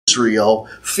Israel,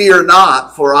 fear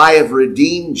not, for I have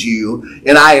redeemed you,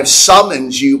 and I have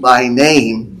summoned you by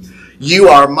name. You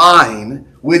are mine.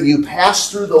 When you pass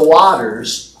through the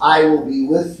waters, I will be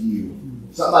with you.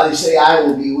 Somebody say, I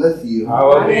will be with you. I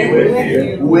will be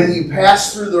with you. When you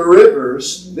pass through the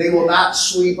rivers, they will not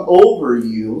sweep over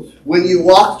you. When you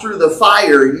walk through the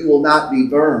fire, you will not be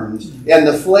burned, and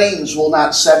the flames will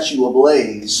not set you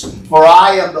ablaze. For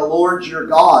I am the Lord your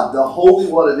God, the Holy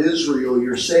One of Israel,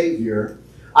 your Savior.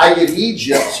 I give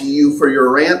Egypt to you for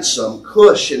your ransom,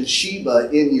 Cush and Sheba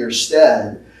in your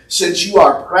stead. Since you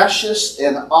are precious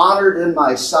and honored in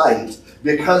my sight,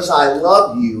 because I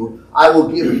love you, I will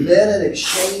give men in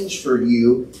exchange for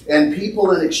you and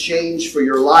people in exchange for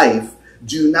your life.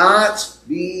 Do not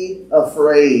be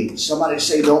afraid. Somebody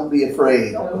say, don't be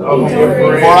afraid. Don't be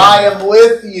afraid. For I am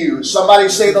with you. Somebody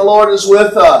say, the Lord is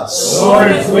with us. The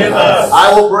Lord is with us.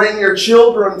 I will bring your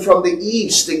children from the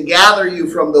east and gather you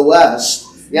from the west.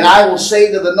 And I will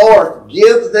say to the north,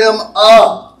 give them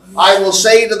up. I will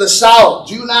say to the south,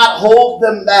 do not hold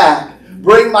them back.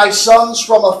 Bring my sons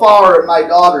from afar and my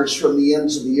daughters from the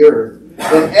ends of the earth.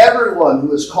 And everyone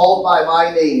who is called by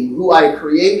my name, who I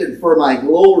created for my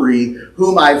glory,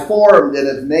 whom I formed and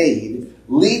have made,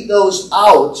 lead those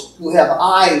out who have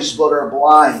eyes but are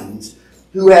blind,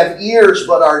 who have ears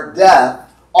but are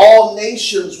deaf. All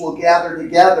nations will gather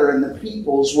together and the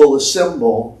peoples will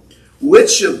assemble.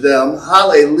 Which of them,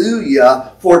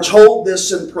 hallelujah, foretold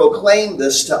this and proclaimed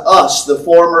this to us, the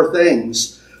former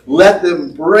things? Let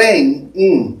them bring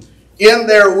in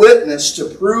their witness to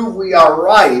prove we are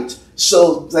right,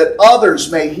 so that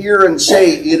others may hear and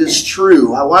say it is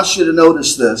true. I want you to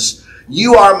notice this.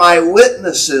 You are my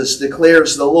witnesses,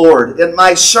 declares the Lord, and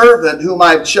my servant whom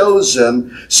I've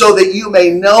chosen, so that you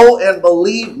may know and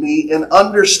believe me and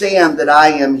understand that I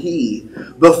am He.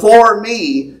 Before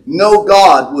me no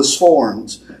God was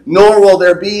formed, nor will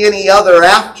there be any other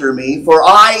after me, for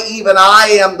I, even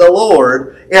I, am the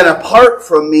Lord, and apart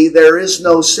from me there is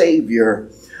no Savior.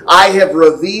 I have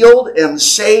revealed and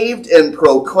saved and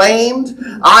proclaimed.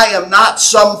 I am not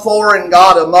some foreign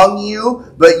god among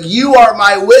you, but you are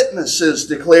my witnesses,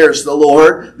 declares the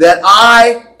Lord, that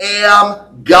I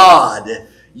am God.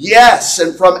 Yes,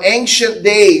 and from ancient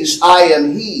days I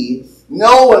am He.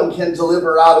 No one can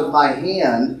deliver out of my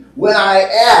hand. When I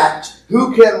act,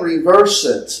 who can reverse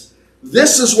it?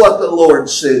 This is what the Lord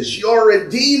says, your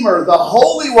Redeemer, the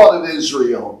Holy One of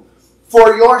Israel.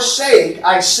 For your sake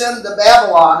I send to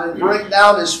Babylon and bring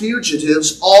down as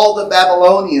fugitives all the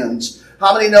Babylonians.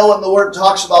 How many know when the Word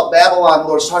talks about Babylon, the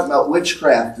Lord's talking about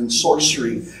witchcraft and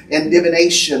sorcery and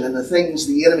divination and the things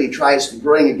the enemy tries to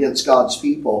bring against God's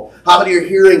people? How many are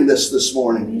hearing this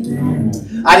morning?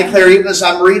 Amen. I declare, even as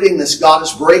I'm reading this, God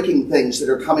is breaking things that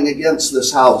are coming against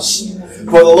this house. Amen.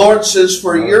 For the Lord says,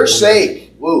 for your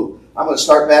sake, I'm going to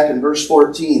start back in verse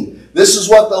 14. This is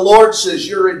what the Lord says,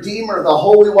 your Redeemer, the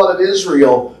Holy One of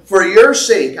Israel. For your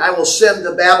sake I will send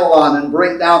to Babylon and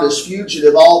bring down as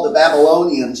fugitive all the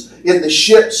Babylonians in the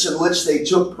ships in which they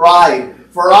took pride.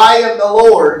 For I am the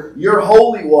Lord, your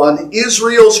Holy One,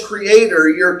 Israel's Creator,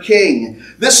 your King.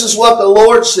 This is what the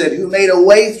Lord said, who made a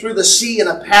way through the sea and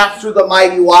a path through the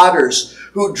mighty waters,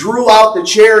 who drew out the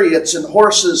chariots and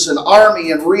horses and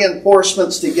army and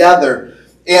reinforcements together.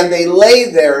 And they lay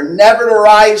there, never to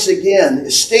rise again,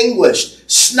 extinguished,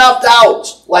 snuffed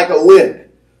out like a wick.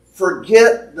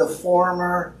 Forget the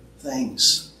former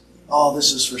things. Oh,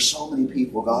 this is for so many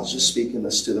people. God's just speaking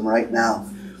this to them right now.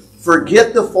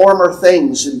 Forget the former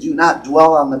things and do not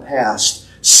dwell on the past.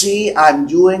 See, I'm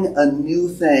doing a new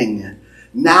thing.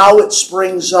 Now it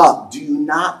springs up. Do you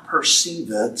not perceive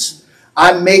it?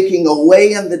 I'm making a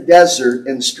way in the desert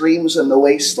and streams in the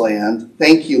wasteland.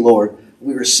 Thank you, Lord.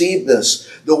 We receive this.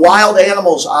 The wild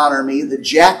animals honor me, the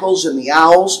jackals and the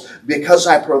owls, because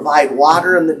I provide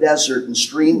water in the desert and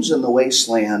streams in the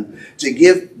wasteland, to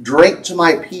give drink to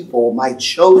my people, my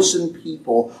chosen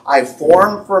people, I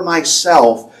formed for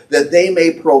myself, that they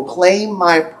may proclaim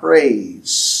my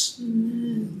praise.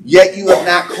 Yet you have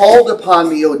not called upon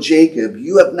me, O Jacob.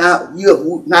 You have not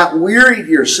wearied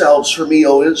yourselves for me,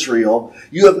 O Israel.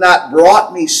 You have not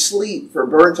brought me sheep for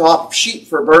burnt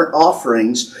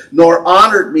offerings, nor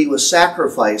honored me with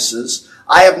sacrifices.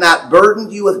 I have not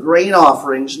burdened you with grain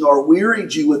offerings, nor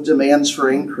wearied you with demands for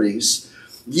increase.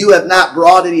 You have not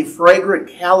brought any fragrant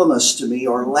calamus to me,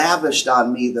 or lavished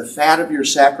on me the fat of your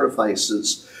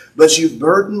sacrifices. But you've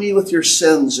burdened me with your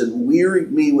sins and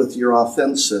wearied me with your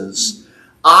offenses.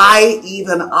 I,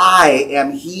 even I,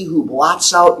 am he who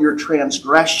blots out your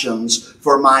transgressions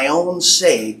for my own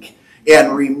sake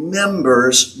and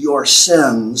remembers your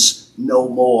sins no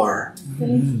more.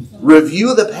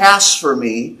 Review the past for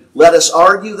me. Let us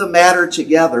argue the matter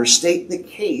together. State the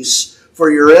case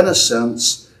for your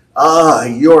innocence.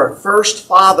 Your first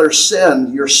father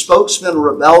sinned. Your spokesman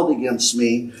rebelled against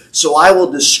me. So I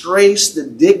will disgrace the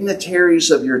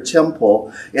dignitaries of your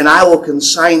temple, and I will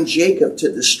consign Jacob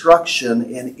to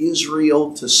destruction and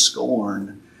Israel to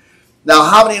scorn. Now,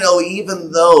 how many know,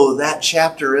 even though that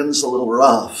chapter ends a little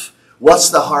rough, what's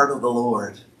the heart of the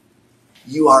Lord?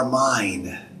 You are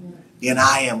mine, and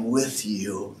I am with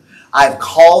you. I've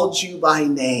called you by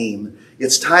name.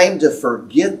 It's time to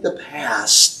forget the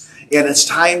past, and it's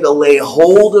time to lay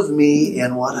hold of me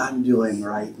and what I'm doing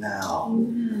right now.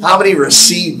 How many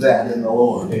receive that in the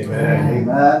Lord? Amen.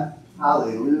 Amen.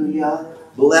 Hallelujah.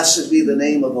 Blessed be the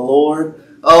name of the Lord.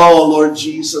 Oh, Lord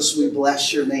Jesus, we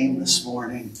bless your name this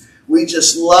morning. We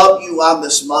just love you on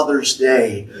this Mother's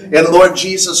Day. And Lord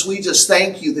Jesus, we just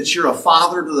thank you that you're a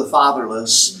father to the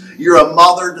fatherless. You're a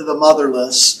mother to the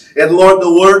motherless. And Lord,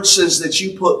 the word says that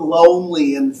you put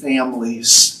lonely in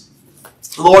families.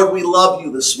 Lord, we love you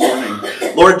this morning.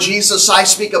 Lord Jesus, I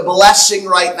speak a blessing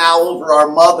right now over our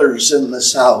mothers in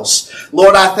this house.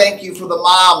 Lord, I thank you for the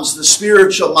moms, the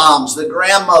spiritual moms, the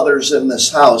grandmothers in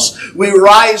this house. We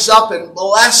rise up and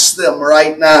bless them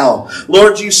right now.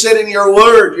 Lord, you said in your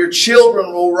word, your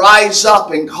children will rise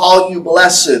up and call you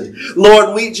blessed.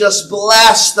 Lord, we just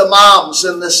bless the moms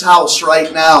in this house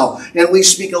right now. And we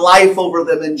speak life over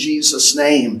them in Jesus'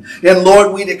 name. And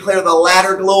Lord, we declare the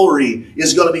latter glory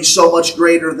is going to be so much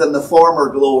greater than the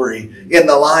former glory in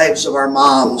the lives of our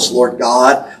moms, Lord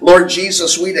God. Lord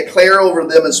Jesus, we declare over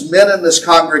them as men in this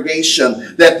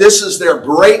congregation that this is their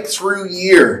breakthrough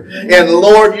year. And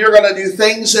Lord, you're going to do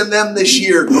things in them this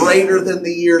year greater than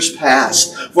the years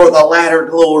past. For the latter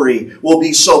glory will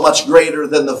be so much greater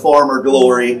than the former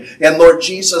glory. And Lord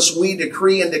Jesus, we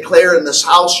decree and declare in this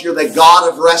house, you're the God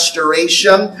of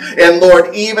restoration. And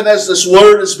Lord, even as this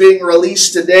word is being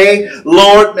released today,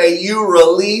 Lord, may you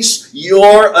release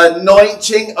your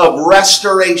anointing of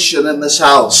restoration in this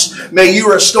house. May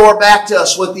you restore back to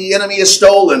us what the enemy has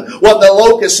stolen, what the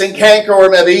locusts and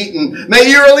cankerworm have eaten. May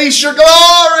you release your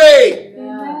glory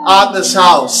on this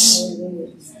house.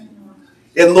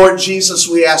 And Lord Jesus,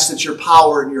 we ask that your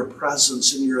power and your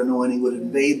presence and your anointing would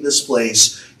invade this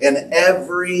place. And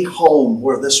every home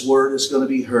where this word is going to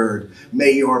be heard,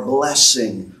 may your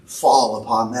blessing fall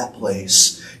upon that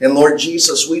place. And Lord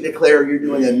Jesus, we declare you're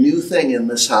doing a new thing in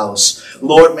this house.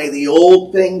 Lord, may the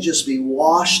old thing just be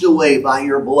washed away by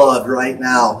your blood right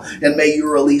now. And may you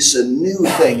release a new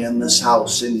thing in this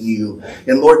house in you.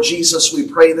 And Lord Jesus, we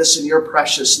pray this in your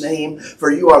precious name.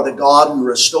 For you are the God who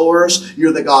restores.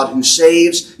 You're the God who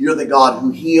saves. You're the God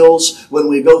who heals. When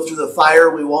we go through the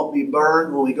fire, we won't be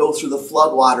burned. When we go through the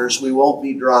floodwaters, we won't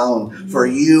be drowned. For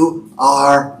you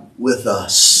are with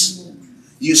us.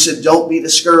 You said, don't be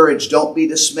discouraged, don't be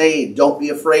dismayed, don't be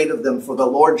afraid of them, for the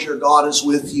Lord your God is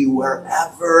with you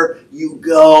wherever you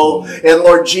go. And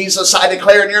Lord Jesus, I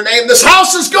declare in your name, this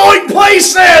house is going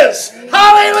places!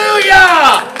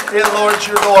 Hallelujah! And Lord,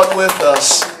 you're going with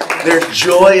us. There's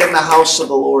joy in the house of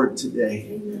the Lord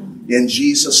today. In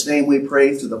Jesus' name we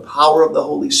pray through the power of the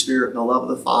Holy Spirit and the love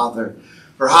of the Father.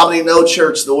 For how many know,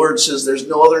 church, the word says there's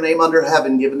no other name under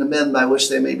heaven given to men by which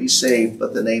they may be saved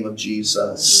but the name of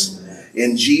Jesus.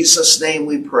 In Jesus' name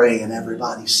we pray, and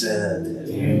everybody said,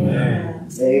 Amen.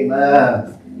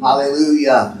 Amen.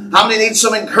 Hallelujah. How many need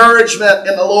some encouragement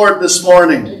in the Lord this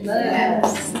morning?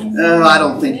 Yes. Oh, I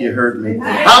don't think you heard me.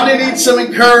 How many need some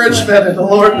encouragement in the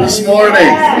Lord this morning?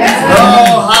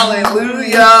 Oh,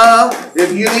 hallelujah.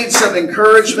 If you need some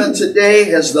encouragement today,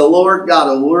 has the Lord got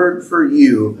a word for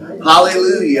you?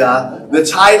 Hallelujah. The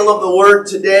title of the word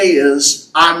today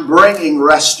is, I'm bringing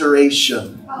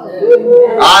restoration.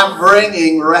 I'm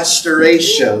bringing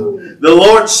restoration. The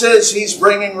Lord says He's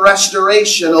bringing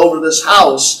restoration over this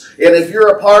house. And if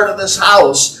you're a part of this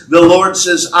house, the Lord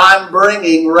says, I'm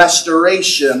bringing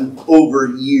restoration over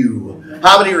you.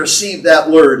 How many received that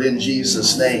word in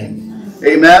Jesus' name?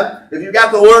 Amen. If you've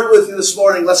got the word with you this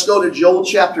morning, let's go to Joel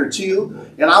chapter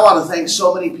 2. And I want to thank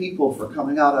so many people for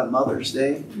coming out on Mother's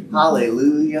Day.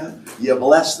 Hallelujah. You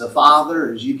blessed the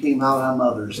Father as you came out on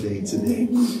Mother's Day today.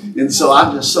 And so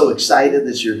I'm just so excited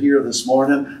that you're here this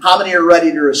morning. How many are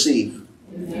ready to receive?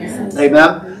 Amen.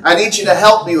 Amen. I need you to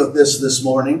help me with this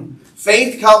morning.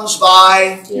 Faith comes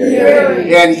by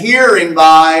hearing, and hearing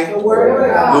by the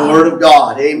Word of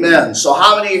God. Amen. So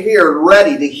how many are here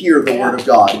ready to hear the Word of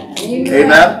God?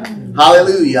 Amen.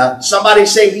 Hallelujah. Somebody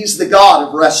say He's the God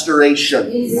of restoration.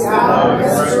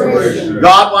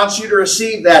 God wants you to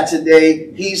receive that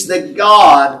today. He's the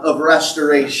God of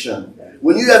restoration.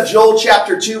 When you have Joel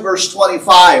chapter 2 verse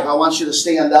 25, I want you to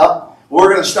stand up. We're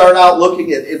going to start out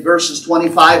looking at verses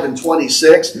 25 and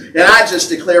 26. And I just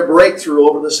declare breakthrough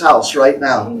over this house right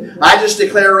now. I just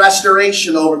declare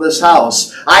restoration over this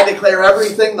house. I declare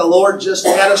everything the Lord just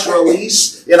had us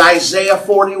release in Isaiah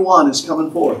 41 is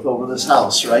coming forth over this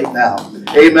house right now.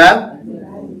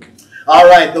 Amen? All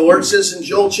right, the word says in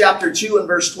Joel chapter 2 and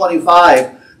verse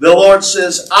 25, the Lord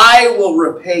says, I will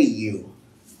repay you.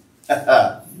 Who's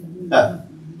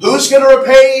going to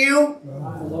repay you?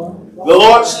 The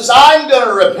Lord says, I'm going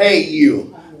to repay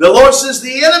you. The Lord says,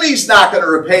 the enemy's not going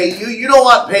to repay you. You don't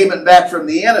want payment back from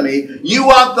the enemy. You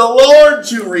want the Lord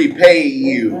to repay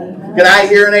you. Can I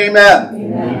hear an amen?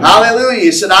 Amen. Hallelujah.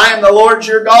 He said, I am the Lord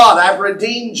your God. I've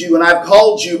redeemed you and I've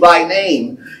called you by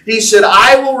name. He said,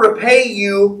 I will repay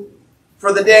you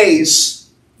for the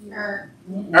days.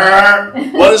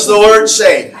 What does the word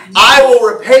say? I will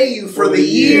repay you for the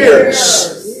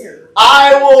years.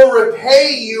 I will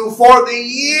repay you for the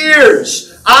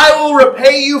years. I will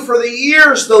repay you for the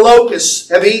years the locusts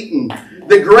have eaten.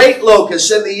 The great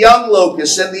locust and the young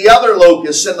locust and the other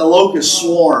locusts and the locust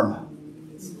swarm.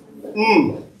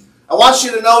 I want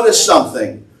you to notice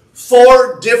something.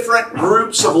 4 different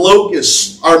groups of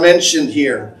locusts are mentioned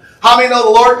here. How many know the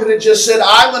Lord could have just said,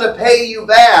 I'm going to pay you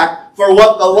back for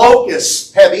what the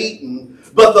locusts have eaten?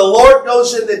 But the Lord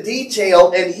goes into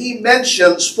detail and He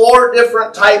mentions 4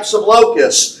 different types of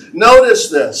locusts. Notice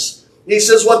this. He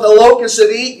says what the locusts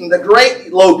have eaten, the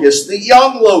great locust, the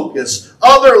young locust,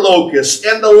 other locusts,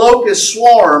 and the locust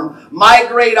swarm, my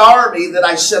great army that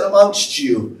I sent amongst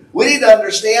you. We need to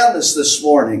understand this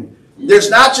morning. There's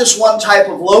not just one type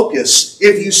of locust.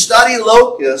 If you study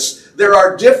locusts, there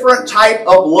are different type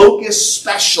of locust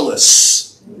specialists.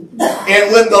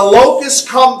 And when the locusts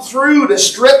come through to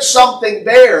strip something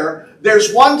bare,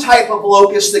 there's one type of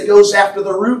locust that goes after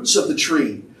the roots of the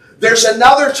tree. There's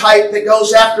another type that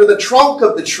goes after the trunk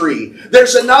of the tree.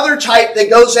 There's another type that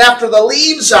goes after the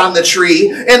leaves on the tree.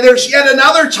 And there's yet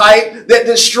another type that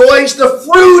destroys the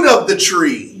fruit of the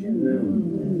tree.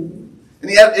 And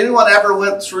anyone ever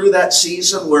went through that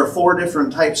season where 4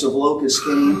 different types of locusts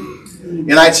came?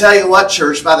 And I tell you what,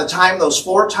 church, by the time those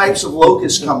 4 types of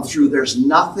locusts come through, there's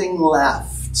nothing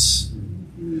left.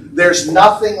 There's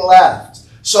nothing left.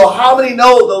 So how many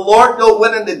know the Lord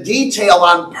went into detail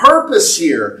on purpose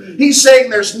here? He's saying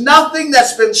there's nothing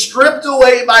that's been stripped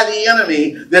away by the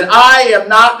enemy that I am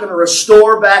not going to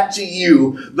restore back to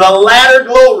you. The latter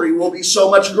glory will be so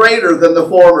much greater than the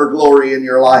former glory in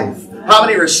your life. How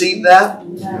many received that?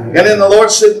 And then the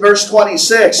Lord said in verse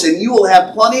 26, and you will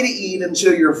have plenty to eat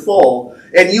until you're full,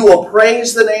 and you will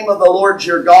praise the name of the Lord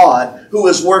your God, who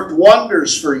has worked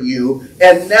wonders for you,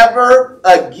 and never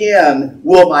again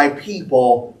will my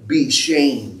people be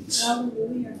shamed.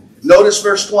 Hallelujah. Notice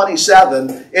verse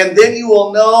 27, and then you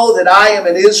will know that I am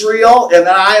in Israel, and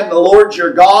that I am the Lord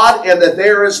your God, and that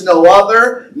there is no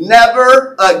other.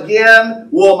 Never again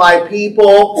will my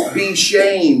people be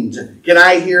shamed. Can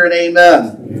I hear an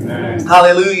amen? Amen.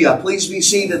 Hallelujah. Please be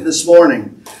seated this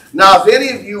morning. Now, if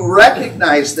any of you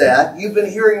recognize that, you've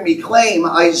been hearing me claim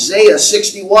Isaiah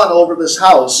 61 over this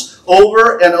house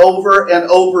over and over and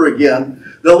over again.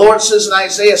 The Lord says in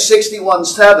Isaiah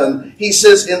 61:7, He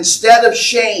says, instead of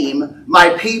shame,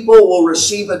 my people will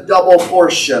receive a double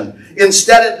portion.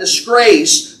 Instead of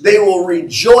disgrace, they will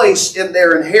rejoice in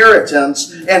their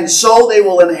inheritance, and so they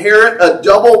will inherit a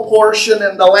double portion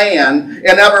in the land,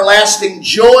 and everlasting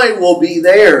joy will be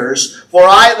theirs. For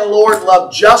I, the Lord,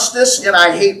 love justice, and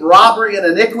I hate robbery and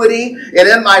iniquity, and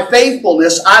in my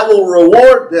faithfulness I will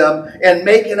reward them and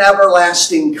make an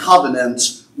everlasting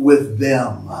covenant with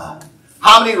them.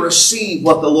 How many receive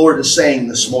what the Lord is saying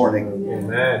this morning?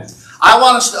 Amen. I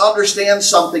want us to understand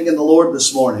something in the Lord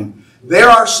this morning. There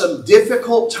are some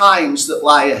difficult times that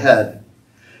lie ahead.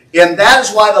 And that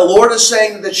is why the Lord is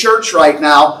saying to the church right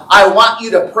now, I want you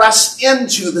to press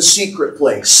into the secret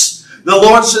place. The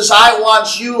Lord says, I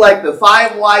want you, like the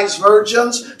 5 wise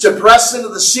virgins, to press into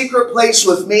the secret place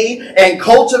with me and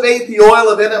cultivate the oil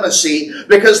of intimacy,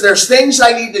 because there's things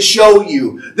I need to show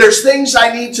you. There's things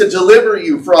I need to deliver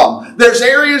you from. There's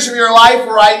areas of your life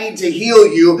where I need to heal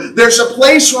you. There's a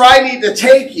place where I need to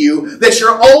take you that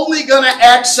you're only going to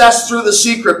access through the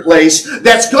secret place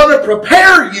that's going to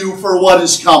prepare you for what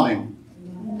is coming.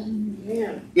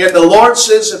 And the Lord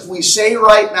says, if we say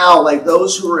right now, like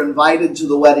those who are invited to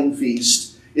the wedding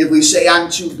feast, if we say, I'm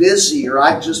too busy, or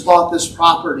I've just bought this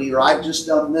property, or I've just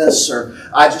done this, or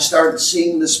I just started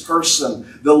seeing this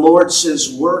person, the Lord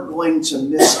says, we're going to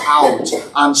miss out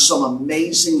on some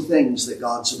amazing things that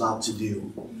God's about to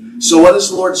do. So what is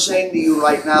the Lord saying to you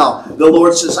right now? The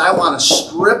Lord says, I want to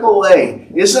strip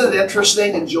away. Isn't it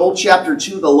interesting? In Joel chapter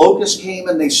 2, the locusts came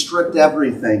and they stripped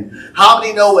everything. How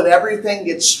many know when everything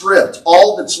gets stripped,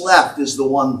 all that's left is the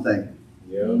one thing?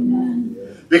 Amen.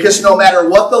 Because no matter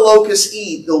what the locusts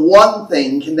eat, the one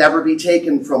thing can never be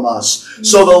taken from us.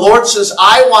 So the Lord says,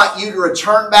 I want you to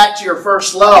return back to your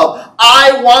first love.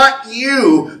 I want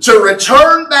you to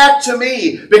return back to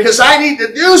me because I need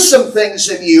to do some things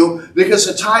in you because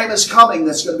a time is coming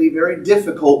that's going to be very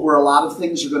difficult where a lot of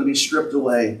things are going to be stripped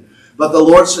away. But the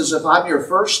Lord says, if I'm your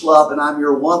first love and I'm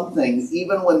your one thing,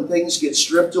 even when things get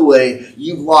stripped away,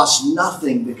 you've lost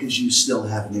nothing because you still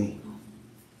have me.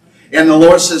 And the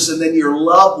Lord says, and then your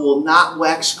love will not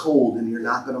wax cold and you're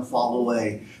not going to fall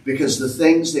away because the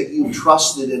things that you've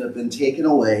trusted in have been taken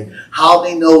away. How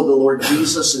they know the Lord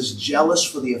Jesus is jealous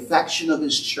for the affection of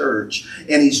His church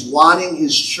and He's wanting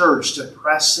His church to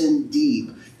press in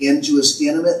deep into His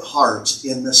intimate heart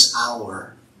in this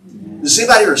hour. Does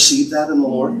anybody receive that in the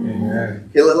Lord? Amen.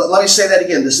 Okay, let me say that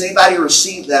again. Does anybody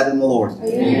receive that in the Lord?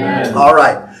 Amen. All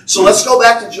right. So let's go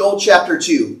back to Joel chapter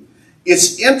 2.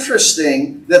 It's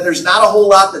interesting that there's not a whole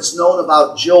lot that's known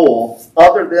about Joel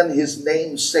other than his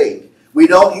namesake. We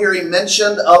don't hear him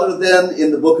mentioned other than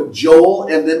in the book of Joel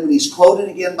and then when he's quoted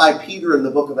again by Peter in the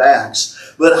book of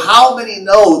Acts. But how many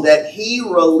know that he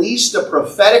released a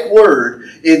prophetic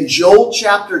word in Joel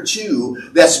chapter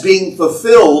 2 that's being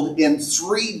fulfilled in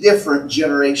 3 different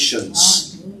generations?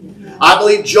 I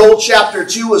believe Joel chapter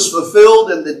 2 was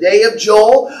fulfilled in the day of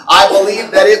Joel. I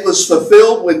believe that it was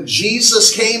fulfilled when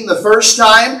Jesus came the first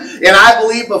time. And I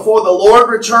believe before the Lord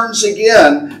returns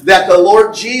again that the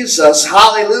Lord Jesus,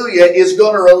 hallelujah, is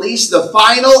going to release the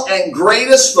final and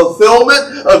greatest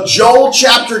fulfillment of Joel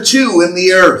chapter 2 in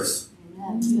the earth.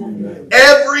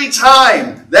 Every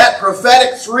time that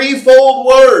prophetic threefold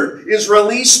word is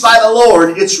released by the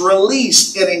Lord, it's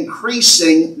released in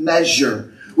increasing measure,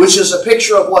 which is a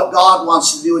picture of what God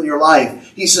wants to do in your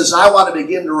life. He says, I want to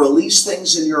begin to release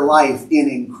things in your life in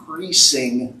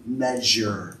increasing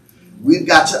measure. We've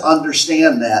got to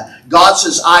understand that. God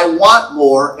says, I want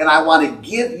more, and I want to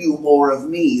give you more of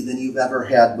me than you've ever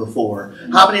had before.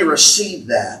 How many receive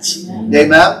that?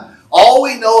 Amen? All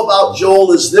we know about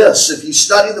Joel is this. If you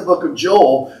study the book of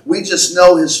Joel, we just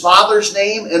know his father's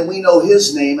name, and we know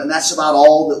his name, and that's about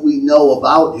all that we know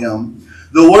about him.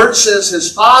 The word says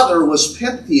his father was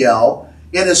Pinthiel,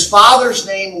 and his father's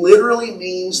name literally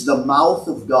means the mouth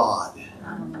of God.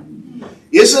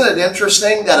 Isn't it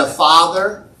interesting that a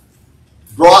father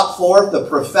brought forth a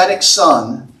prophetic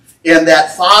son, and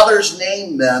that father's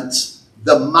name meant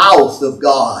the mouth of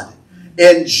God?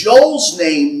 And Joel's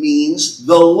name means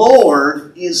the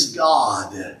Lord is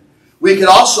God. We can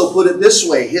also put it this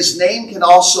way. His name can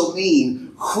also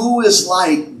mean who is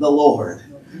like the Lord.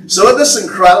 So isn't this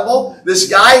incredible? This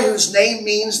guy whose name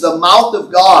means the mouth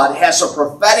of God has a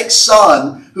prophetic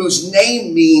son whose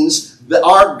name means that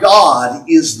our God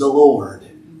is the Lord.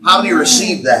 How many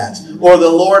receive that? Or the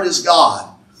Lord is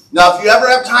God. Now, if you ever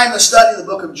have time to study the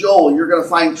book of Joel, you're going to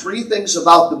find 3 things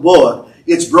about the book.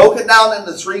 It's broken down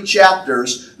into 3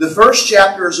 chapters. The first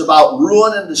chapter is about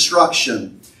ruin and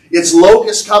destruction. It's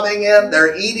locusts coming in.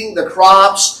 They're eating the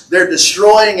crops. They're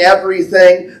destroying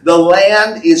everything. The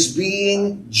land is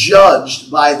being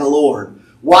judged by the Lord.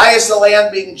 Why is the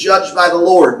land being judged by the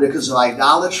Lord? Because of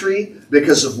idolatry,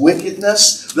 because of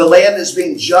wickedness. The land is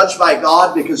being judged by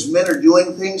God because men are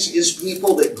doing things as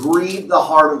people that grieve the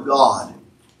heart of God.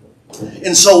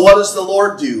 And so what does the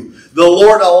Lord do? The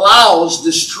Lord allows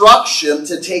destruction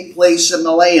to take place in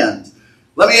the land.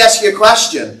 Let me ask you a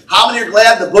question. How many are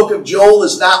glad the book of Joel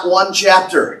is not 1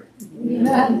 chapter?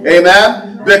 Amen.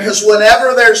 Amen? Because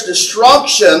whenever there's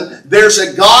destruction, there's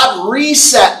a God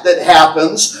reset that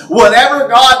happens. Whenever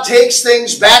God takes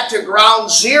things back to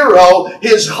ground zero,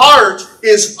 His heart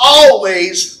is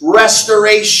always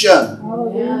restoration.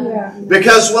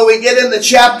 Because when we get into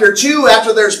chapter 2,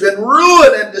 after there's been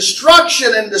ruin and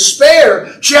destruction and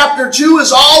despair, chapter 2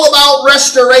 is all about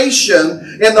restoration.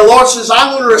 And the Lord says,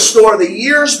 I'm going to restore the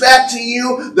years back to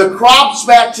you, the crops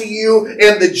back to you,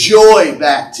 and the joy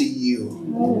back to you.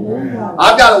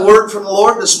 I've got a word from the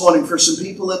Lord this morning for some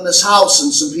people in this house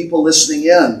and some people listening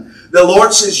in. The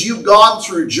Lord says, you've gone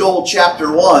through Joel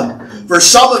chapter 1. For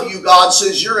some of you, God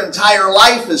says, your entire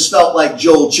life has felt like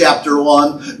Joel chapter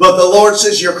 1. But the Lord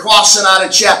says, you're crossing out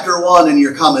of chapter 1 and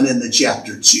you're coming into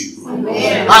chapter 2.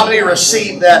 Amen. How many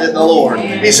receive that in the Lord?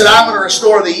 Amen. He said, I'm going to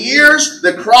restore the years,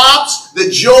 the crops, the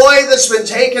joy that's been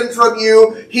taken from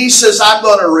you. He says, I'm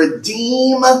going to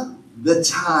redeem the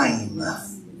time.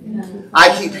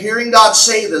 I keep hearing God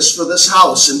say this for this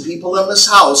house and people in this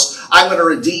house. I'm going to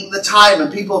redeem the time.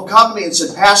 And people have come to me and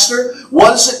said, Pastor, what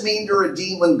does it mean to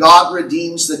redeem when God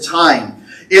redeems the time?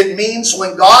 It means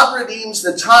when God redeems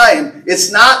the time,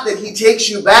 it's not that He takes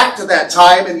you back to that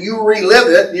time and you relive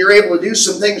it and you're able to do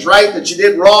some things right that you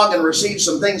did wrong and receive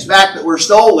some things back that were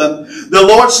stolen. The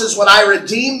Lord says, when I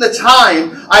redeem the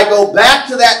time, I go back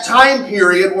to that time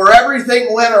period where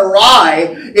everything went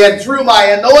awry, and through my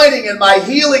anointing and my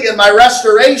healing and my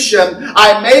restoration,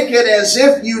 I make it as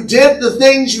if you did the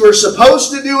things you were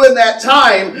supposed to do in that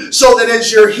time, so that as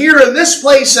you're here in this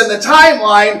place in the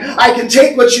timeline, I can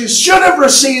take what you should have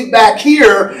received back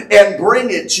here and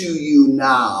bring it to you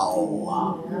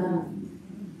now.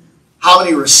 How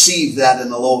many receive that in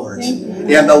the Lord?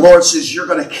 And the Lord says you're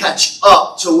going to catch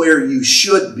up to where you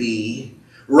should be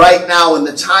right now in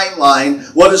the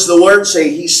timeline. What does the Word say?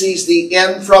 He sees the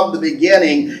end from the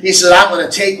beginning. He said, I'm going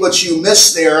to take what you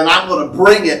missed there and I'm going to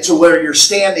bring it to where you're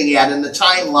standing at in the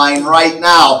timeline right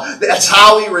now. That's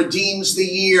how He redeems the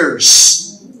years.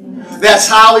 That's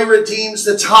how He redeems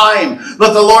the time.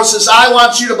 But the Lord says, I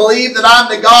want you to believe that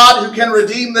I'm the God who can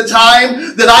redeem the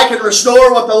time, that I can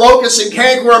restore what the locust and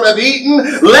cankerworm have eaten.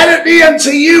 Let it be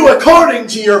unto you according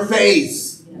to your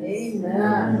faith.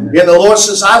 Amen. And the Lord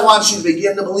says, I want you to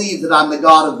begin to believe that I'm the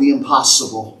God of the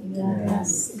impossible.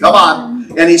 Yes. Come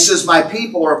on. And He says, my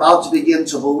people are about to begin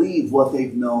to believe what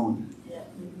they've known.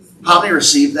 How many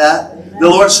receive that? Amen. The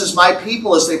Lord says, my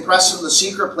people, as they press into the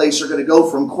secret place, are going to go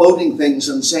from quoting things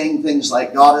and saying things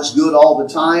like, God is good all the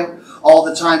time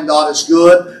God is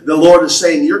good. The Lord is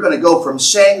saying, you're going to go from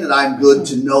saying that I'm good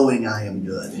to knowing I am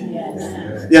good.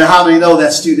 Yes. You know, how many know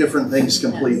that's two different things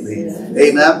completely? Yes.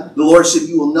 Amen? The Lord said,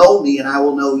 you will know me and I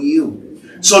will know you.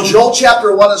 So Joel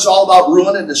chapter 1 is all about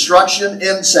ruin and destruction,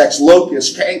 insects,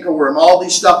 locusts, cankerworm, all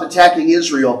these stuff attacking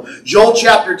Israel. Joel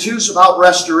chapter 2 is about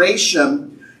restoration.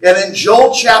 And in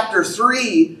Joel chapter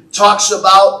 3 talks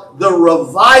about the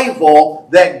revival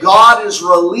that God is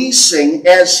releasing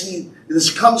as this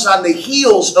comes on the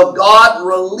heels of God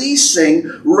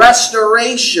releasing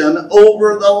restoration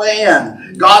over the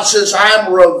land. God says,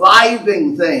 I'm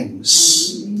reviving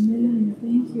things. Amen.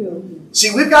 Thank you.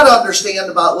 See, we've got to understand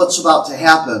about what's about to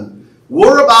happen.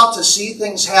 We're about to see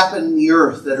things happen in the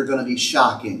earth that are going to be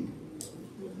shocking.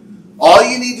 All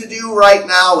you need to do right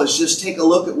now is just take a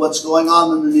look at what's going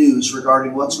on in the news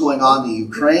regarding what's going on in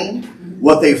Ukraine,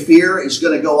 what they fear is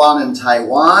going to go on in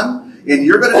Taiwan, and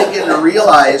you're going to begin to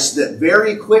realize that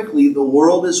very quickly the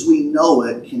world as we know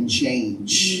it can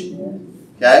change.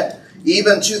 Okay?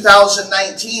 Even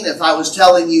 2019, if I was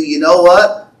telling you, you know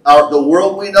what? The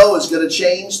world we know is going to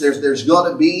change. There's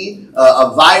going to be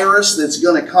a virus that's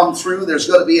going to come through. There's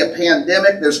going to be a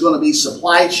pandemic. There's going to be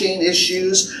supply chain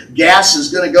issues. Gas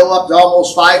is going to go up to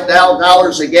almost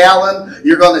 $5 a gallon.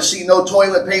 You're going to see no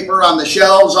toilet paper on the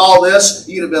shelves, all this.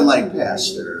 You'd have been like,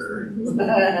 Pastor, come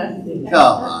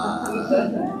on.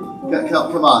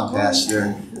 Come on,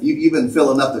 Pastor. You've been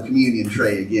filling up the communion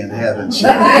tray again, haven't you?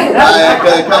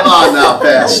 Come on now,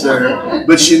 Pastor.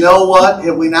 But you know what?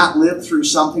 Have we not lived through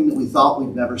something that we thought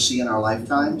we'd never see in our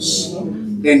lifetimes?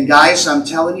 And guys, I'm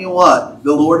telling you what,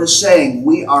 the Lord is saying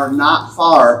we are not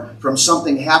far from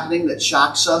something happening that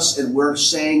shocks us, and we're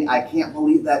saying, I can't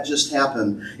believe that just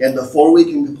happened. And before we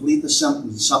can complete the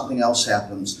sentence, something else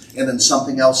happens, and then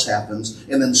something else happens,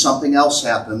 and then something else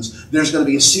happens. There's going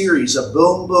to be a series of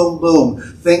boom, boom, boom,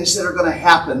 things that are going to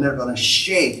happen. They're going to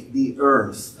shake the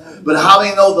earth. But how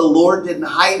many know the Lord didn't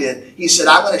hide it? He said,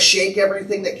 I'm going to shake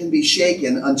everything that can be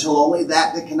shaken until only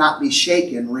that cannot be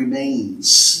shaken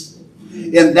remains.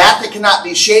 And that cannot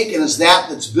be shaken is that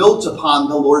that's built upon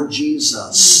the Lord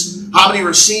Jesus. How many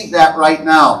receive that right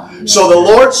now? So the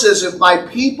Lord says, if my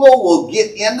people will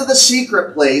get into the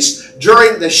secret place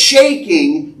during the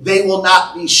shaking, they will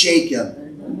not be shaken.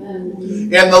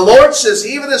 And the Lord says,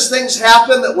 even as things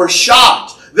happen that we're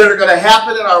shocked that are going to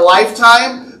happen in our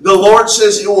lifetime, the Lord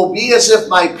says it will be as if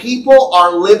my people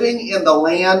are living in the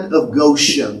land of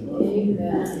Goshen.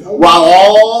 While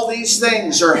all these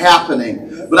things are happening.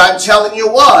 But I'm telling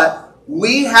you what,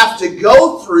 we have to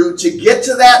go through to get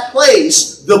to that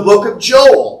place, the book of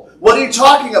Joel. What are you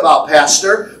talking about,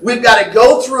 Pastor? We've got to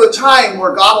go through a time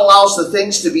where God allows the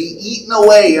things to be eaten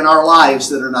away in our lives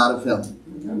that are not of Him.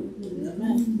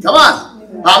 Come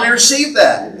on. How many receive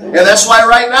that? And that's why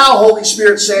right now, Holy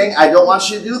Spirit's saying, I don't want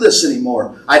you to do this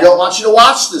anymore. I don't want you to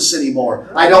watch this anymore.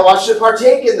 I don't want you to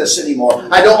partake in this anymore.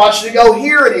 I don't want you to go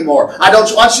here anymore. I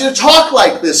don't want you to talk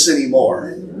like this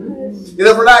anymore. And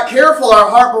if we're not careful, our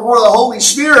heart before the Holy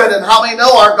Spirit, and how many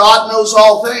know our God knows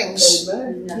all things,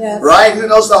 Yes. Right? Who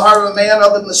knows the heart of a man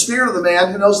other than the spirit of the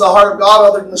man? Who knows the heart of God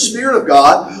other than the spirit of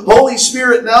God? Holy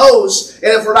Spirit knows.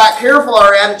 And if we're not careful,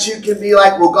 our attitude can be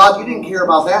like, well, God, you didn't care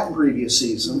about that in previous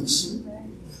seasons.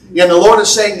 And the Lord is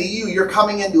saying to you, you're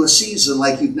coming into a season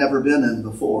like you've never been in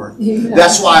before.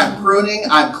 That's why I'm pruning,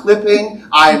 I'm clipping,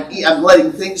 I'm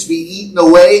letting things be eaten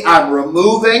away, I'm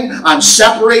removing, I'm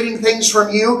separating things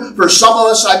from you. For some of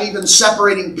us, I'm even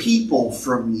separating people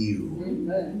from you.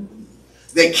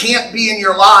 They can't be in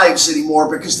your lives anymore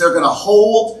because they're going to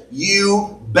hold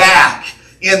you back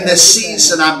in this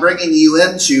season I'm bringing you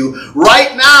into.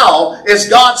 Right now, as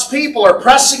God's people are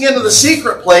pressing into the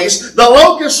secret place, the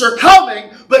locusts are coming,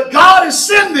 but God is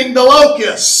sending the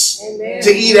locusts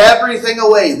to eat everything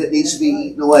away that needs to be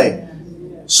eaten away.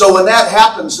 So when that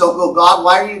happens, don't go, God,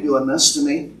 why are you doing this to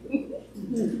me?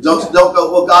 Don't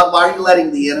go, well, God, why are you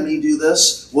letting the enemy do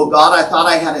this? Well, God, I thought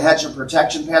I had a hedge of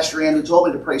protection. Pastor Andrew told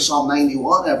me to pray Psalm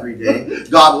 91 every day.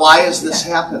 God, why is this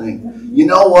happening? You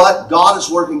know what? God is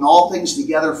working all things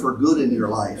together for good in your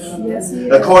life. Yes, He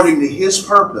is. According to His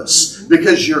purpose.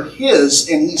 Because you're His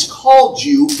and He's called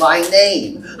you by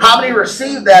name. How many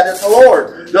receive that in the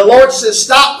Lord? The Lord says,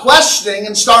 stop questioning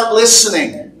and start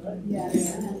listening.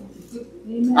 Yes.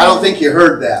 I don't think you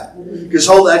heard that. Because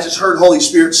I just heard Holy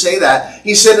Spirit say that.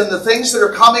 He said, in the things that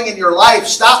are coming in your life,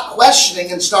 stop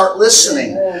questioning and start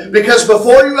listening. Because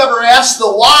before you ever ask the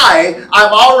why,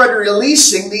 I'm already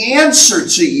releasing the answer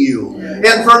to you.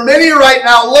 And for many right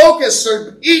now, locusts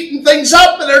are eating things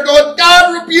up and they're going,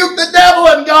 God, rebuke the devil.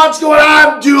 And God's going,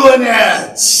 I'm doing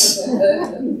it.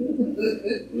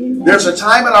 There's a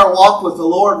time in our walk with the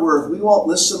Lord where if we won't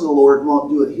listen to the Lord and won't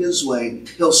do it His way,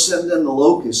 He'll send in the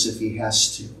locusts if He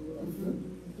has to.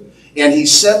 And He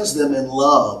sends them in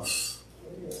love.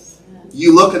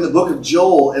 You look in the book of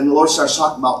Joel and the Lord starts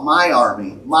talking about my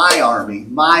army, my army,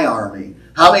 my army.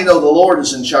 How many know the Lord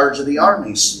is in charge of the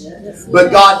armies?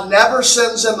 But God never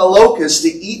sends in the locusts to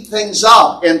eat things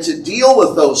up and to deal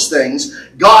with those things.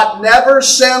 God never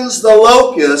sends the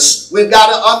locusts, we've got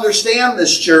to understand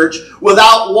this, church,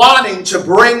 without wanting to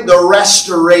bring the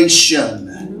restoration.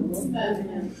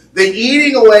 The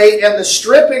eating away and the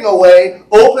stripping away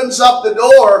opens up the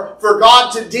door for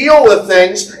God to deal with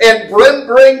things and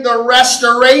bring the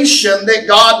restoration that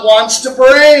God wants to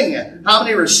bring. How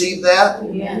many receive that?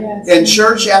 Yes. In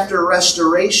church, after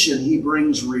restoration, He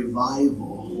brings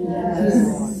revival.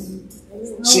 Yes.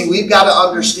 See, we've got to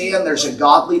understand there's a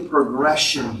godly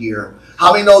progression here.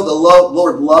 How many know the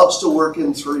Lord loves to work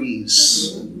in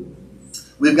threes?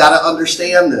 We've got to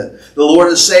understand that. The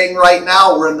Lord is saying right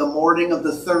now, we're in the morning of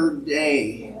the third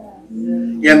day.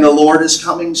 And the Lord is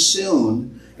coming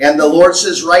soon. And the Lord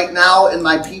says right now in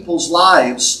my people's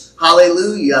lives,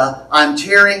 hallelujah, I'm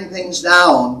tearing things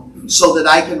down so that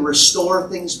I can restore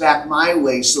things back my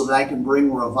way, so that I can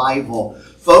bring revival.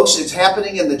 Folks, it's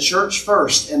happening in the church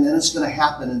first, and then it's going to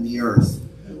happen in the earth.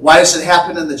 Why does it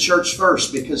happen in the church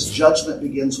first? Because judgment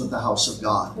begins with the house of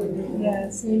God.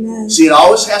 Yes. Amen. See, it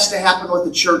always has to happen with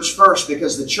the church first,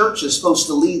 because the church is supposed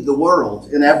to lead the world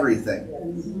in everything.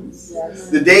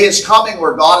 The day is coming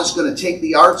where God is going to take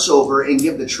the arts over and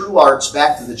give the true arts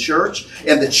back to the church,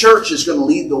 and the church is going to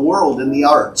lead the world in the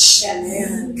arts.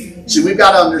 Yes. See, we've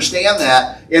got to understand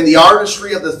that. And the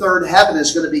artistry of the third heaven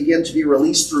is going to begin to be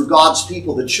released through God's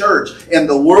people, the church. And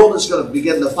the world is going to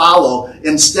begin to follow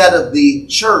instead of the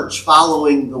church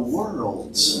following the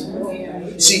world.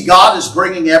 See, God is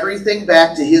bringing everything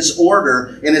back to His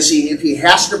order. And if He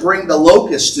has to bring the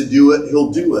locust to do it,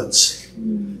 He'll do it.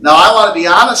 Now, I want to be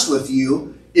honest with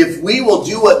you. If we will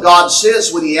do what God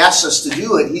says when He asks us to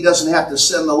do it, He doesn't have to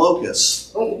send the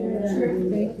locusts.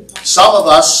 Some of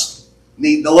us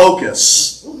need the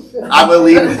locusts. I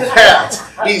believe in that.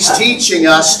 He's teaching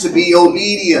us to be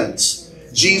obedient.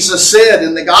 Jesus said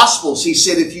in the Gospels, He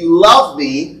said, if you love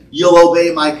me, you'll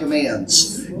obey my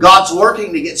commands. God's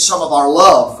working to get some of our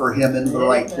love for Him in the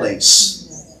right place.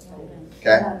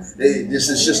 Okay? This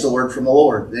is just a word from the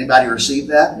Lord. Anybody receive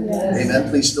that? Yes. Amen.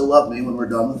 Please still love me when we're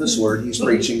done with this word. He's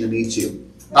preaching to me too.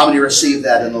 How many receive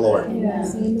that in the Lord?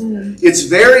 Yes. Amen. It's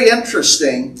very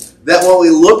interesting that when we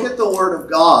look at the Word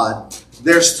of God,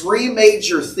 there's three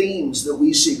major themes that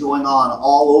we see going on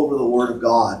all over the Word of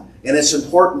God. And it's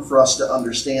important for us to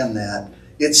understand that.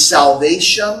 It's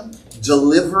salvation,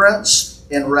 deliverance,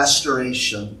 and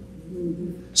restoration.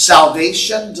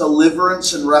 Salvation,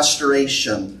 deliverance, and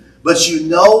restoration. But you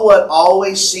know what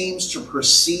always seems to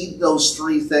precede those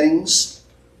three things?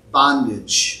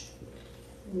 Bondage.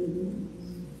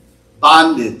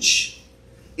 Bondage.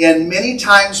 And many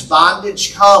times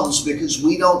bondage comes because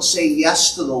we don't say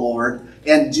yes to the Lord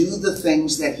and do the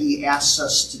things that He asks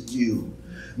us to do.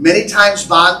 Many times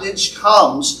bondage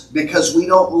comes because we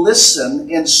don't listen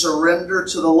and surrender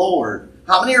to the Lord.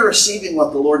 How many are receiving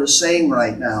what the Lord is saying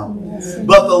right now?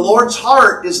 But the Lord's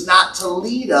heart is not to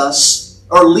lead us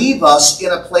or leave us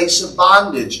in a place of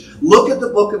bondage. Look at the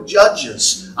book of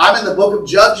Judges. I'm in the book of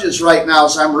Judges right now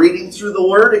as I'm reading through the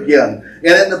Word again.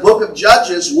 And in the book of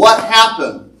Judges, what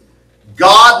happened?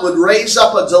 God would raise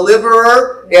up a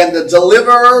deliverer, and the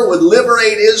deliverer would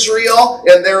liberate Israel,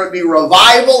 and there would be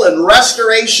revival and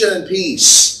restoration and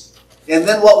peace. And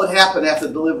then what would happen after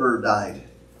the deliverer died?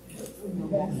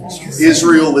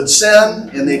 Israel would sin,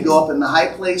 and they'd go up in the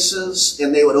high places,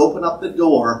 and they would open up the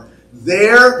door.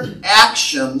 Their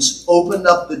actions opened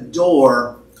up the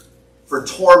door for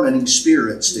tormenting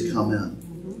spirits to come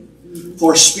in,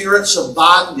 for spirits of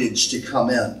bondage to come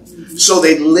in. So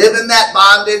they'd live in that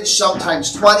bondage,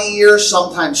 sometimes 20 years,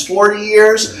 sometimes 40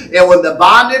 years. And when the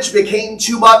bondage became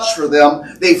too much for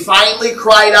them, they finally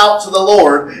cried out to the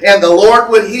Lord. And the Lord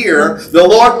would hear. The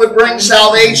Lord would bring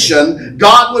salvation.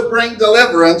 God would bring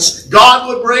deliverance. God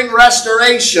would bring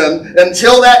restoration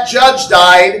until that judge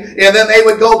died. And then they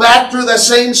would go back through the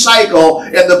same cycle.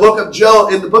 In the book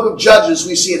of Judges,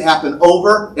 we see it happen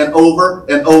over and over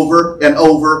and over and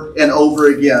over and over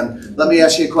again. Let me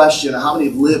ask you a question. How many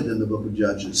have lived in the book of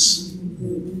Judges?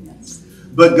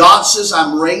 But God says,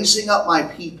 I'm raising up my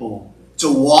people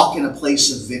to walk in a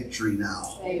place of victory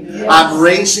now. Amen. I'm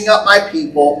raising up my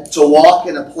people to walk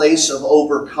in a place of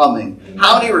overcoming.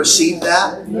 How many received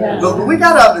that? Yeah. But we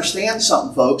got to understand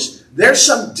something, folks. There's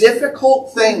some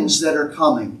difficult things that are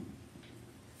coming.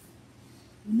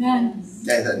 Amen.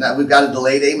 Okay, now we've got a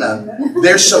delayed amen.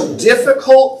 There's some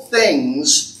difficult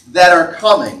things that are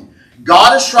coming.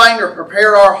 God is trying to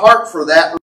prepare our heart for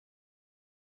that.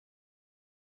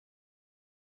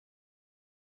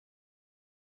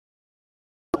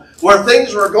 Where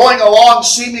things were going along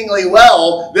seemingly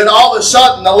well, then all of a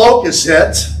sudden the locust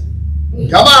hit.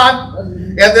 Come on.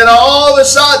 And then all of a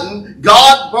sudden,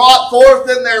 God brought forth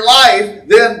in their life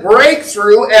then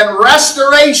breakthrough and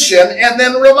restoration and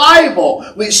then revival.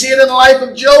 We see it in the life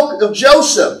of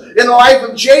Joseph, in the life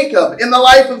of Jacob, in the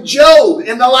life of Job,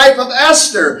 in the life of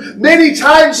Esther. Many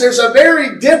times there's a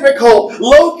very difficult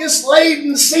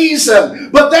locust-laden season,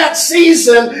 but that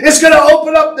season is going to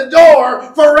open up the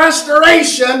door for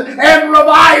restoration and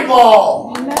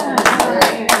revival.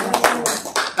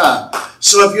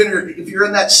 So if you're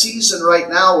in that season right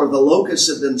now where the locusts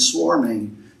have been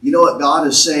swarming, you know what God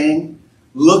is saying?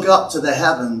 Look up to the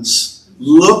heavens.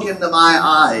 Look into my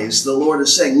eyes. The Lord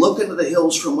is saying, look into the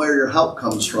hills from where your help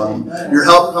comes from. Your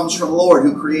help comes from the Lord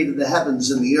who created the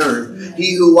heavens and the earth.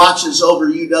 He who watches over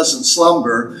you doesn't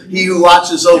slumber. He who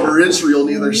watches over Israel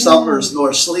neither slumbers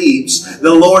nor sleeps.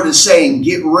 The Lord is saying,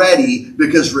 get ready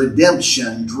because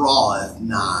redemption draweth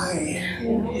nigh.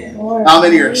 How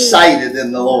many are excited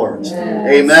in the Lord?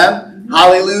 Amen.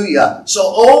 Hallelujah. So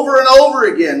over and over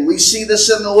again, we see this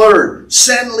in the Word.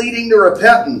 Sin leading to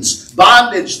repentance.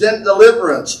 Bondage, then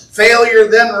deliverance. Failure,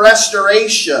 then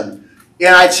restoration.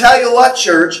 And I tell you what,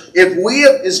 church, if we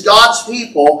as God's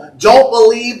people don't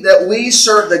believe that we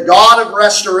serve the God of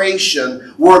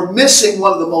restoration, we're missing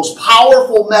one of the most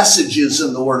powerful messages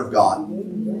in the Word of God.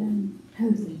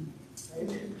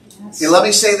 Okay, let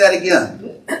me say that again.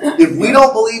 If we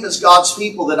don't believe as God's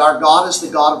people that our God is the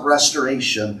God of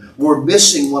restoration, we're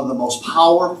missing one of the most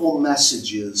powerful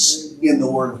messages in the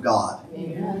Word of God.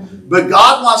 Amen. But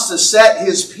God wants to set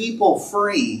His people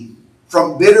free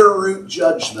from bitter root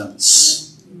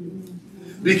judgments.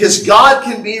 Because God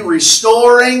can be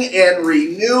restoring and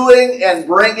renewing and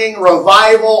bringing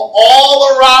revival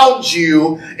all around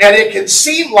you, and it can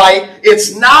seem like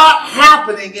it's not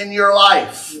happening in your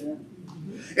life.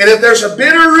 And if there's a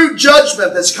bitter root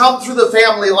judgment that's come through the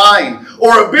family line,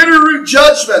 or a bitter root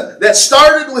judgment that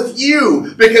started with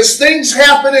you because things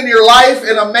happen in your life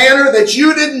in a manner that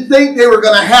you didn't think they were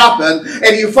going to happen,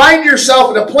 and you find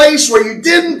yourself in a place where you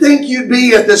didn't think you'd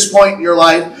be at this point in your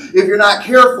life, if you're not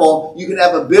careful, you can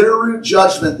have a bitter root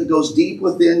judgment that goes deep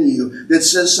within you that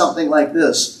says something like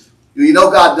this. You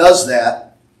know God does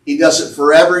that. He does it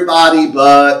for everybody,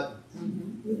 but...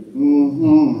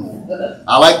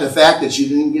 I like the fact that you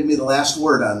didn't give me the last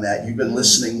word on that. You've been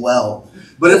listening well.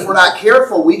 But if we're not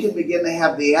careful, we can begin to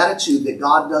have the attitude that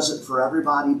God does it for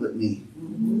everybody but me.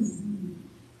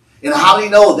 And how do you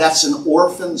know that's an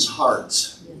orphan's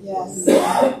heart? Yes.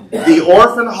 The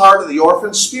orphan heart or the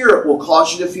orphan spirit will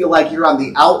cause you to feel like you're on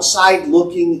the outside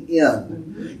looking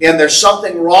in. And there's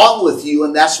something wrong with you,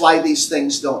 and that's why these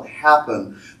things don't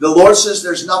happen. The Lord says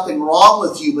there's nothing wrong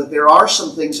with you, but there are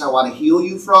some things I want to heal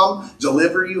you from,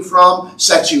 deliver you from,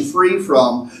 set you free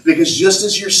from. Because just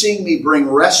as you're seeing me bring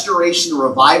restoration and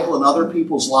revival in other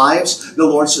people's lives, the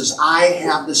Lord says, I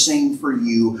have the same for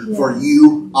you, for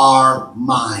you are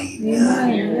mine.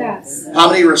 Amen. Yes. How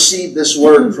many received this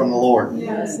word from the Lord?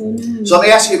 Yes. Amen. So let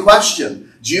me ask you a question.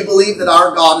 Do you believe that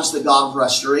our God is the God of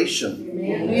restoration?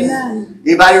 Amen.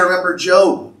 Anybody remember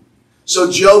Job?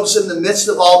 So Job's in the midst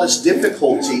of all this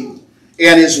difficulty,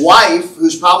 and his wife,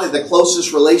 who's probably the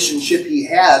closest relationship he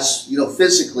has,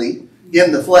 physically,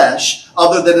 in the flesh,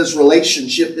 other than his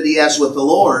relationship that he has with the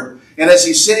Lord. And as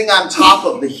he's sitting on top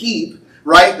of the heap,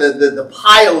 right, the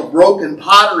pile of broken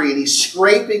pottery, and he's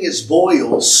scraping his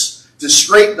boils to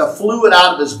scrape the fluid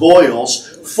out of his boils,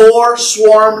 4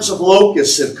 swarms of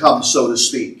locusts have come, so to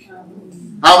speak.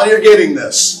 How many are getting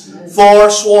this?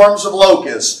 4 swarms of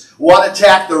locusts. One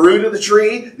attacked the root of the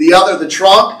tree, the other the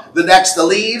trunk, the next the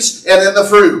leaves, and then the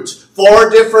fruit. 4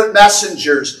 different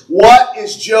messengers. What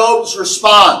is Job's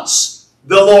response?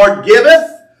 The Lord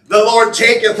giveth, the Lord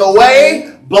taketh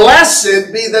away.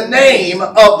 Blessed be the name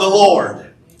of the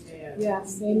Lord.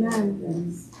 Yes.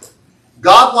 Amen.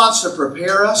 God wants to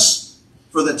prepare us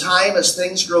for the time as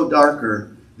things grow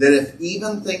darker, that if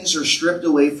even things are stripped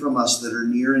away from us that are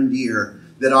near and dear,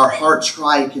 that our heart's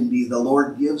cry can be, the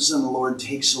Lord gives and the Lord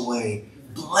takes away.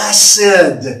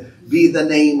 Blessed be the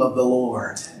name of the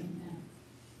Lord.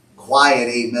 Quiet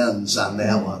amens on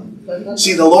that one.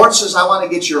 See, the Lord says, I want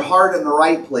to get your heart in the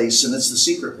right place, and it's the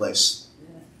secret place.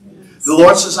 The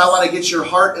Lord says, I want to get your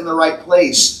heart in the right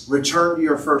place. Return to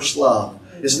your first love.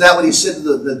 Isn't that what he said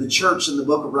to the church in the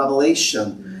book of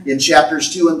Revelation? In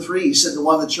chapters 2 and 3, he said to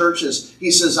one of the churches,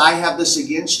 he says, I have this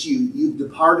against you. You've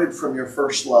departed from your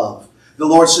first love. The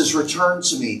Lord says, return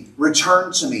to me,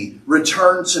 return to me,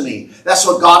 return to me. That's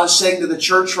what God is saying to the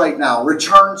church right now.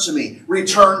 Return to me,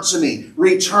 return to me,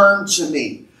 return to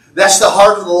me. That's the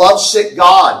heart of the lovesick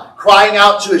God crying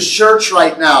out to his church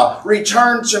right now.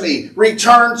 Return to me,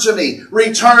 return to me,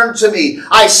 return to me.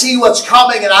 I see what's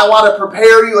coming, and I want to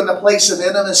prepare you in the place of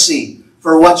intimacy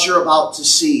for what you're about to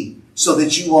see, so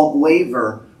that you won't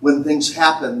waver when things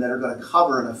happen that are going to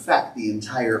cover and affect the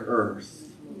entire earth.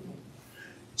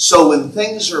 So when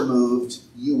things are moved,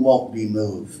 you won't be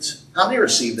moved. How many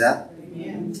receive that?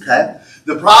 Okay.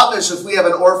 The problem is, if we have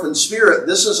an orphan spirit,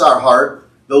 this is our heart.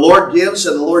 The Lord gives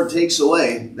and the Lord takes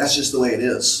away. That's just the way it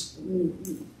is.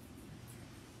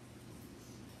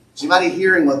 Is anybody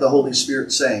hearing what the Holy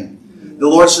Spirit's saying? The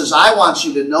Lord says, I want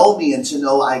you to know me and to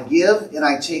know I give and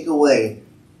I take away.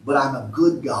 But I'm a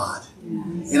good God.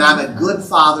 And I'm a good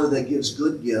Father that gives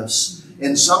good gifts.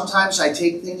 And sometimes I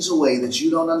take things away that you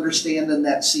don't understand in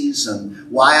that season,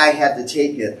 why I had to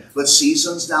take it. But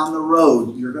seasons down the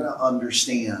road, you're going to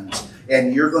understand.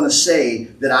 And you're going to say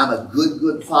that I'm a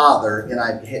good Father, and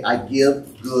I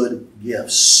give good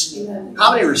gifts. Amen.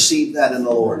 How many receive that in the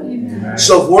Lord? Amen.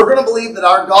 So if we're going to believe that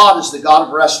our God is the God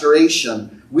of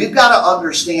restoration, we've got to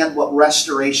understand what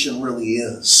restoration really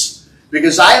is.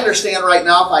 Because I understand right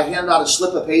now, if I hand out a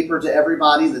slip of paper to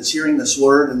everybody that's hearing this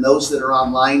word and those that are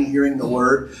online hearing the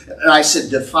word, and I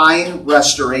said, define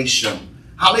restoration.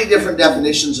 How many different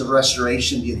definitions of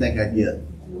restoration do you think I'd get?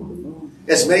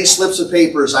 As many slips of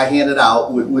paper as I handed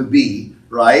out would be,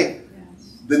 right?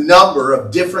 The number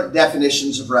of different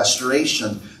definitions of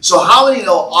restoration. So how many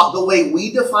know the way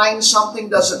we define something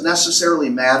doesn't necessarily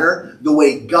matter? The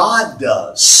way God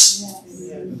does.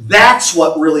 That's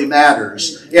what really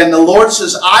matters. And the Lord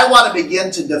says, I want to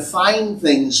begin to define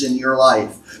things in your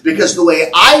life. Because the way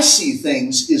I see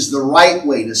things is the right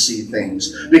way to see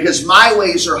things. Because my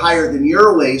ways are higher than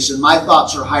your ways, and my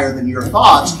thoughts are higher than your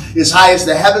thoughts. As high as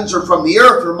the heavens are from the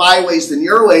earth, are my ways than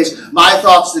your ways, my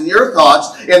thoughts than your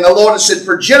thoughts. And the Lord has said,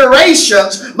 for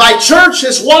generations, my church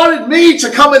has wanted me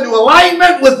to come into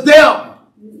alignment with them.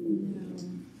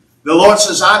 The Lord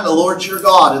says, I'm the Lord your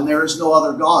God, and there is no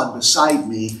other God beside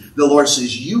me. The Lord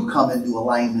says, you come into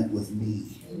alignment with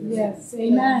me. Yes,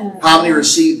 amen. How many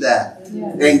receive that?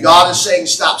 Yes. And God is saying,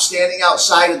 stop standing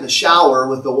outside of the shower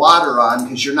with the water on,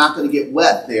 because you're not going to get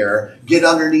wet there. Get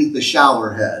underneath the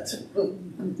shower head.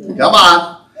 Come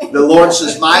on. The Lord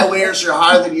says, my ways are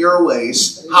higher than your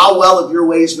ways. How well have your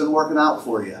ways been working out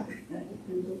for you?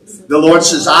 The Lord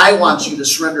says, I want you to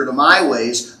surrender to my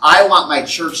ways. I want my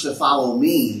church to follow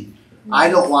me. I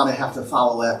don't want to have to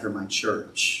follow after my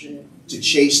church, to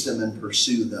chase them and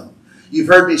pursue them. You've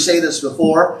heard me say this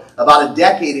before. About a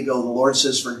decade ago, the Lord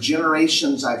says, for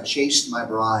generations I've chased my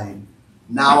bride.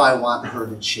 Now I want her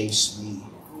to chase me.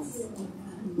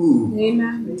 Ooh.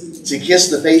 Amen. To kiss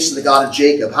the face of the God of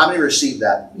Jacob. How many received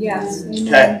that? Yes. Amen.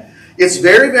 Okay. It's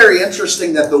very, very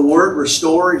interesting that the word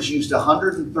restore is used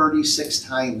 136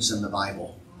 times in the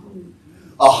Bible.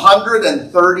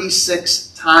 136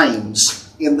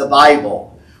 times in the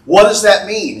Bible. What does that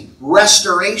mean?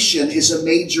 Restoration is a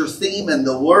major theme in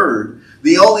the word.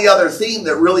 The only other theme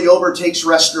that really overtakes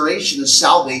restoration is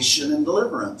salvation and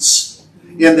deliverance.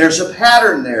 And there's a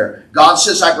pattern there. God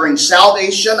says, I bring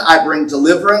salvation, I bring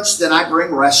deliverance, then I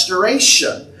bring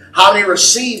restoration. How many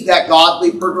receive that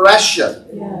godly progression?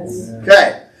 Yes.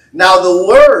 Okay. Now the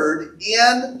word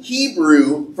in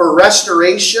Hebrew for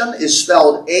restoration is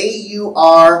spelled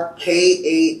A-U-R-K-A-H.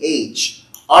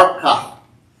 Arka.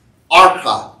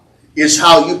 Arka is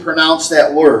how you pronounce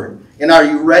that word. And are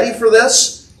you ready for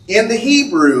this? In the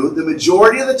Hebrew, the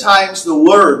majority of the times the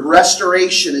word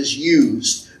restoration is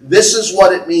used. This is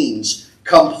what it means.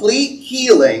 Complete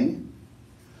healing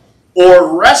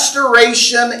or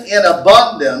restoration in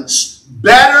abundance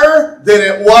better than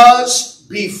it was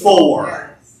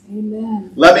before.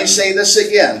 Amen. Let me say this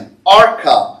again.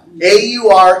 Arka,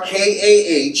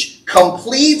 A-U-R-K-A-H,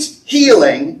 complete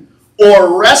healing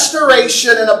or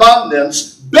restoration in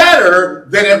abundance better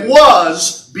than it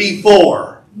was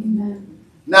before. Amen.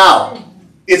 Now,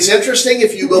 it's interesting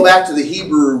if you go back to the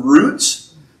Hebrew root.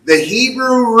 The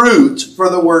Hebrew root for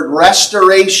the word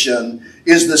restoration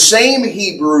is the same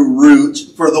Hebrew root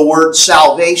for the word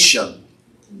salvation.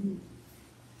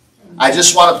 I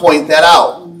just want to point that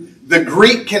out. The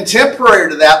Greek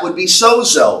contemporary to that would be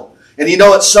sozo. And you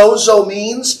know what sozo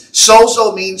means?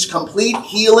 Sozo means complete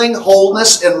healing,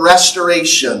 wholeness, and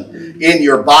restoration in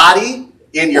your body,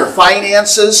 in your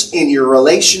finances, in your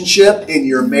relationship, in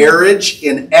your marriage,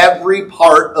 in every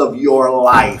part of your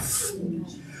life.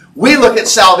 We look at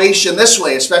salvation this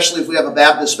way, especially if we have a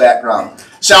Baptist background.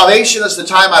 Salvation is the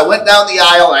time I went down the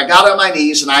aisle and I got on my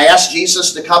knees and I asked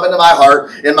Jesus to come into my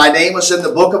heart and my name was in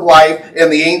the book of life and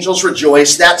the angels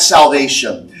rejoiced. That's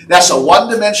salvation. That's a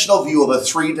one-dimensional view of a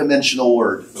three-dimensional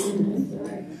word.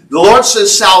 The Lord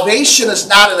says salvation is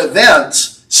not an event.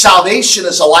 Salvation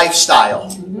is a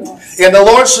lifestyle. And the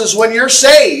Lord says when you're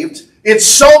saved, it's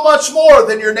so much more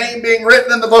than your name being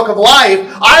written in the book of life.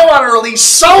 I want to release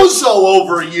sozo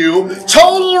over you.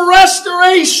 Total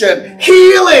restoration,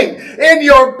 healing in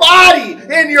your body,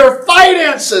 in your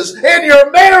finances, in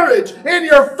your marriage, in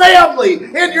your family,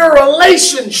 in your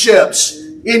relationships,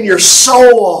 in your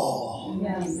soul.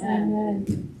 Yes.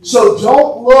 Amen. So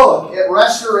don't look at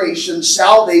restoration,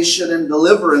 salvation, and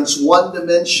deliverance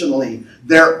one-dimensionally.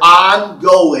 They're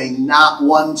ongoing, not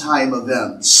one-time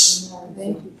events.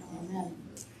 Thank you.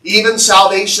 Even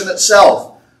salvation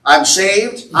itself. I'm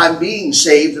saved, I'm being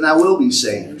saved, and I will be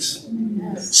saved.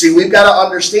 See, we've got to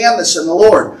understand this in the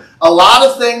Lord. A lot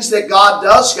of things that God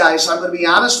does, guys, I'm going to be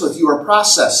honest with you, are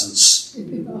processes.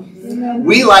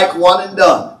 We like one and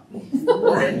done.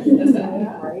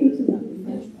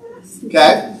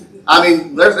 Okay? I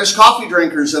mean, there's coffee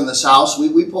drinkers in this house.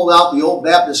 We pulled out the old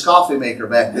Baptist coffee maker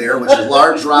back there, which is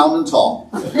large, round, and tall.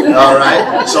 All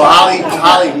right? So Holly,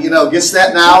 gets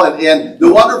that now. And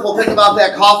the wonderful thing about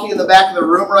that coffee in the back of the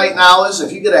room right now is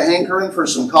if you get a hankering for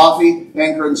some coffee,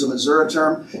 hankering's a Missouri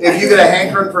term. If you get a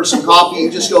hankering for some coffee, you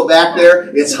just go back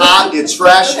there. It's hot, it's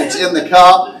fresh, it's in the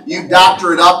cup. You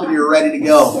doctor it up and you're ready to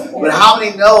go. But how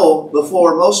many know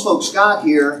before most folks got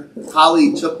here,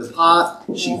 Holly took the pot,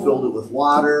 she filled it with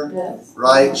water,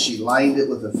 right? She lined it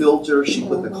with a filter, she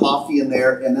put the coffee in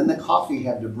there, and then the coffee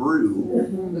had to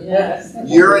brew. Yes.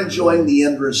 You're enjoying the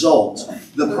end result.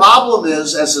 The problem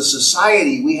is, as a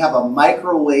society, we have a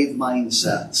microwave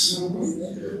mindset.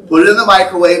 Put it in the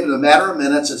microwave in a matter of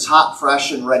minutes, it's hot,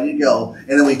 fresh, and ready to go. And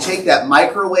then we take that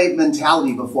microwave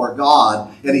mentality before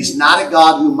God, and He's not a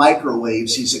God who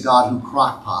microwaves, He's a God who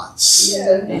crockpots.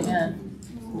 Amen.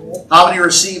 How many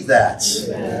receive that?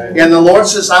 And the Lord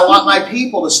says, I want my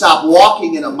people to stop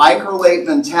walking in a microwave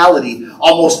mentality.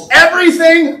 Almost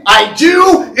everything I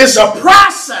do is a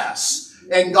process.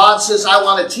 And God says, I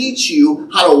want to teach you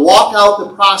how to walk out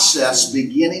the process,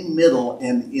 beginning, middle,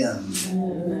 and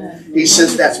end. He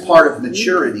says that's part of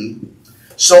maturity.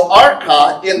 So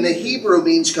arka in the Hebrew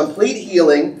means complete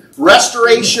healing,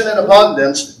 restoration and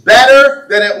abundance, better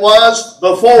than it was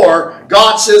before.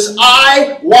 God says,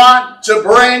 I want to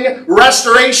bring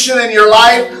restoration in your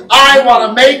life. I want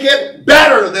to make it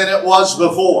better than it was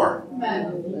before.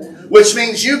 Which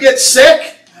means you get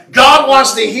sick, God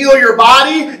wants to heal your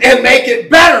body and make it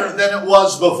better than it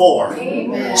was before.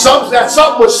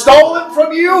 Something was stolen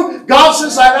from you, God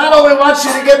says, I not only want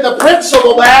you to get the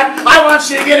principal back, I want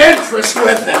you to get interest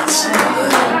with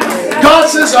it. God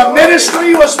says a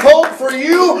ministry was pulled for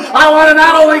you. I want to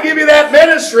not only give you that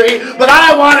ministry, but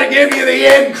I want to give you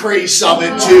the increase of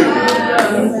it too.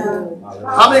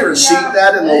 How many receive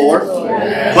that in the Lord?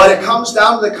 But it comes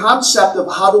down to the concept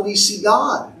of how do we see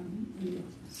God?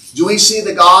 Do we see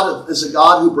the God as a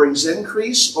God who brings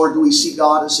increase, or do we see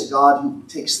God as a God who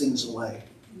takes things away?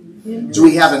 Do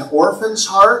we have an orphan's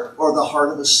heart or the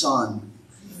heart of a son?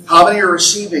 How many are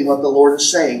receiving what the Lord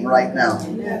is saying right now?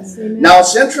 Now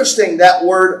it's interesting, that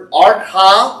word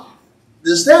Archa,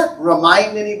 does that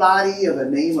remind anybody of a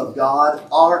name of God?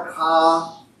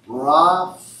 Archa,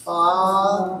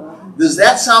 Rapha. Does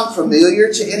that sound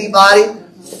familiar to anybody?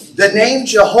 The name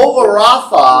Jehovah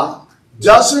Rapha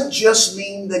doesn't just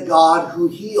mean the God who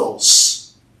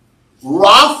heals.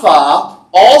 Rapha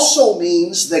also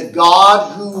means the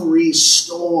God who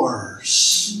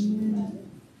restores.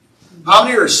 How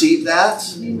many receive that?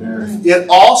 Amen. It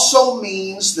also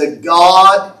means the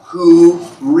God who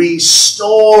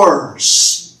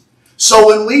restores. So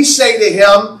when we say to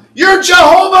Him, "You're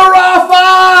Jehovah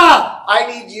Rapha, I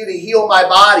need you to heal my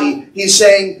body," He's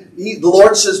saying, the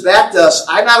Lord says back to us,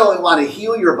 I not only want to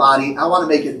heal your body, I want to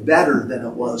make it better than it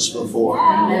was before.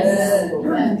 Yes.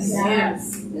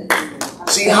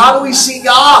 See, how do we see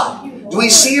God? Do we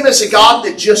see Him as a God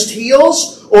that just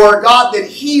heals, or a God that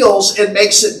heals and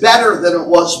makes it better than it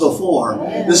was before?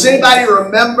 Does anybody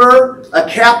remember a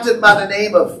captain by the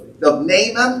name of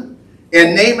Naaman?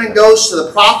 And Naaman goes to the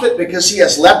prophet because he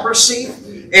has leprosy.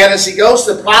 And as he goes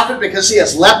to the prophet because he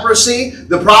has leprosy,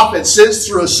 the prophet sends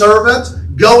through a servant,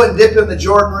 "Go and dip in the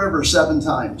Jordan River 7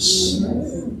 times.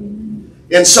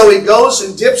 And so he goes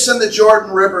and dips in the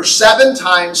Jordan River 7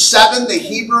 times, 7 the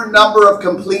Hebrew number of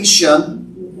completion.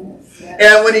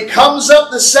 And when he comes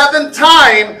up the 7th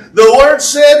time, the Word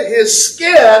said his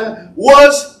skin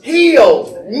was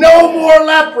healed. No more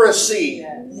leprosy.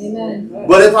 Amen.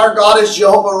 But if our God is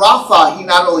Jehovah Rapha, He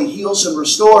not only heals and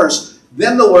restores,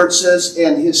 then the Word says,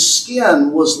 and his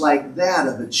skin was like that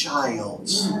of a child.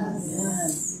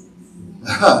 Yes.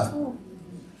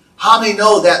 How many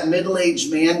know that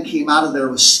middle-aged man came out of there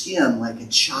with skin like a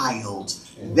child?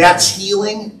 That's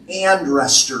healing and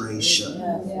restoration.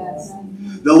 Yes.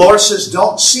 The Lord says,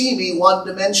 don't see me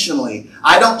one-dimensionally.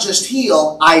 I don't just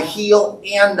heal, I heal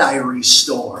and I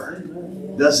restore.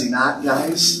 Does He not,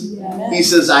 guys? He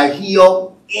says, I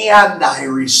heal and I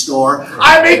restore.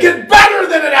 I make it better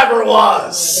than it ever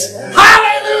was.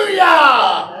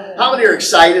 Hallelujah! How many are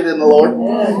excited in the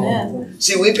Lord?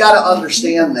 See, we've got to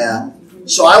understand that.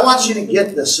 So I want you to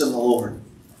get this in the Lord.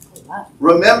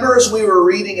 Remember, as we were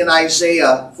reading in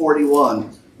Isaiah 41,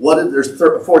 there's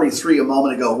 43 a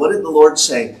moment ago, what did the Lord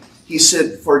say? He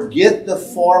said, forget the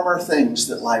former things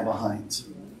that lie behind.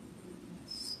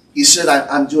 He said,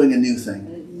 I'm doing a new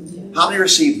thing. How many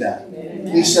received that?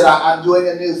 He said, I'm doing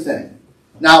a new thing.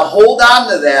 Now hold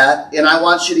on to that, and I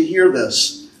want you to hear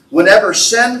this. Whenever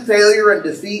sin, failure, and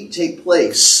defeat take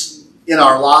place in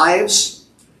our lives,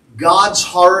 God's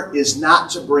heart is not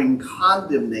to bring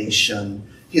condemnation.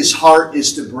 His heart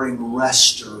is to bring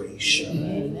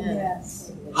restoration.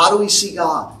 Yes. How do we see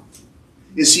God?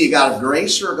 Is He a God of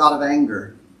grace or a God of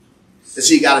anger? Is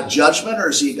He a God of judgment or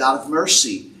is He a God of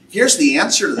mercy? Here's the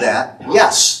answer to that.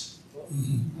 Yes.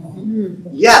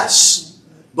 Yes.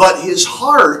 But His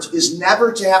heart is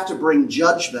never to have to bring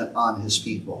judgment on His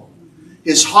people.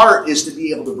 His heart is to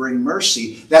be able to bring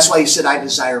mercy. That's why He said, I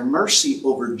desire mercy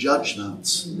over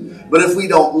judgment. But if we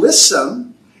don't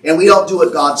listen and we don't do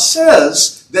what God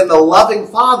says, then the loving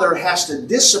Father has to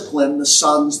discipline the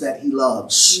sons that He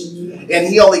loves. And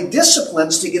He only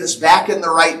disciplines to get us back in the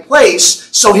right place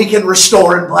so He can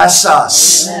restore and bless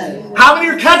us. Amen. How many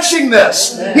are catching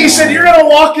this? Amen. He said, you're going to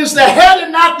walk as the head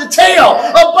and not the tail,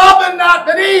 above and not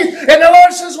beneath. And the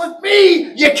Lord says, with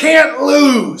me, you can't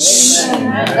lose.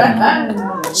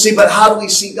 Amen. See, but how do we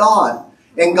see God?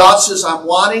 And God says, I'm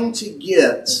wanting to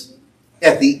get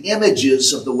at the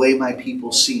images of the way my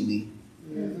people see me.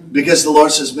 Because the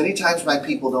Lord says, many times my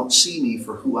people don't see me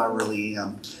for who I really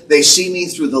am. They see me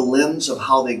through the lens of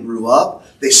how they grew up.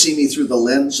 They see me through the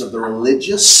lens of the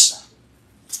religious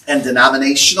and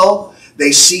denominational.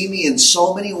 They see me in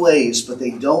so many ways, but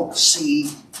they don't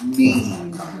see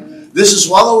me. This is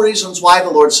one of the reasons why the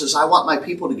Lord says, I want my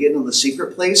people to get into the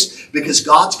secret place, because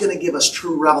God's going to give us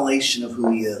true revelation of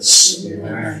who He is.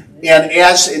 Amen.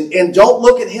 And don't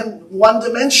look at Him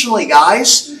one-dimensionally,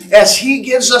 guys. As He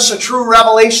gives us a true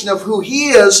revelation of who He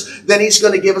is, then He's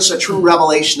going to give us a true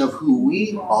revelation of who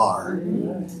we are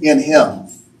in Him.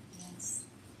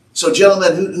 So,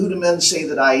 gentlemen, who do men say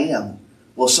that I am?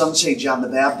 Well, some say John the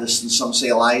Baptist, and some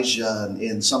say Elijah,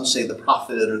 and some say the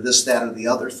prophet, or this, that, or the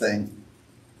other thing.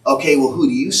 Okay, well, who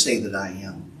do you say that I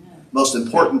am? Most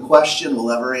important question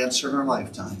we'll ever answer in our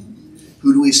lifetime.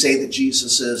 Who do we say that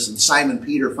Jesus is? And Simon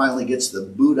Peter finally gets the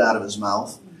boot out of his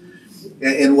mouth.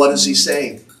 And what does he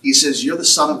say? He says, you're the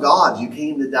Son of God. You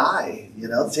came to die,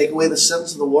 to take away the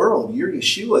sins of the world. You're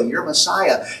Yeshua. You're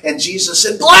Messiah. And Jesus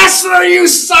said, blessed are you,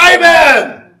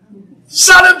 Simon,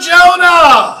 son of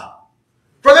Jonah.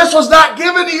 For this was not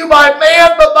given to you by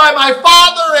man, but by my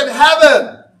Father in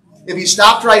heaven. If he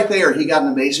stopped right there, he got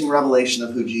an amazing revelation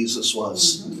of who Jesus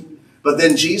was. But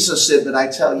then Jesus said, but I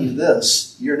tell you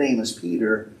this, your name is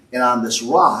Peter, and on this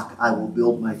rock I will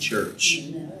build my church.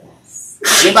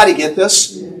 Does anybody get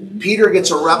this? Peter gets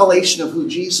a revelation of who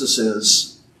Jesus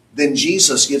is. Then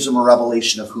Jesus gives him a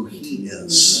revelation of who he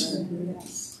is.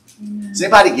 Is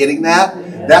anybody getting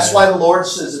that? That's why the Lord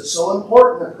says it's so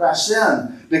important to press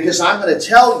in, because I'm going to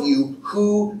tell you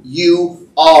who you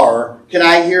are. Can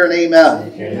I hear an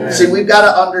amen? Amen. See, we've got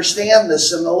to understand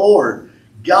this in the Lord.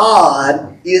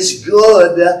 God is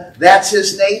good. That's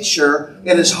his nature.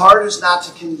 And his heart is not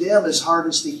to condemn. His heart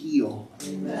is to heal.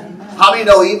 Amen. How many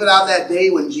know even on that day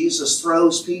when Jesus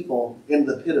throws people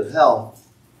into the pit of hell,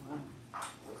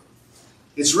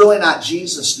 it's really not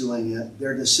Jesus doing it.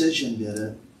 Their decision did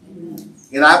it. Amen.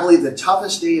 And I believe the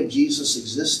toughest day of Jesus'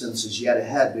 existence is yet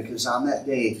ahead, because on that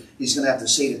day, he's going to have to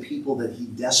say to people that he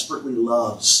desperately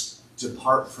loves,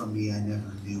 depart from me, I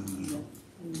never knew you.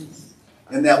 Amen.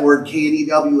 And that word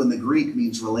K-N-E-W in the Greek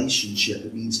means relationship.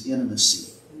 It means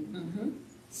intimacy. Mm-hmm.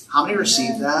 How many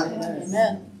receive that?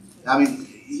 Amen. I mean,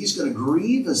 he's going to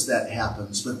grieve as that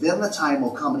happens, but then the time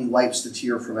will come and he wipes the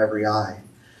tear from every eye.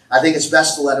 I think it's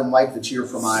best to let him wipe the tear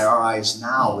from our eyes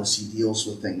now as he deals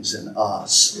with things in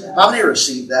us. Yeah. How many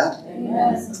receive that?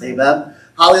 Amen. Amen.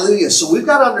 Hallelujah. So we've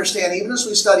got to understand, even as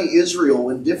we study Israel,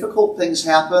 when difficult things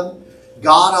happen,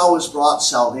 God always brought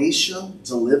salvation,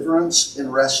 deliverance,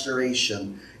 and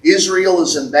restoration. Israel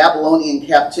is in Babylonian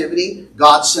captivity.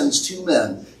 God sends two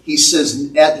men. He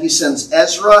sends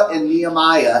Ezra and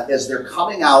Nehemiah as they're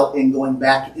coming out and going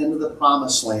back into the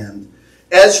promised land.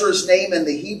 Ezra's name in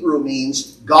the Hebrew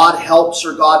means God helps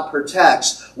or God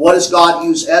protects. What does God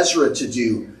use Ezra to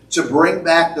do? To bring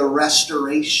back the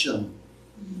restoration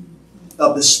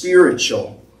of the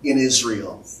spiritual in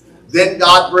Israel. Then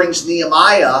God brings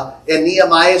Nehemiah, and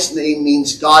Nehemiah's name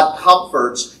means God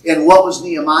comforts. And what was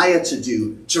Nehemiah to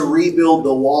do? To rebuild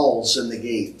the walls and the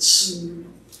gates.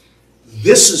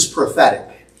 This is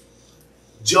prophetic.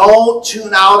 Don't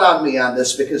tune out on me on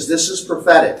this, because this is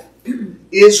prophetic.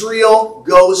 Israel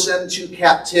goes into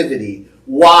captivity.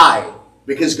 Why?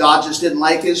 Because God just didn't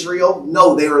like Israel?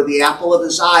 No, they were the apple of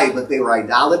his eye, but they were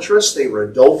idolatrous, they were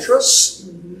adulterous.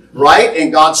 Right?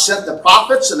 And God sent the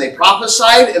prophets and they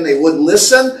prophesied and they wouldn't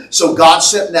listen. So God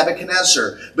sent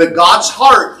Nebuchadnezzar. But God's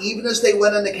heart, even as they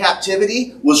went into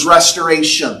captivity, was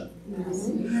restoration.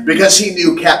 Because he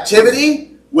knew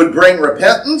captivity would bring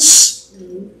repentance,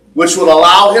 which would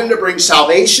allow him to bring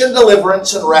salvation,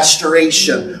 deliverance, and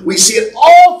restoration. We see it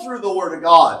all through the Word of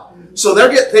God. So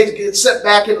they get sent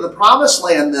back into the promised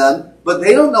land then, but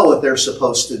they don't know what they're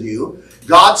supposed to do.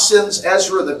 God sends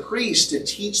Ezra the priest to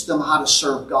teach them how to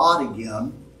serve God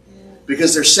again,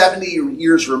 because they're 70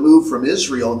 years removed from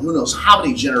Israel, and who knows how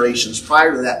many generations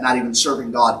prior to that not even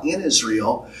serving God in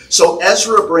Israel. So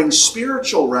Ezra brings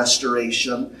spiritual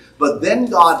restoration, but then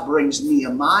God brings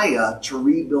Nehemiah to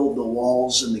rebuild the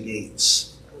walls and the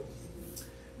gates.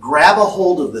 Grab a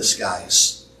hold of this,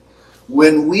 guys.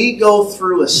 When we go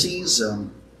through a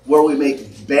season where we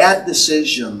make bad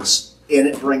decisions, and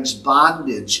it brings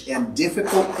bondage, and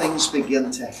difficult things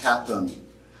begin to happen,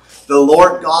 the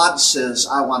Lord God says,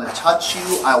 I want to touch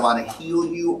you, I want to heal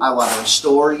you, I want to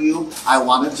restore you, I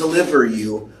want to deliver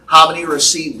you. How many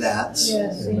receive that?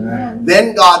 Yes, amen.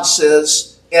 Then God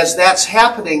says, as that's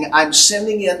happening, I'm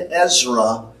sending in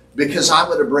Ezra, because I'm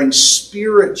going to bring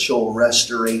spiritual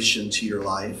restoration to your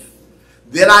life.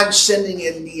 Then I'm sending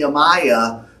in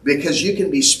Nehemiah, because you can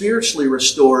be spiritually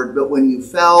restored, but when you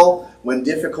fell, when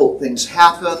difficult things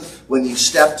happened, when you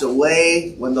stepped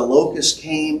away, when the locust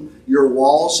came, your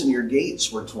walls and your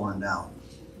gates were torn down.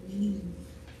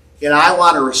 And I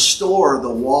want to restore the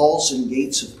walls and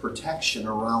gates of protection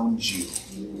around you.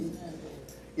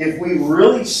 If we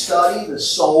really study the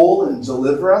soul and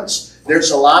deliverance,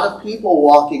 there's a lot of people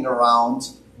walking around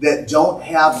that don't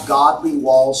have godly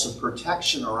walls of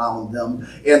protection around them,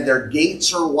 and their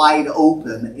gates are wide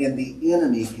open, and the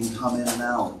enemy can come in and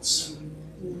out.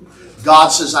 God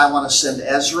says, I want to send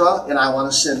Ezra and I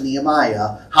want to send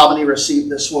Nehemiah. How many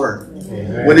received this word?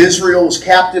 Amen. When Israel was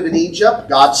captive in Egypt,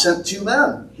 God sent two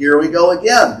men. Here we go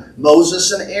again.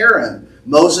 Moses and Aaron.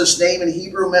 Moses' name in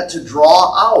Hebrew meant to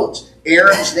draw out.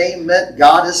 Aaron's name meant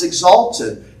God is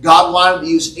exalted. God wanted to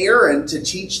use Aaron to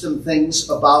teach them things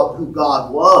about who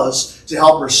God was, to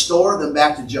help restore them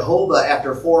back to Jehovah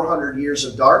after 400 years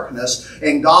of darkness.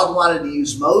 And God wanted to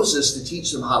use Moses to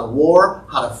teach them how to war,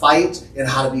 how to fight, and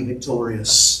how to be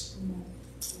victorious.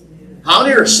 How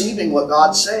many are receiving what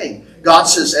God's saying? God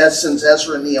says, sends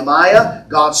Ezra and Nehemiah.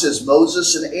 God says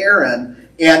Moses and Aaron.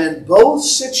 And in both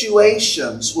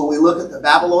situations, when we look at the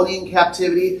Babylonian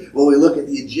captivity, when we look at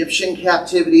the Egyptian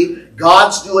captivity,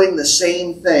 God's doing the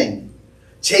same thing.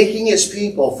 Taking his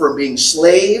people from being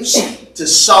slaves to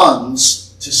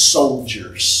sons to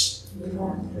soldiers.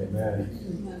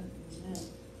 Amen.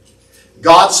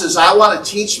 God says, I want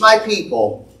to teach my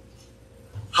people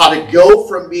how to go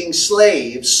from being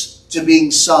slaves to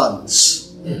being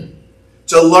sons.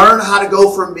 To learn how to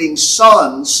go from being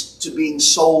sons to being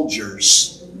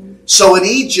soldiers. So in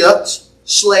Egypt,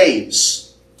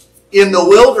 slaves. In the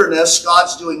wilderness,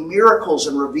 God's doing miracles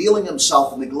and revealing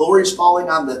himself, and the glory is falling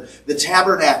on the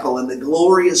tabernacle, and the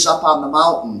glory is up on the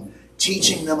mountain,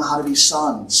 teaching them how to be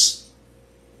sons.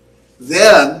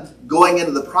 Then, going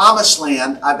into the promised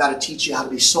land, I've got to teach you how to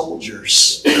be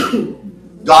soldiers.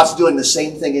 God's doing the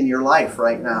same thing in your life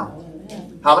right now.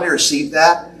 How many receive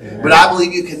that? Amen. But I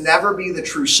believe you can never be the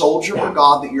true soldier for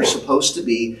God that you're supposed to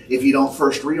be if you don't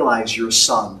first realize you're a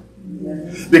son.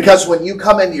 Because when you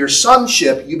come into your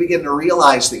sonship, you begin to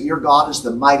realize that your God is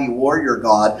the mighty warrior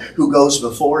God who goes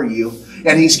before you.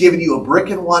 And he's given you a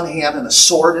brick in one hand and a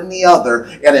sword in the other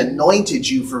and anointed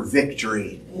you for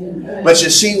victory. Amen. But you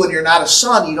see, when you're not a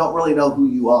son, you don't really know who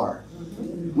you are.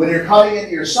 When you're coming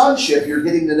into your sonship, you're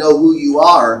getting to know who you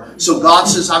are. So God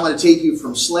says, I'm going to take you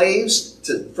from slaves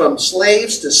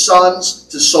to sons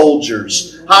to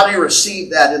soldiers. How do you receive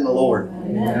that in the Lord?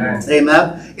 Amen.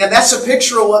 Amen. And that's a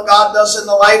picture of what God does in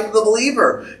the life of the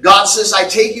believer. God says, I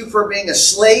take you from being a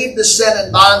slave to sin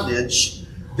and bondage,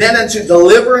 then into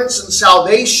deliverance and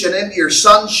salvation into your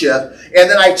sonship, and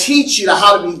then I teach you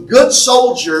how to be good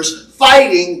soldiers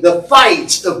fighting the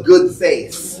fight of good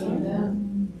faith.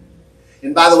 Amen.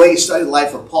 And by the way, you study the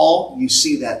life of Paul, you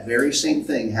see that very same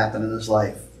thing happen in his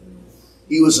life.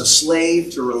 He was a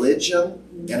slave to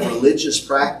religion and religious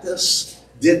practice,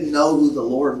 didn't know who the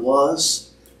Lord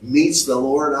was, meets the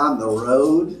Lord on the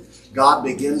road. God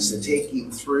begins to take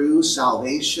him through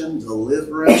salvation,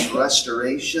 deliverance,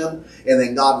 restoration, and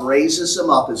then God raises him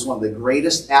up as one of the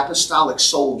greatest apostolic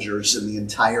soldiers in the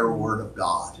entire Word of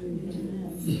God.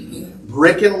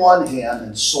 Brick in one hand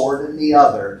and sword in the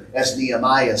other, as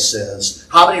Nehemiah says.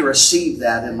 How many receive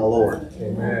that in the Lord?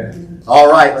 Amen.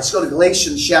 All right, let's go to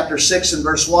Galatians chapter 6 and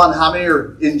verse 1. How many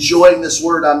are enjoying this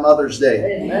word on Mother's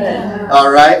Day? Amen.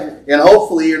 All right, and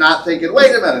hopefully you're not thinking,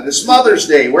 wait a minute, it's Mother's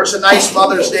Day. Where's a nice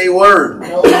Mother's Day word?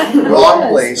 Wrong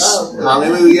place.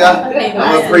 Hallelujah. I'm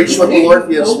going to preach what the Lord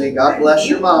gives me. God bless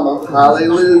your mama.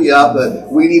 Hallelujah.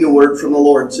 But we need a word from the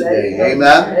Lord today.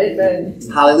 Amen. Amen.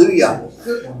 Hallelujah.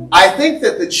 I think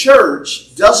that the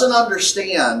church doesn't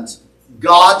understand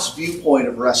God's viewpoint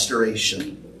of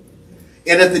restoration.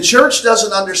 And if the church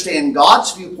doesn't understand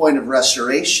God's viewpoint of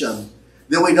restoration,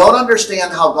 then we don't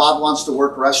understand how God wants to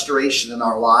work restoration in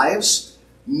our lives,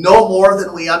 no more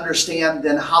than we understand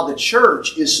then how the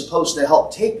church is supposed to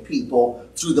help take people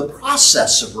through the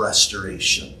process of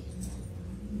restoration.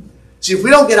 See, if we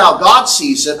don't get how God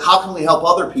sees it, how can we help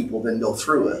other people then go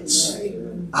through it?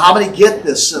 How many get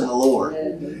this in the Lord?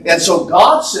 And so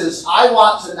God says, I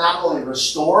want to not only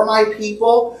restore my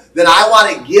people, then I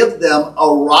want to give them a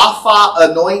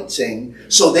Rapha anointing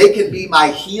so they can be my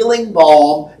healing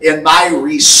balm and my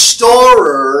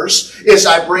restorers as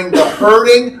I bring the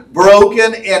hurting,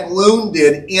 broken, and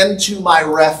wounded into my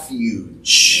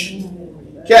refuge.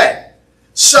 Okay,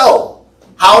 so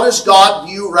how does God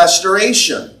view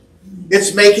restoration?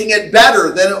 It's making it better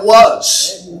than it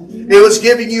was. It was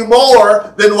giving you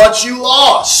more than what you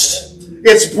lost.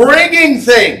 It's bringing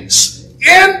things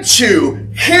into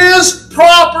His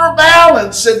proper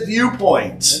balance and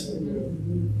viewpoint.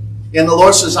 And the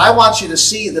Lord says, I want you to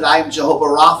see that I am Jehovah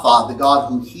Rapha, the God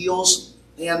who heals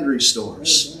and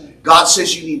restores. God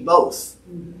says you need both.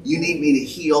 You need me to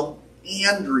heal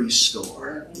and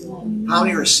restore. How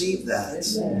many receive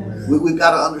that? We've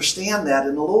got to understand that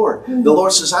in the Lord. The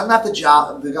Lord says, I'm not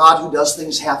the God who does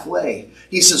things halfway.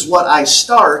 He says, what I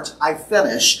start, I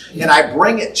finish, and I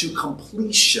bring it to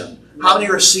completion. How many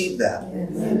receive that?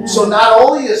 Amen. So not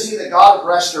only is He the God of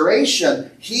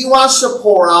restoration, He wants to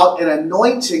pour out an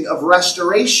anointing of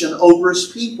restoration over His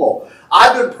people.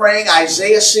 I've been praying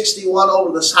Isaiah 61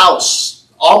 over this house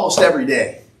almost every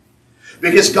day.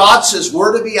 Because God says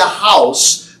we're to be a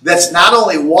house that's not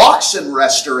only walks in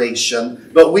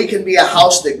restoration, but we can be a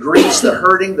house that greets the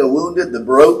hurting, the wounded, the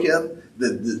broken,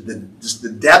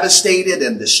 the devastated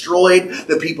and destroyed,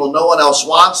 the people no one else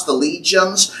wants, the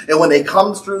legions. And when they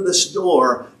come through this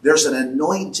door, there's an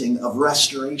anointing of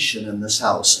restoration in this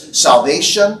house.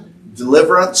 Salvation,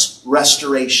 deliverance,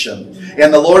 restoration.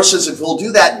 And the Lord says if we'll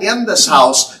do that in this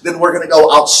house, then we're going to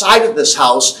go outside of this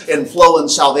house and flow in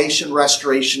salvation,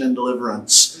 restoration, and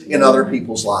deliverance in other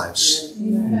people's lives.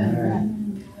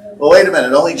 Amen. Well, wait a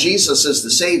minute. Only Jesus is the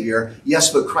Savior.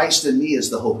 Yes, but Christ in me is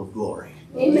the hope of glory.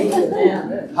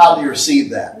 Amen. How do you receive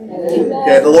that? Amen.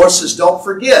 Okay, the Lord says, don't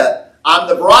forget, I'm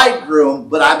the bridegroom,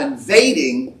 but I'm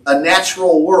invading a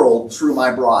natural world through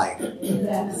my bride.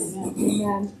 Yes.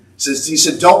 Amen. He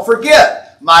said, don't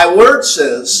forget, my word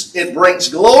says it brings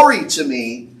glory to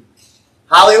me,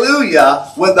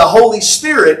 hallelujah, when the Holy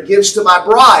Spirit gives to my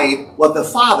bride what the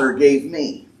Father gave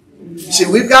me. See,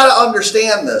 we've got to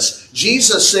understand this.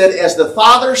 Jesus said, as the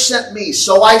Father sent me,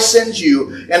 so I send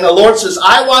you. And the Lord says,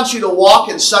 I want you to walk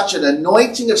in such an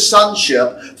anointing of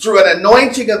sonship, through an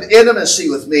anointing of intimacy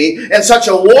with me, and such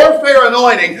a warfare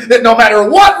anointing that no matter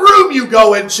what room you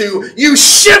go into, you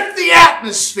shift the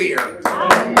atmosphere.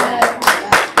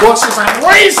 The Lord says, I'm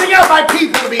raising up my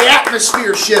people to be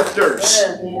atmosphere shifters.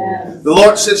 Yes. The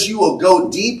Lord says, you will go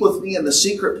deep with me in the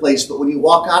secret place, but when you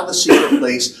walk out of the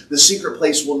secret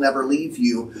place will never leave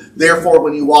you. Therefore,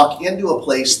 when you walk into a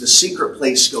place, the secret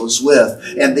place goes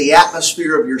with, and the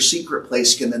atmosphere of your secret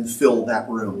place can then fill that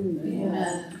room.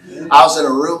 Amen. I was in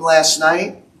a room last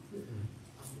night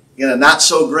in a not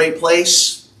so great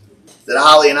place that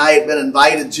Holly and I had been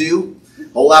invited to.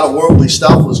 A whole lot of worldly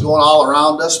stuff was going all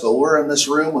around us, but we're in this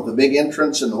room with a big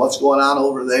entrance into what's going on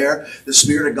over there. The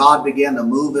Spirit of God began to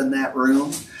move in that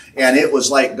room, and it was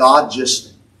like God just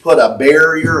put a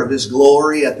barrier of His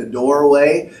glory at the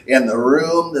doorway. In the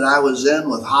room that I was in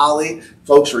with Holly,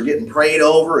 folks were getting prayed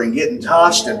over and getting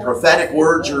touched, and prophetic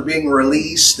words were being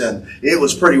released, and it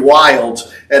was pretty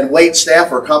wild. And wait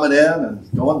staff were coming in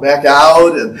and going back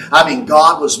out, and I mean,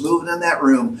 God was moving in that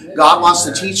room. God wants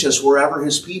to teach us wherever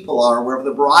His people are, wherever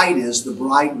the bride is, the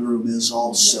bridegroom is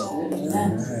also.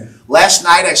 Last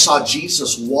night I saw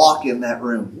Jesus walk in that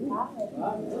room.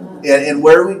 And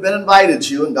where we've been invited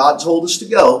to, and God told us to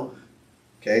go.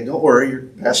 Okay, don't worry, your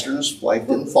pastor and his wife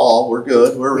didn't fall. We're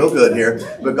good. We're real good here.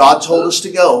 But God told us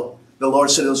to go. The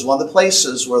Lord said it was one of the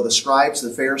places where the scribes,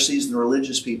 the Pharisees, and the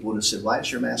religious people would have said, why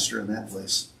is your master in that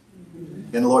place?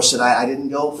 And the Lord said, I didn't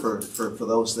go for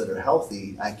those that are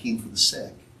healthy. I came for the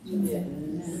sick.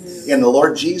 And the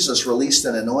Lord Jesus released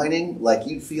an anointing like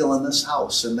you'd feel in this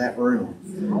house, in that room.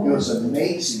 It was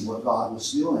amazing what God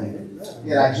was doing.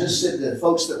 And I just said to the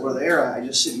folks that were there, I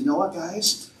just said, you know what,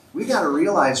 guys? We got to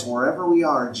realize wherever we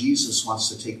are, Jesus wants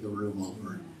to take the room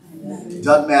over. It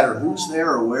doesn't matter who's there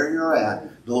or where you're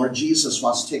at. The Lord Jesus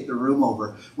wants to take the room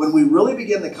over. When we really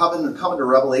begin to come into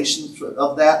revelation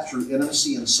of that through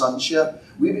intimacy and sonship,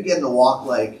 we begin to walk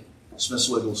like Smith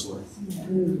Wigglesworth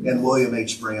and William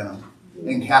H. Branham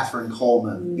and Catherine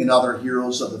Coleman and other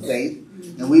heroes of the faith.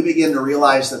 And we begin to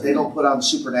realize that they don't put on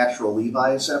supernatural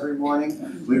Levi's every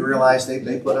morning. We realize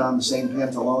they put on the same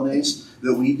pantalones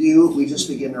that we do. We just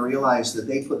begin to realize that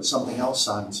they put something else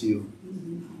on too.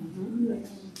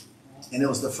 And it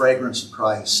was the fragrance of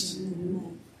Christ.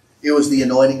 It was the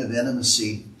anointing of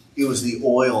intimacy. It was the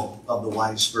oil of the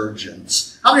wise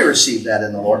virgins. How many received that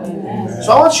in the Lord? Amen.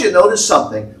 So I want you to notice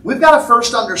something. We've got to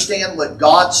first understand what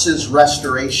God says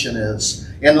restoration is.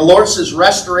 And the Lord says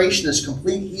restoration is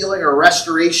complete healing or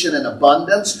restoration in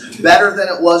abundance, better than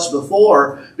it was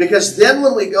before. Because then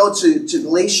when we go to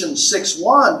Galatians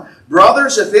 6:1,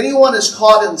 brothers, if anyone is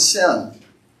caught in sin,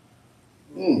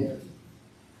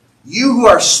 you who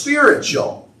are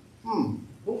spiritual,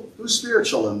 who's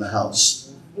spiritual in the house?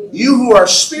 You who are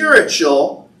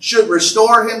spiritual should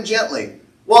restore him gently.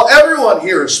 Well, everyone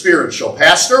here is spiritual,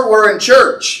 Pastor. We're in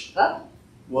church. Whoa,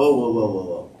 whoa, whoa, whoa,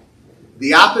 whoa.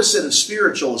 The opposite of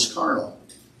spiritual is carnal.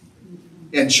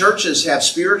 And churches have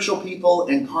spiritual people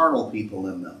and carnal people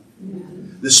in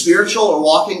them. The spiritual are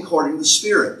walking according to the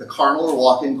Spirit. The carnal are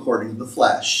walking according to the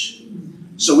flesh.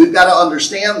 So we've got to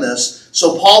understand this.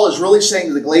 So Paul is really saying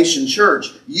to the Galatian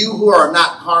church, you who are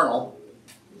not carnal,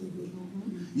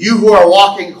 you who are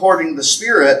walking according to the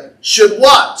Spirit, should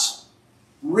what?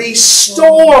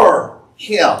 Restore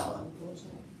him.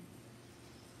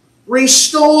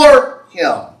 Restore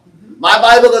him. My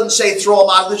Bible doesn't say throw him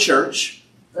out of the church.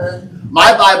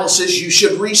 My Bible says you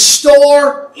should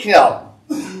restore him.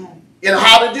 And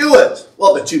how to do it?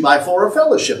 Well, the 2x4 of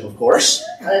fellowship, of course.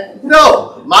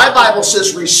 No, my Bible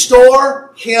says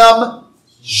restore him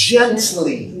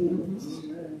gently.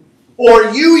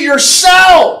 or you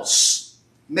yourselves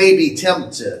may be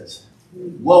tempted.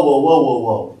 Whoa, whoa, whoa, whoa,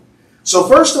 whoa. So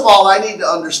first of all, I need to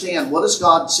understand, what does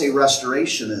God say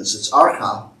restoration is? It's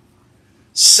archa.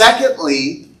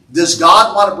 Secondly, does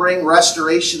God want to bring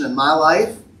restoration in my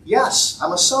life? Yes,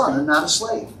 I'm a son and not a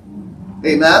slave.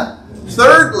 Amen?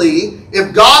 Thirdly,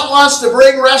 if God wants to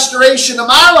bring restoration to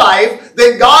my life,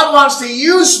 then God wants to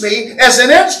use me as an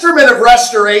instrument of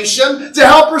restoration to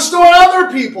help restore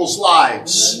other people's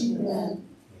lives. Amen.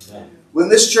 When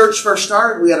this church first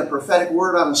started, we had a prophetic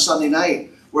word on a Sunday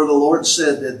night where the Lord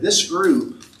said that this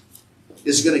group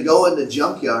is going to go into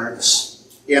junkyards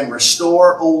and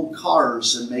restore old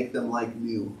cars and make them like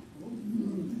new.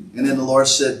 And then the Lord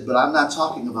said, but I'm not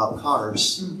talking about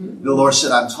cars. The Lord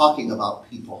said, I'm talking about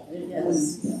people.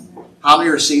 Yes. How many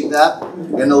received that?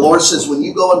 And the Lord says, when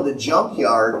you go into the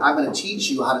junkyard, I'm going to teach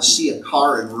you how to see a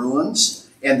car in ruins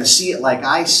and to see it like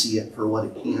I see it for what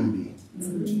it can be.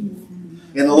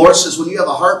 And the Lord says, when you have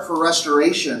a heart for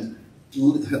restoration,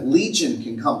 Legion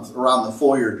can come around the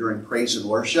foyer during praise and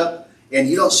worship. And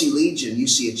you don't see Legion, you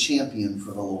see a champion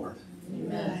for the Lord.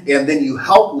 Amen. And then you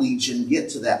help Legion get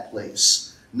to that place.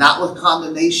 Not with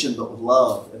condemnation, but with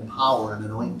love and power and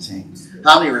anointing.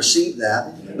 How many received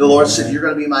that? The Lord said, you're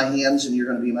going to be my hands and you're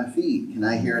going to be my feet. Can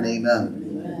I hear an amen?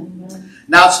 Amen.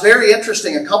 Now, it's very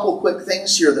interesting. A couple quick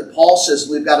things here that Paul says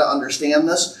we've got to understand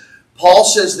this. Paul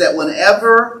says that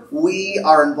whenever we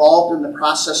are involved in the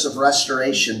process of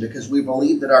restoration, because we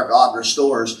believe that our God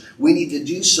restores, we need to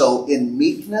do so in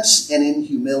meekness and in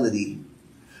humility.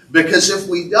 Because if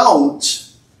we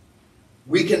don't,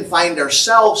 we can find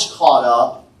ourselves caught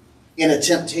up in a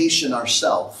temptation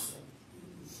ourselves.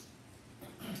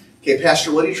 Okay,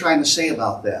 Pastor, what are you trying to say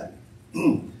about that?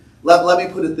 Let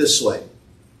me put it this way.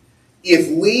 If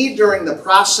we, during the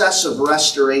process of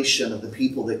restoration of the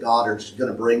people that God is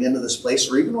going to bring into this place,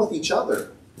 or even with each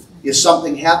other, if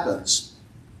something happens,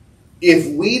 if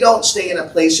we don't stay in a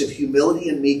place of humility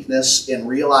and meekness and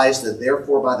realize that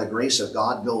therefore by the grace of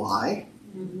God go I,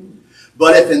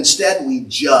 but if instead we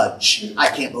judge, I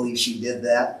can't believe she did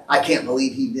that. I can't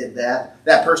believe he did that.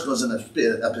 That person was in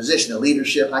a position of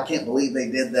leadership. I can't believe they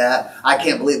did that. I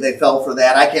can't believe they fell for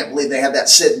that. I can't believe they had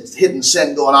that hidden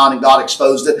sin going on and God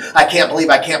exposed it. I can't believe.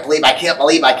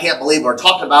 We're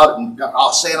talking about it and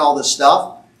saying all this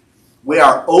stuff. We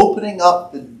are opening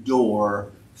up the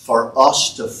door for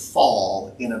us to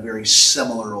fall in a very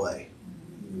similar way.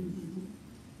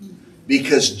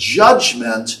 Because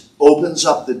judgment opens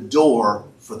up the door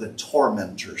for the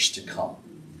tormentors to come.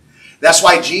 That's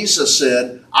why Jesus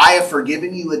said, I have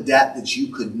forgiven you a debt that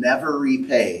you could never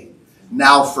repay.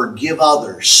 Now forgive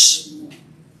others.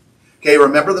 Okay,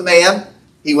 remember the man?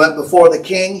 He went before the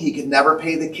king. He could never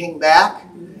pay the king back.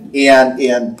 And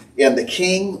the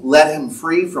king let him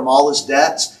free from all his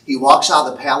debts. He walks out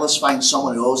of the palace, finds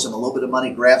someone who owes him a little bit of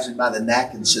money, grabs him by the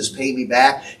neck and says, pay me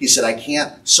back. He said, I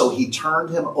can't. So he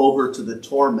turned him over to the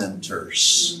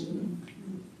tormentors.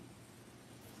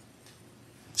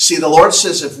 See, the Lord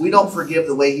says if we don't forgive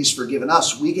the way he's forgiven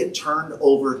us, we get turned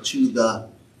over to the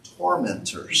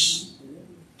tormentors.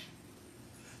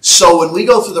 So when we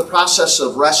go through the process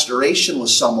of restoration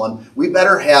with someone, we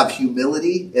better have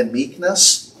humility and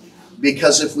meekness,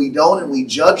 because if we don't and we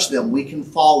judge them, we can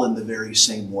fall in the very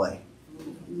same way.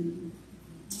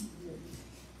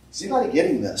 Is anybody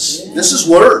getting this? Yeah. This is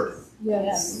word.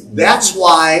 Yes. That's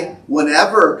why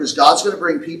whenever, because God's going to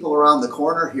bring people around the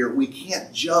corner here, we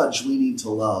can't judge, we need to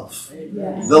love.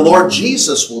 Yes. The Lord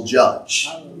Jesus will judge.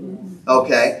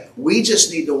 Okay? We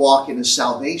just need to walk in His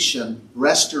salvation,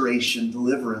 restoration,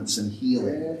 deliverance, and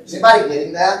healing. Is anybody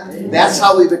getting that? That's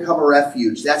how we become a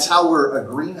refuge. That's how we're a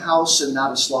greenhouse and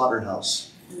not a slaughterhouse.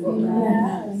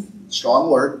 Yes. Strong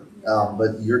word,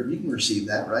 but you can receive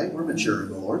that, right? We're mature in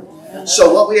the Lord.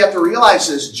 So what we have to realize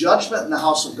is judgment in the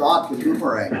house of God can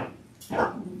boomerang.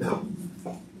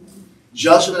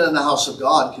 Judgment in the house of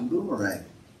God can boomerang.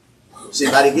 Is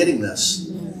anybody getting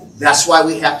this? That's why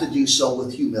we have to do so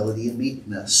with humility and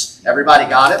meekness. Everybody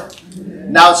got it?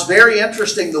 Now it's very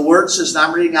interesting. The word says, and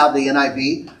I'm reading out of the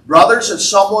NIV, brothers, if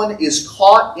someone is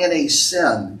caught in a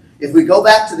sin, if we go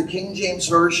back to the King James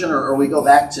Version or we go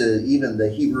back to even the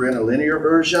Hebrew Interlinear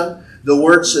Version, the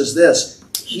word says this,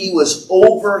 he was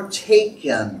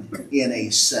overtaken in a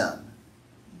sin.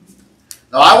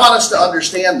 Now I want us to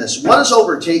understand this. What does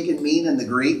overtaken mean in the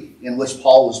Greek in which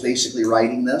Paul was basically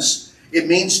writing this? It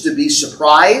means to be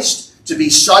surprised, to be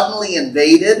suddenly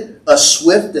invaded, a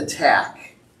swift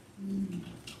attack.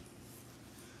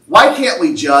 Why can't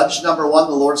we judge? Number one,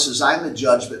 the Lord says, I'm the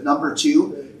judge. But number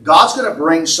two, God's going to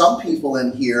bring some people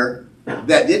in here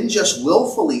that didn't just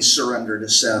willfully surrender to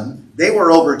sin. They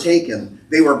were overtaken.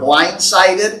 They were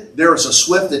blindsided. There was a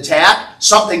swift attack.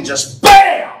 Something just,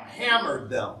 bam, hammered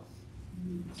them.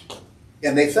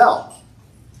 And they fell.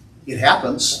 It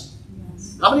happens.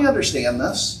 How many understand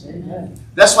this?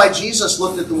 That's why Jesus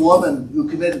looked at the woman who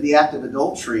committed the act of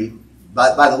adultery.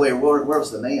 By the way, where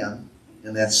was the man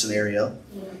in that scenario?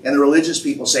 And the religious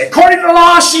people say, according to the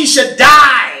law, she should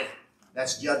die.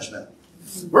 That's judgment.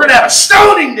 We're going to have a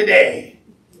stoning today.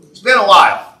 It's been a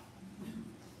while.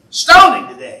 Stoning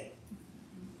today.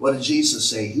 What did Jesus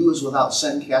say? Who is without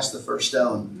sin cast the first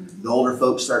stone? The older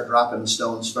folks start dropping the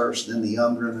stones first, then the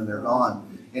younger, and then they're gone.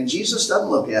 And Jesus doesn't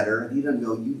look at her, and he doesn't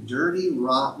go, you dirty,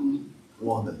 rotten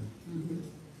woman.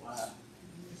 Wow.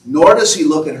 Nor does he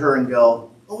look at her and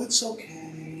go, oh, it's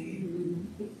okay.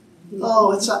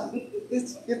 Oh,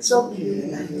 it's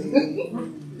okay.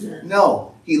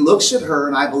 No, he looks at her,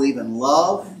 and I believe in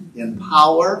love, in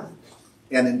power,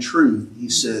 and in truth. He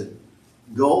said,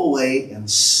 go away and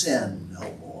sin no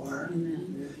more.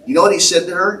 You know what he said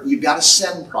to her? You've got a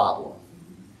sin problem.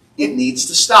 It needs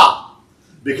to stop.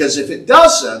 Because if it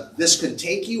doesn't, this could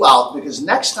take you out, because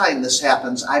next time this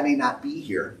happens, I may not be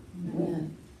here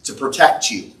to protect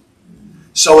you.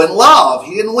 So in love,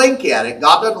 he didn't wink at it.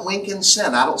 God doesn't wink in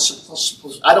sin. I don't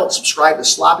subscribe to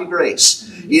sloppy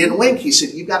grace. He didn't wink. He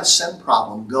said, you've got a sin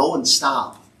problem. Go and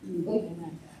stop.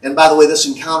 And by the way, this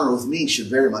encounter with me should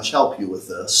very much help you with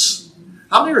this.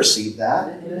 How many received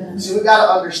that? See, we've got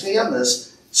to understand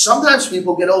this. Sometimes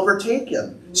people get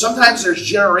overtaken. Sometimes there's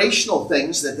generational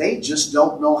things that they just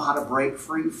don't know how to break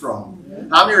free from.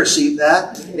 How many received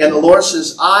that? And the Lord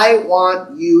says, I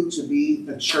want you to be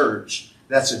a church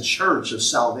that's a church of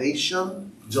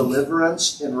salvation,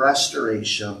 deliverance, and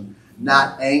restoration,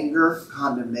 not anger,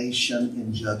 condemnation,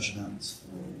 and judgment.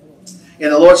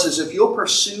 And the Lord says, if you'll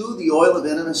pursue the oil of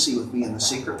intimacy with me in the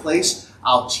secret place,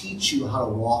 I'll teach you how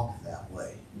to walk that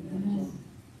way.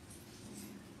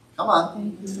 Come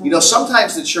on. You know,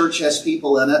 sometimes the church has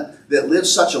people in it that live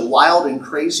such a wild and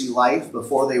crazy life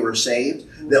before they were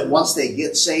saved that once they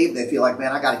get saved, they feel like,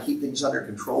 man, I got to keep things under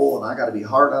control and I got to be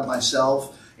hard on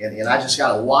myself and I just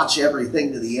got to watch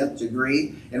everything to the nth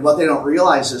degree. And what they don't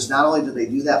realize is not only do they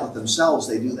do that with themselves,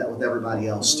 they do that with everybody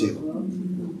else too.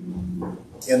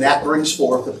 And that brings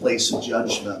forth a place of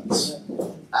judgment.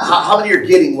 How many are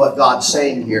getting what God's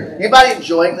saying here? Anybody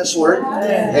enjoying this word?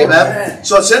 Amen.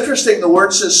 So it's interesting. The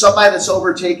word says somebody that's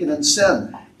overtaken in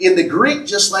sin. In the Greek,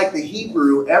 just like the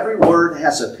Hebrew, every word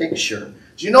has a picture.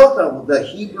 Do you know what the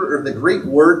Hebrew or the Greek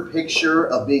word picture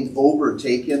of being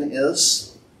overtaken is?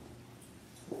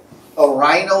 A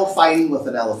rhino fighting with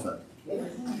an elephant.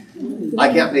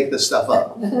 I can't make this stuff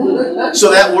up. So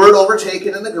that word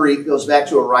overtaken in the Greek goes back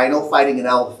to a rhino fighting an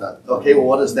elephant. Okay, well,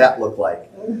 what does that look like?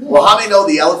 Well, how many know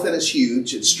the elephant is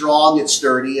huge, it's strong, it's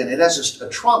sturdy, and it has a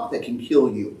trunk that can kill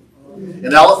you.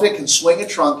 An elephant can swing a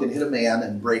trunk and hit a man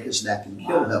and break his neck and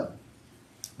kill him.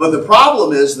 But the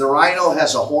problem is the rhino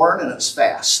has a horn and it's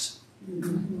fast.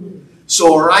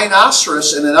 So a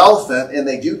rhinoceros and an elephant, and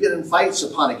they do get in fights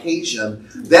upon occasion,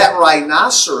 that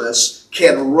rhinoceros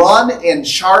can run and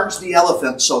charge the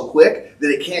elephant so quick that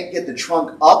it can't get the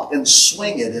trunk up and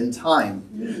swing it in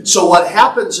time. So what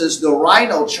happens is the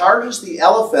rhino charges the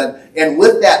elephant and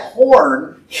with that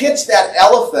horn hits that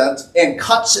elephant and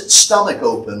cuts its stomach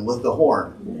open with the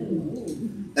horn.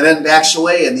 And then backs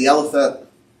away and the elephant...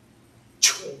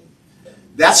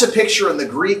 That's a picture in the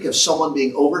Greek of someone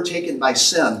being overtaken by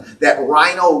sin, that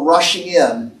rhino rushing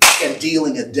in and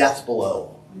dealing a death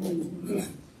blow.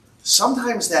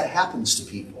 Sometimes that happens to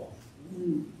people.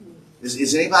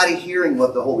 Is anybody hearing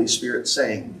what the Holy Spirit's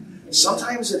saying?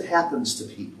 Sometimes it happens to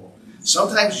people.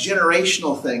 Sometimes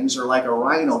generational things are like a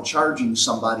rhino charging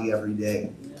somebody every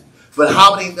day. But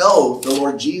how many know the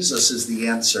Lord Jesus is the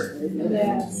answer?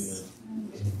 Yes.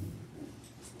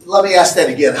 Let me ask that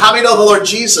again. How many know the Lord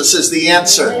Jesus is the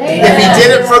answer? Amen. If He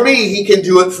did it for me, He can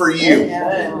do it for you.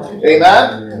 Amen.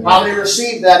 Amen? How many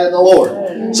receive that in the Lord?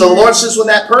 Amen. So the Lord says when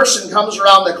that person comes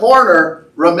around the corner,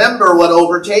 remember what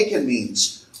overtaken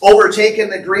means. Overtaken in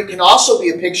the Greek can also be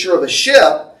a picture of a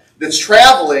ship that's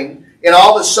traveling, and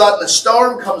all of a sudden a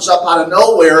storm comes up out of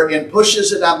nowhere and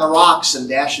pushes it on the rocks and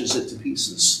dashes it to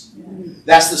pieces.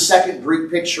 That's the second Greek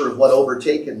picture of what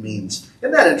overtaken means.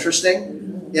 Isn't that interesting?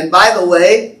 And by the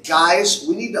way, guys,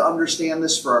 we need to understand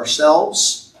this for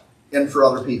ourselves and for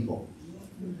other people.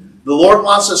 The Lord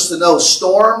wants us to know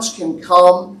storms can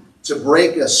come to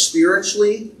break us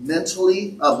spiritually,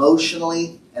 mentally,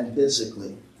 emotionally, and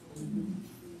physically.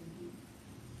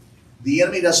 The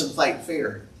enemy doesn't fight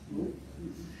fair.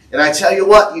 And I tell you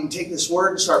what, you can take this word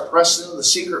and start pressing into the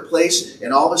secret place,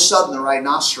 and all of a sudden the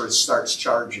rhinoceros starts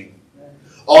charging.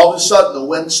 All of a sudden, the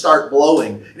winds start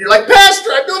blowing. And you're like, Pastor,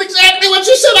 I'm doing exactly what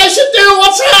you said I should do.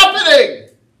 What's happening?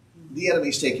 The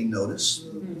enemy's taking notice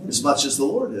as much as the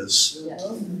Lord is.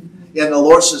 And the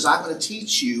Lord says, I'm going to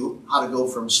teach you how to go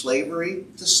from slavery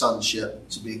to sonship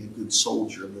to being a good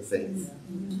soldier of the faith.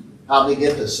 How many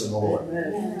get this in the Lord?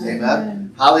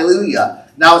 Amen. Hallelujah.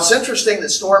 Now, it's interesting that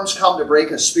storms come to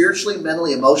break us spiritually,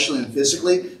 mentally, emotionally, and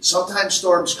physically. Sometimes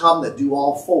storms come that do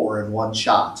all four in one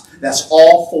shot. That's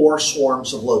all four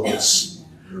swarms of locusts.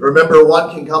 Remember,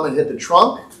 one can come and hit the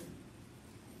trunk.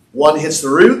 One hits the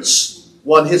roots.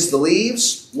 One hits the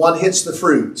leaves. One hits the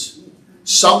fruit.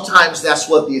 Sometimes that's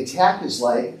what the attack is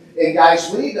like. And guys,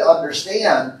 we need to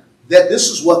understand that this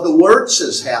is what the Word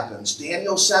says happens.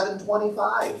 Daniel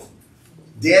 7:25.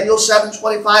 Daniel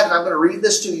 7:25, and I'm going to read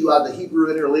this to you out of the Hebrew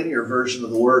interlinear version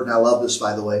of the Word, and I love this,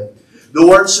 by the way. The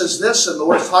Word says this, and the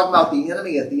Word's talking about the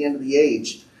enemy at the end of the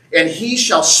age. And he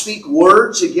shall speak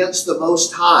words against the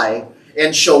Most High,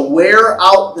 and shall wear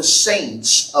out the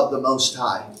saints of the Most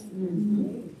High.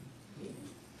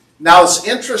 Now, it's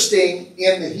interesting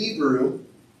in the Hebrew,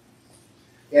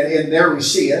 and there we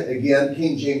see it, again,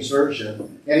 King James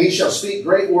Version. And he shall speak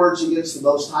great words against the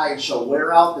Most High, and shall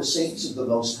wear out the saints of the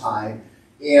Most High.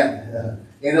 And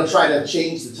he'll try to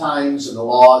change the times and the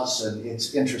laws, and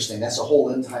it's interesting. That's a whole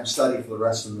end-time study for the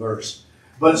rest of the verse.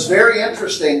 But it's very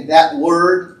interesting, that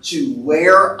word to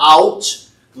wear out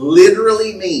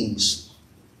literally means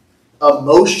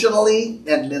emotionally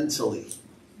and mentally.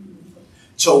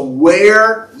 To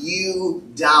wear you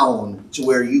down to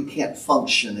where you can't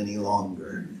function any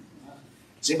longer.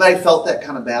 Has anybody felt that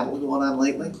kind of battle going on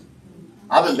lately?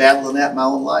 I've been battling that my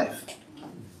own life.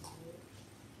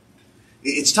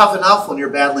 It's tough enough when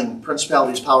you're battling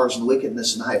principalities, powers, and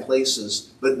wickedness in high places,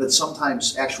 but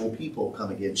sometimes actual people come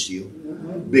against you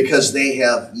because they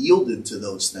have yielded to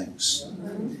those things.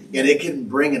 And it can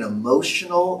bring an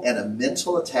emotional and a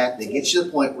mental attack that gets you to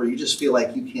the point where you just feel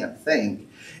like you can't think.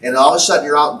 And all of a sudden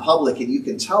you're out in public and you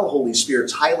can tell Holy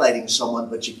Spirit's highlighting someone,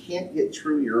 but you can't get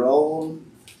through your own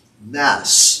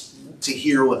mess to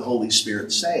hear what Holy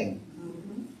Spirit's saying.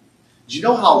 Do you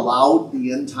know how loud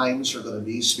the end times are going to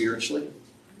be spiritually?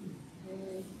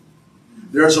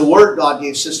 There's a word God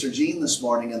gave Sister Jean this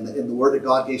morning, and the word that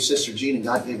God gave Sister Jean, and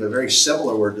God gave a very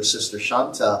similar word to Sister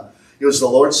Shanta. It was the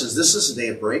Lord says, this is a day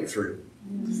of breakthrough.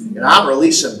 And I'm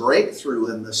releasing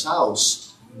breakthrough in this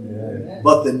house.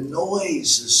 But the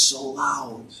noise is so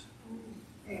loud.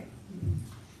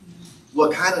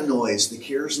 What kind of noise? The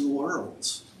cares of the world.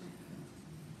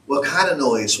 What kind of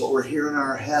noise? What we're hearing in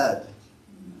our head.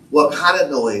 What kind of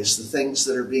noise? The things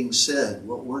that are being said,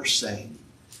 what we're saying.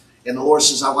 And the Lord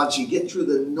says, I want you to get through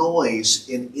the noise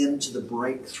and into the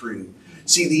breakthrough.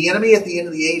 See, the enemy at the end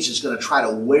of the age is going to try to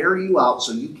wear you out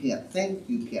so you can't think,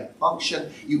 you can't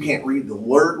function, you can't read the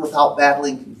Word without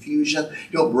battling confusion.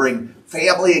 He'll bring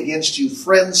family against you,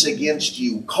 friends against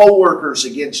you, co-workers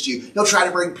against you. He'll try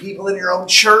to bring people in your own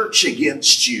church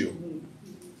against you.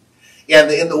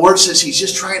 And the Word says he's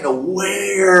just trying to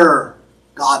wear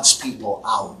God's people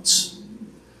out.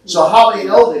 So how many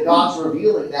know that God's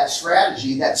revealing that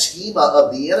strategy, that schema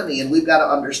of the enemy, and we've got to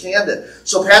understand it.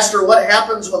 So Pastor, what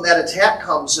happens when that attack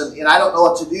comes and I don't know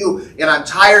what to do, and I'm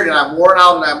tired and I'm worn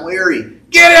out and I'm weary?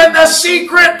 Get in the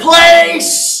secret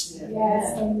place!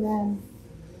 Yes, amen.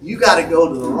 You got to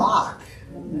go to the rock.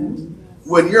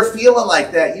 When you're feeling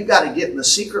like that, you got to get in the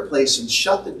secret place and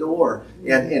shut the door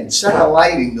and set a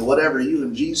lighting to whatever you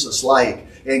and Jesus like.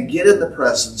 And get in the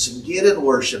presence and get in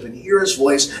worship and hear His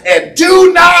voice. And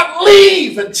do not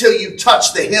leave until you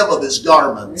touch the hem of His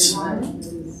garment.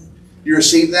 You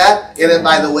receive that? And then,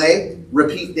 by the way,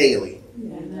 repeat daily.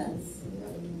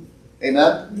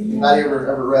 Amen? Anybody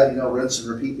ever read, rinse and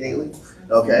repeat daily?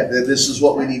 Okay, this is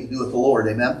what we need to do with the Lord.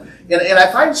 Amen? And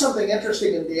I find something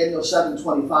interesting in Daniel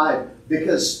 7:25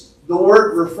 because the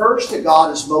word refers to God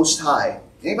as Most High.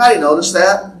 Anybody notice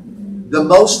that? The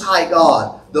Most High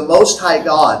God. The Most High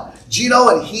God. Do you know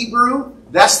in Hebrew,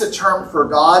 that's the term for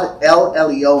God, El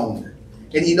Elyon.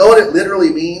 And you know what it literally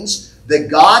means? The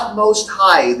God Most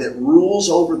High that rules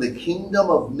over the kingdom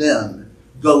of men,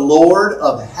 the Lord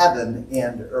of heaven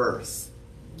and earth.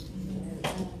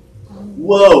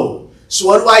 Whoa. So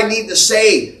what do I need to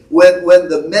say when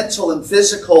the mental and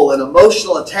physical and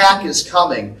emotional attack is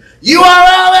coming? You are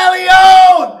El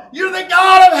Elyon! You're the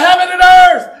God of heaven and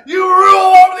earth! You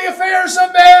rule over the affairs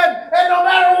of men! And no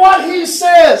matter what He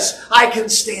says, I can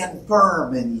stand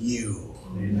firm in you.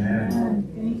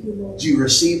 Amen. Thank you, Lord. Do you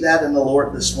receive that in the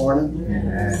Lord this morning?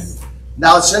 Amen.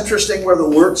 Now it's interesting where the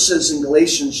word says in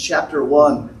Galatians chapter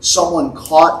 1, someone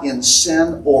caught in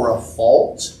sin or a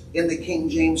fault in the King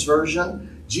James Version.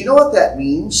 Do you know what that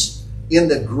means? In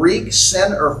the Greek,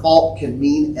 sin or fault can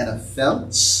mean an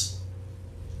offense,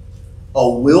 a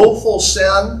willful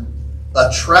sin,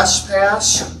 a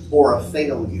trespass, or a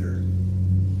failure.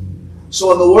 So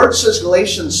when the word says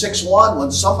Galatians 6:1,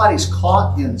 when somebody's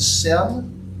caught in sin,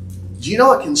 do you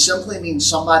know it can simply mean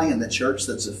somebody in the church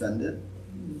that's offended?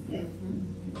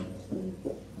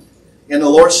 And the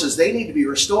Lord says they need to be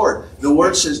restored. The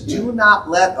word says, do not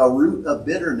let a root of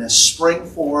bitterness spring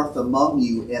forth among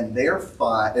you and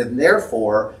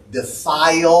therefore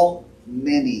defile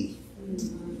many.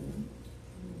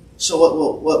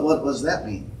 So what does that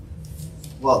mean?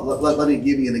 Well, let me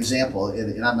give you an example.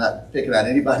 And I'm not picking on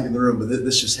anybody in the room, but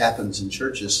this just happens in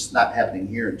churches. It's not happening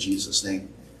here in Jesus' name.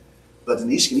 But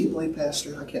Denise, can you believe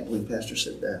Pastor? I can't believe Pastor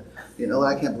said that. You know,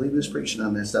 I can't believe he was preaching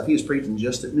on that stuff. He was preaching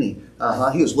just at me.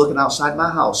 He was looking outside my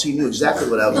house. He knew exactly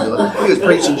what I was doing. He was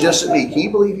preaching just at me. Can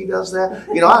you believe he does that?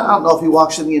 You know, I don't know if he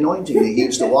walks in the anointing that he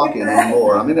used to walk in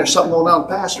anymore. I mean, there's something going on with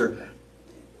Pastor.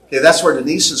 Okay, that's where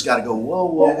Denise has got to go, whoa,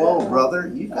 whoa, whoa,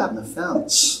 brother. You've got an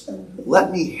offense. Let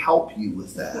me help you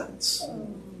with that.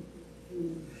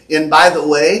 And by the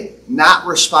way, not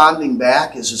responding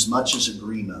back is as much as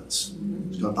agreement.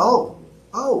 Going, oh.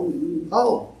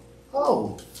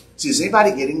 See, is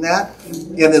anybody getting that?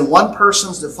 And then one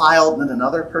person's defiled, and then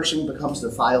another person becomes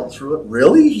defiled through it.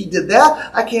 Really? He did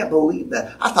that? I can't believe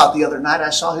that. I thought the other night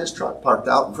I saw his truck parked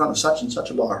out in front of such and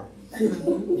such a bar.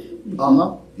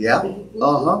 Yeah.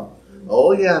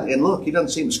 Oh, yeah. And look, he doesn't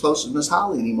seem as close as Miss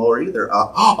Holly anymore either.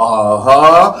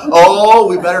 Oh,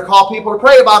 we better call people to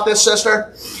pray about this,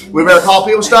 sister. We better call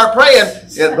people to start praying.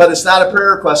 But it's not a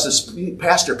prayer request. It's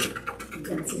Pastor.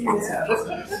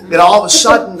 And all of a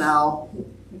sudden now,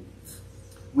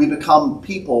 we become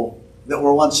people that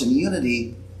were once in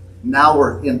unity. Now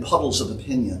we're in puddles of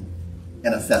opinion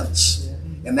and offense.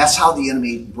 And that's how the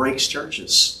enemy breaks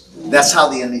churches. That's how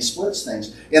the enemy splits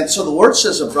things. And so the word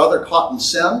says a brother caught in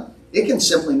sin, it can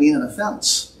simply mean an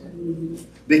offense.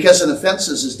 Because an offense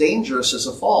is as dangerous as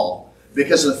a fall.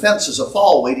 Because an offense is a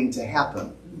fall waiting to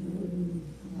happen.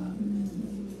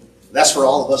 That's for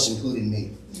all of us, including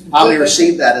me. How many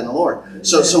received that in the Lord?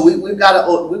 So we've got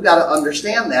to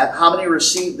understand that. How many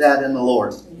received that in the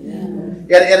Lord? Yeah.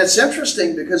 And it's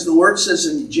interesting because the word says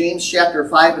in James chapter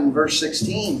 5 and verse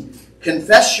 16,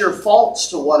 confess your faults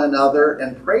to one another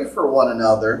and pray for one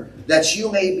another that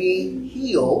you may be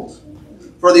healed.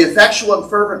 For the effectual and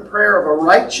fervent prayer of a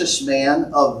righteous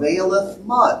man availeth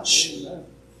much.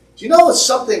 Do you know it's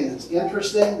something that's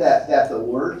interesting that the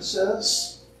word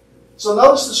says? So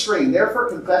notice the screen. Therefore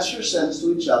confess your sins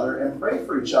to each other and pray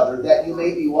for each other that you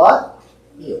may be what?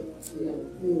 Healed.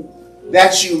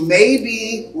 That you may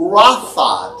be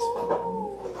Rapha.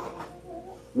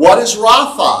 What is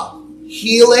Rapha?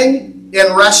 Healing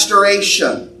and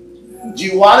restoration. Do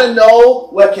you want to know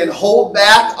what can hold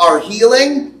back our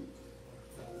healing?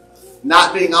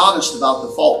 Not being honest about the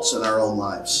faults in our own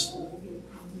lives.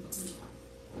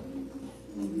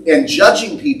 And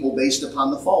judging people based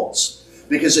upon the faults.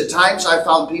 Because at times I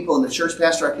found people in the church,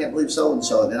 Pastor, I can't believe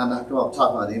so-and-so. And I'm not going to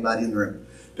talk about anybody in the room.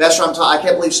 Pastor, I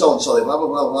can't believe so-and-so. They blah, blah,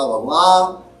 blah, blah, blah,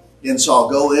 blah. And so I'll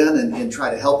go in and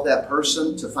try to help that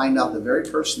person to find out the very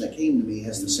person that came to me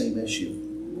has the same issue.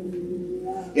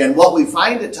 And what we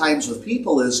find at times with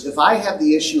people is if I have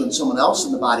the issue and someone else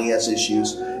in the body has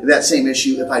issues, that same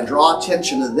issue, if I draw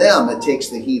attention to them, it takes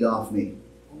the heat off me.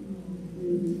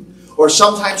 Or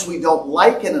sometimes we don't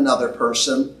like in another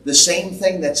person the same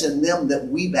thing that's in them that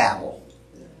we battle.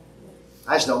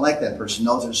 I just don't like that person.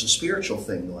 No, there's a spiritual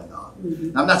thing going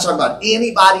on. I'm not talking about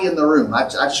anybody in the room. I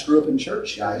just grew up in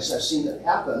church, guys. I've seen it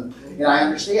happen, and I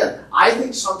understand. I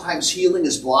think sometimes healing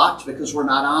is blocked because we're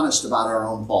not honest about our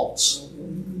own faults.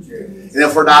 And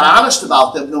if we're not honest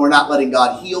about them, then we're not letting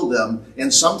God heal them.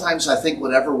 And sometimes I think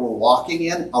whatever we're walking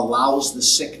in allows the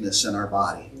sickness in our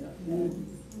body.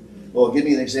 Well, give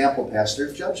me an example,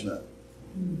 Pastor. Judgment.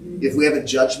 If we have a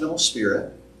judgmental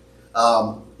spirit,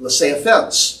 let's say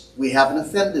offense. We have an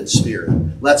offended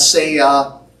spirit. Let's say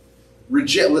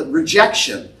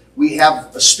rejection. We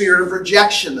have a spirit of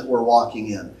rejection that we're walking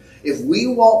in. If we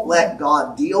won't let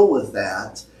God deal with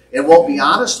that and won't be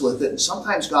honest with it, and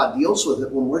sometimes God deals with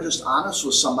it when we're just honest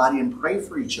with somebody and pray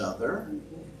for each other,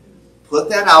 put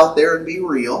that out there and be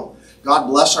real. God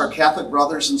bless our Catholic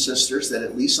brothers and sisters that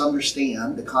at least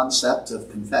understand the concept of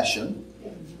confession.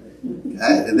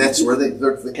 Okay? And that's where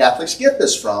the Catholics get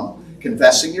this from.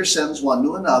 Confessing your sins one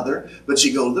to another. But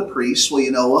you go to the priest. Well,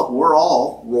 you know what? We're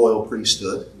all royal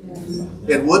priesthood.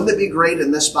 And wouldn't it be great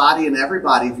in this body and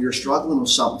everybody if you're struggling with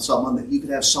someone that you could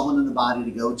have someone in the body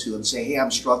to go to and say, hey,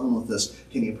 I'm struggling with this.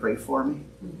 Can you pray for me?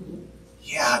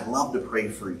 Yeah, I'd love to pray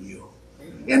for you.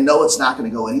 And no, it's not going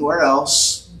to go anywhere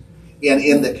else. And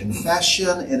in the confession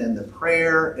and in the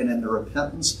prayer and in the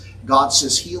repentance, God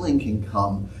says healing can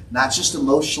come, not just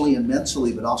emotionally and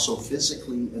mentally, but also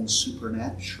physically and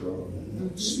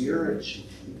supernaturally, spiritually.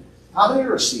 How many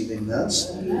are receiving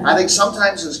this? I think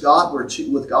sometimes with God, we're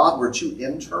too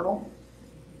internal.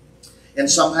 And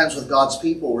sometimes with God's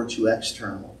people, we're too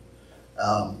external.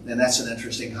 And that's an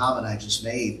interesting comment I just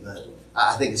made, but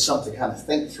I think it's something to kind of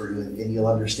think through, and you'll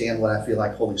understand what I feel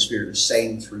like Holy Spirit is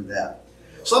saying through that.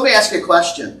 So let me ask you a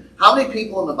question. How many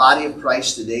people in the body of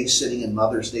Christ today sitting in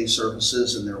Mother's Day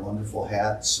services in their wonderful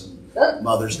hats and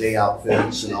Mother's Day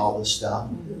outfits and all this stuff?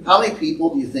 How many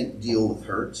people do you think deal with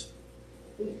hurt?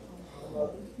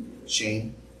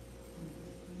 Shame?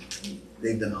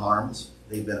 They've been harmed.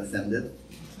 They've been offended.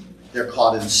 They're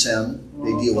caught in sin.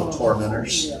 They deal with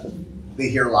tormentors. They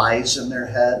hear lies in their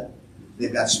head.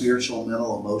 They've got spiritual,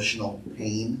 mental, emotional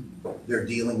pain. They're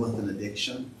dealing with an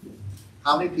addiction.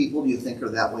 How many people do you think are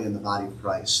that way in the body of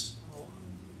Christ?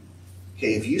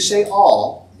 Okay, if you say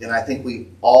all, and I think we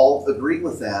all agree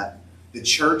with that, the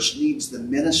church needs the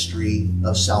ministry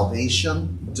of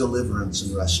salvation, deliverance,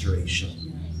 and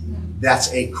restoration.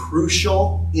 That's a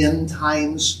crucial end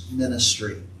times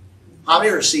ministry. How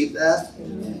many receive that?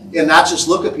 And not just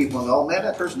look at people and go, oh man,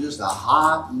 that person's just a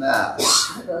hot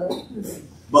mess.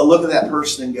 But look at that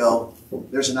person and go,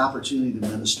 there's an opportunity to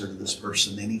minister to this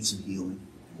person. They need some healing.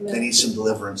 They need some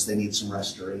deliverance. They need some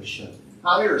restoration.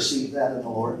 How many receive that in the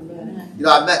Lord? You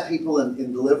know, I've met people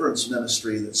in deliverance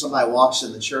ministry that somebody walks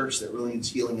in the church that really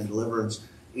needs healing and deliverance,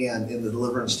 and the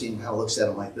deliverance team kind of looks at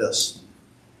them like this.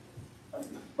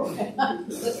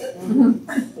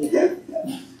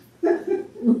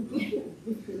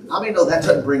 How many know that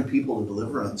doesn't bring people to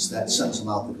deliverance? That sends them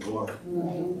out the door.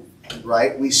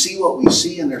 Right? We see what we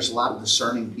see, and there's a lot of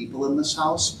discerning people in this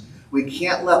house. We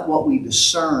can't let what we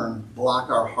discern block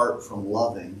our heart from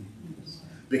loving.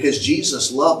 Because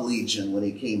Jesus loved Legion when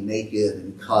he came naked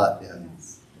and cut and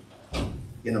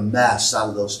in a mess out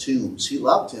of those tombs. He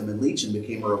loved him, and Legion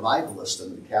became a revivalist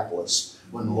and a Decapolis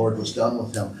when the Lord was done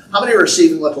with him. How many are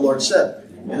receiving what the Lord said?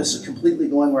 And this is completely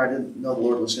going where I didn't know the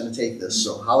Lord was going to take this.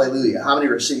 So hallelujah. How many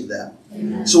received that?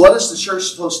 Amen. So what is the church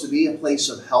supposed to be? A place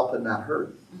of help and not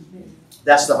hurt.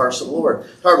 That's the heart of the Lord.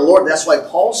 The heart of the Lord. That's why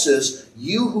Paul says,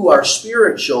 you who are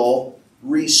spiritual,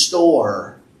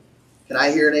 restore. Can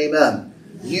I hear an amen?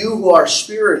 You who are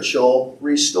spiritual,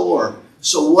 restore.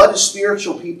 So what do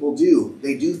spiritual people do?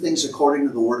 They do things according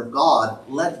to the Word of God,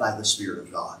 led by the Spirit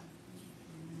of God.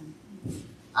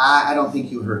 I don't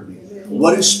think you heard me.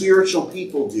 What do spiritual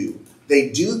people do? They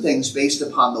do things based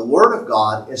upon the Word of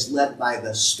God as led by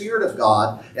the Spirit of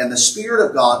God. And the Spirit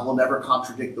of God will never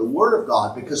contradict the Word of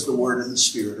God because the Word and the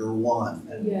Spirit are one.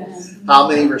 Yes. How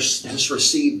many just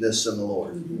received this in the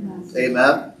Lord? Yes.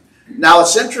 Amen? Now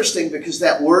it's interesting because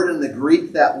that word in the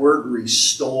Greek, that word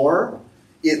restore,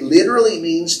 it literally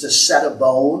means to set a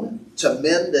bone, to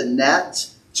mend a net,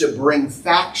 to bring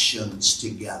factions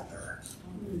together.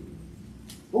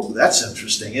 Oh, that's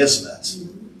interesting, isn't it?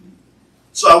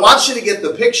 So I want you to get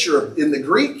the picture in the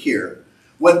Greek here.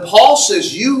 When Paul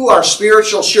says, you who are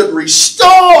spiritual should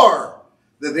restore,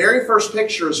 the very first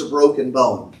picture is a broken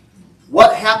bone.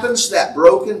 What happens to that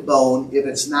broken bone if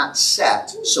it's not set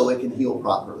so it can heal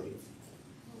properly?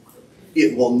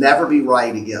 It will never be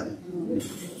right again.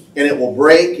 And it will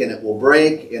break, and it will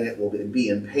break, and it will be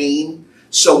in pain.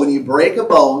 So when you break a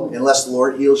bone, unless the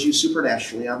Lord heals you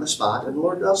supernaturally on the spot, and the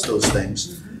Lord does those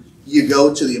things, you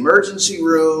go to the emergency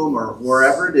room or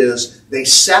wherever it is, they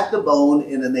set the bone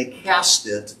and then they cast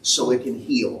it so it can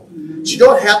heal. So you know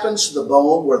what happens to the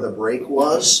bone where the break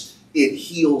was? It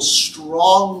heals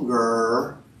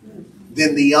stronger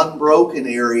than the unbroken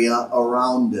area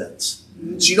around it. So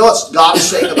you know what God is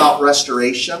saying about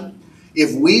restoration?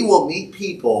 If we will meet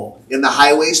people in the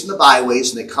highways and the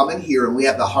byways, and they come in here and we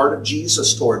have the heart of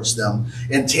Jesus towards them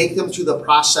and take them through the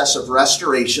process of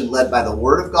restoration led by the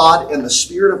Word of God and the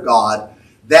Spirit of God,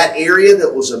 that area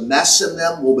that was a mess in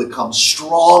them will become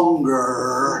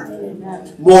stronger,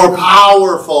 more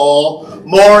powerful,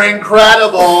 more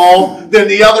incredible than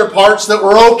the other parts that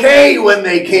were okay when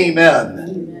they came in.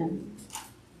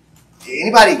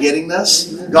 Anybody getting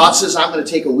this? God says, I'm going to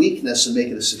take a weakness and make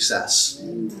it a success.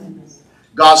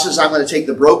 God says, I'm going to take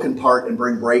the broken part and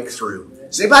bring breakthrough.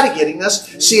 Is anybody getting this?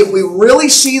 See, if we really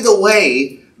see the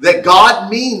way that God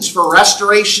means for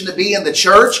restoration to be in the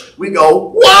church, we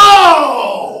go,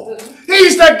 whoa!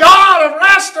 He's the God of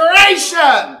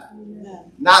restoration!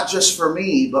 Not just for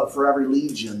me, but for every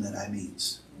legion that I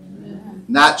meet.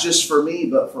 Not just for me,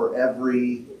 but for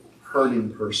every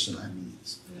hurting person I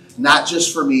meet. Not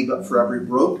just for me, but for every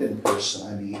broken person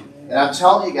I meet. And I'm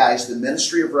telling you guys, the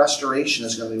ministry of restoration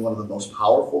is going to be one of the most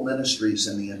powerful ministries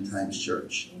in the end times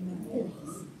church.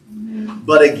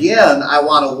 But again, I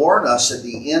want to warn us at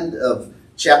the end of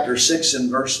chapter 6 and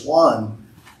verse 1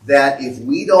 that if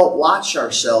we don't watch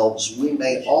ourselves, we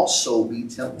may also be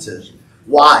tempted.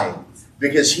 Why?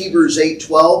 Because Hebrews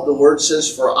 8:12, the word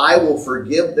says, "For I will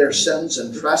forgive their sins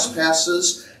and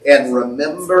trespasses and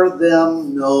remember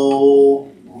them no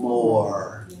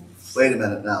more." Wait a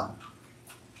minute now.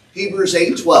 Hebrews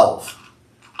 8:12,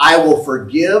 "I will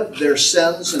forgive their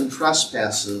sins and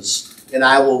trespasses, and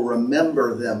I will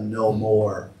remember them no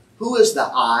more." Who is the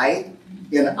I?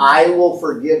 And I will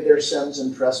forgive their sins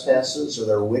and trespasses or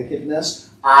their wickedness.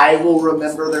 I will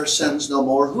remember their sins no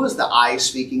more. Who is the I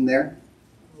speaking there?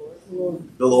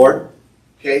 The Lord.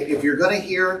 Okay, if you're going to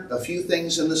hear a few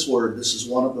things in this word, this is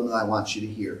one of them that I want you to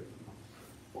hear.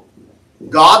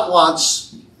 God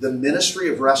wants the ministry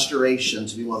of restoration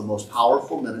to be one of the most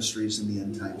powerful ministries in the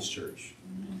end times church.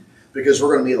 Because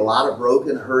we're going to meet a lot of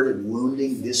broken, hurted,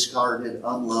 wounding, discarded,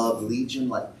 unloved,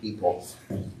 legion-like people.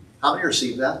 How many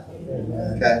receive that?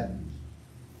 Okay.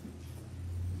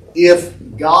 If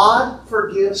God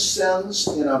forgives sins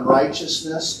and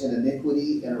unrighteousness and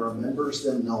iniquity and remembers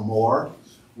them no more,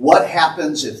 what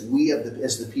happens if we,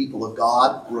 as the people of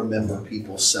God, remember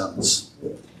people's sins?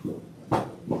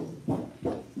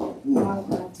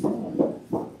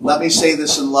 Let me say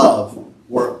this in love.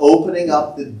 We're opening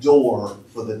up the door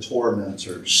for the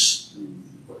tormentors.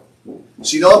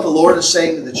 So you know what the Lord is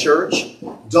saying to the church?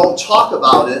 Don't talk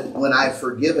about it when I've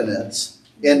forgiven it.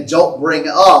 And don't bring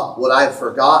up what I've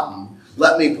forgotten.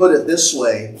 Let me put it this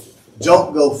way.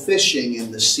 Don't go fishing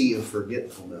in the sea of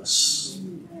forgetfulness.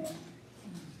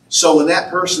 So when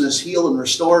that person is healed and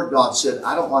restored, God said,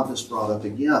 I don't want this brought up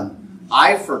again.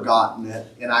 I've forgotten it,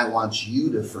 and I want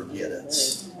you to forget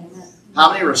it.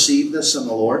 How many receive this in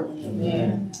the Lord?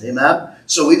 Amen. Amen.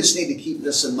 So we just need to keep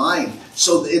this in mind.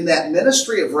 So in that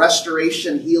ministry of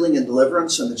restoration, healing, and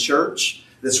deliverance in the church,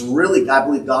 that's really, I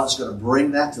believe God's going to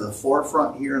bring that to the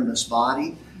forefront here in this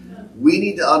body. We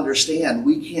need to understand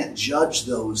we can't judge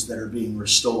those that are being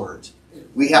restored.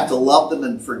 We have to love them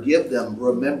and forgive them,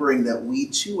 remembering that we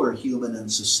too are human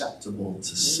and susceptible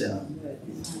to sin.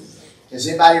 Is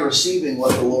anybody receiving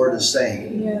what the Lord is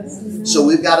saying? Yes. So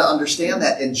we've got to understand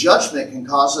that. And judgment can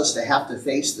cause us to have to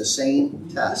face the same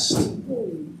test.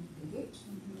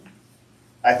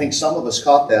 I think some of us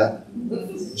caught that.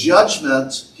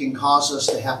 Judgment can cause us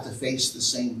to have to face the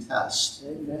same test.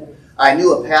 I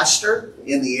knew a pastor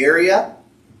in the area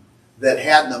that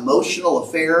had an emotional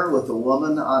affair with a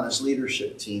woman on his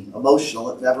leadership team. Emotional.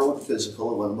 It never went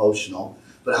physical. It went emotional.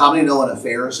 But how many know an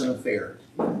affair is an affair?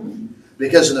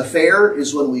 Because an affair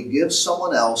is when we give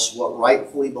someone else what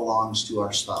rightfully belongs to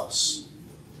our spouse.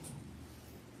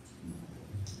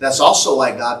 That's also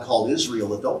why God called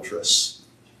Israel adulterous.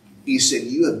 He said,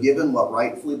 you have given what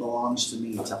rightfully belongs to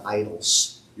me to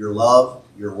idols. Your love,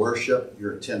 your worship,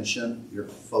 your attention, your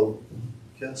focus.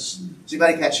 Is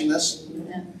anybody catching this?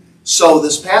 Yeah. So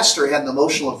this pastor had an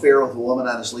emotional affair with a woman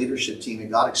on his leadership team. It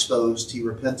got exposed. He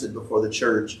repented before the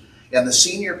church. And the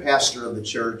senior pastor of the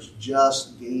church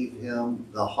just gave him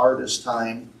the hardest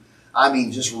time. I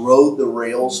mean, just rode the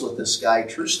rails with this guy.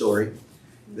 True story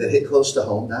that hit close to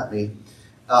home, not me.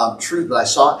 True, but I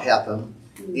saw it happen.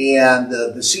 And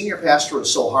the senior pastor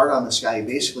was so hard on this guy, he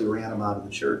basically ran him out of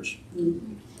the church.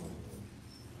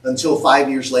 Until 5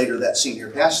 years later, that senior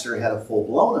pastor had a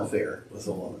full-blown affair with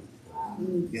a woman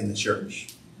in the church.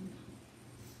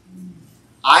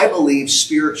 I believe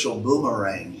spiritual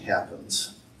boomerang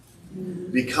happens.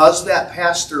 Because that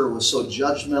pastor was so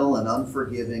judgmental and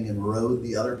unforgiving and rode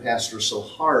the other pastor so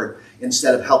hard,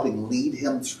 instead of helping lead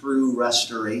him through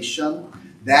restoration,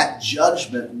 that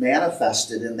judgment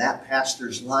manifested in that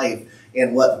pastor's life.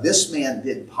 And what this man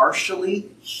did partially,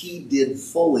 he did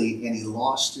fully, and he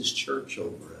lost his church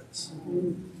over it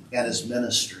and his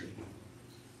ministry.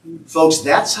 Folks,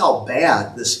 that's how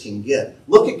bad this can get.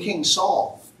 Look at King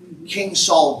Saul. King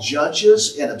Saul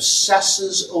judges and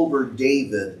obsesses over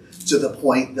David to the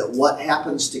point that what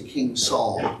happens to King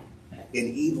Saul? An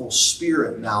evil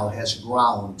spirit now has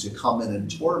ground to come in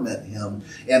and torment him.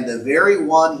 And the very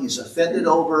one he's offended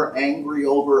over, angry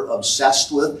over,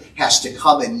 obsessed with, has to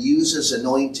come and use his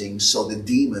anointing so the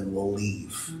demon will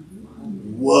leave.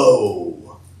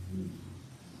 Whoa.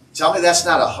 Tell me that's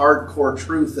not a hardcore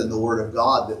truth in the Word of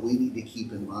God that we need to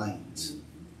keep in mind.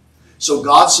 So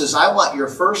God says, I want your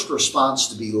first response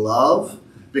to be love,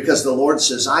 because the Lord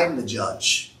says, I'm the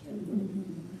judge.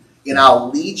 And I'll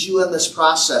lead you in this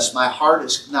process. My heart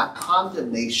is not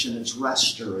condemnation, it's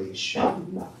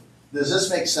restoration. Does this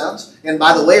make sense? And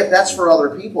by the way, if that's for other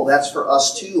people, that's for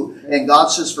us too. And God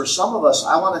says for some of us,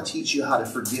 I want to teach you how to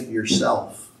forgive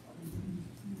yourself.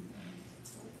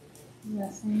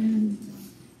 Yes, amen.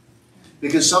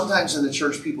 Because sometimes in the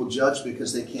church people judge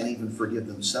because they can't even forgive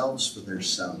themselves for their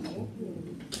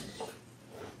sin.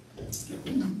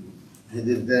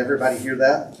 Did everybody hear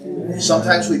that?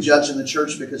 Sometimes we judge in the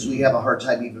church because we have a hard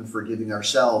time even forgiving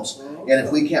ourselves. And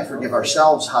if we can't forgive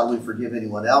ourselves, how do we forgive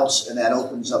anyone else? And that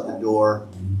opens up the door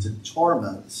to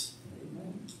torment.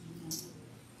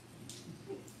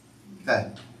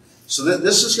 Okay. So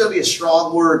this is going to be a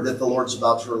strong word that the Lord's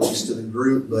about to release to the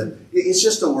group, but it's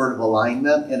just a word of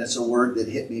alignment, and it's a word that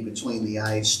hit me between the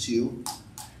eyes too.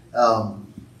 The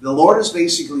Lord is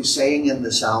basically saying in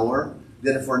this hour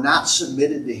that if we're not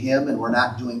submitted to Him and we're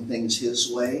not doing things His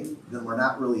way, then we're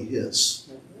not really His.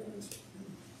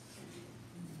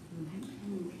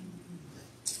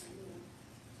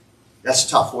 That's a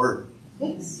tough word.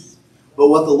 But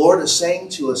what the Lord is saying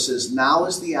to us is now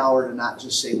is the hour to not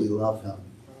just say we love Him.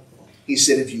 He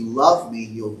said, if you love me,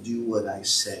 you'll do what I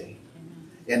say.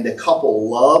 And to couple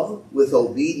love with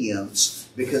obedience,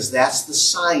 because that's the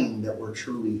sign that we're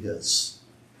truly His.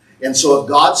 And so if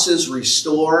God says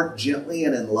restore gently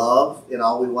and in love, and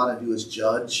all we want to do is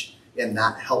judge and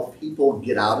not help people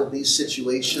get out of these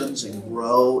situations and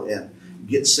grow and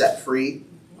get set free,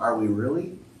 are we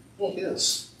really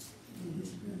His?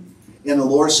 And the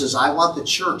Lord says, I want the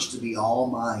church to be all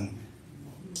mine.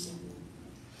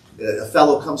 A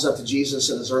fellow comes up to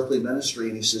Jesus in his earthly ministry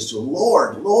and he says to him,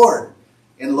 Lord, Lord.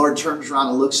 And the Lord turns around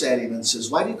and looks at him and says,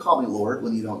 why do you call me Lord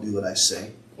when you don't do what I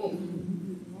say?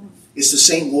 It's the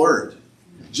same word,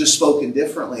 just spoken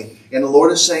differently. And the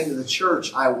Lord is saying to the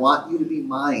church, I want you to be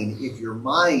mine. If you're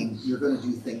mine, you're going to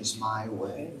do things my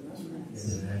way.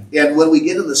 And when we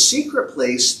get in the secret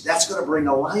place, that's going to bring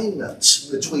alignment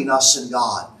between us and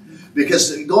God.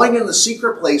 Because going in the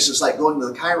secret place is like going to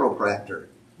the chiropractor.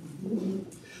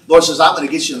 Lord says, I'm going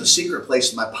to get you in the secret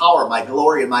place, my power, my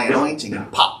glory, and my anointing.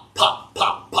 And pop, pop,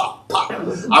 pop, pop, pop.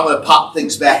 I'm going to pop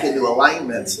things back into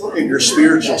alignment in your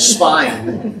spiritual spine.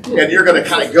 And you're going to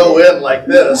kind of go in like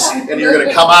this, and you're going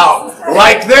to come out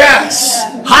like this.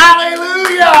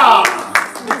 Hallelujah!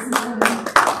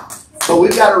 But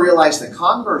we've got to realize the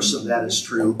converse of that is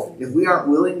true. If we aren't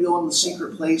willing to go in the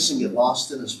secret place and get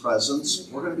lost in His presence,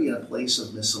 we're going to be in a place of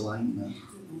misalignment.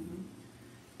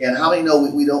 And how many know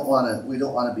we don't want to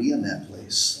be in that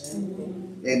place?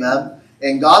 Amen.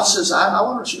 And God says, I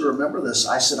want you to remember this.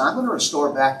 I said, I'm going to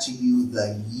restore back to you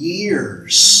the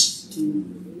years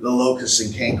the locusts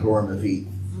and cankerworm have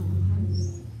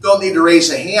eaten. Don't need to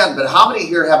raise a hand, but how many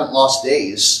here haven't lost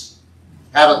days?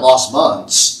 Haven't lost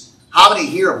months? How many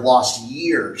here have lost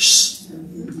years?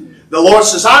 The Lord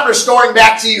says, I'm restoring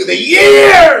back to you the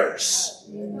years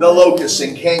the locusts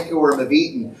and cankerworm have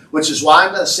eaten. Which is why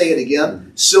I'm going to say it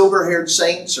again. Silver-haired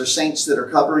saints or saints that are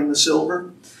covering the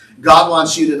silver. God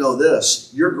wants you to know this.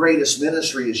 Your greatest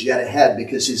ministry is yet ahead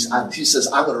because He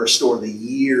says, I'm going to restore the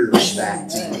years back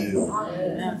to you.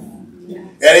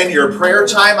 And in your prayer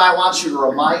time, I want you to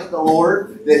remind the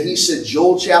Lord that He said,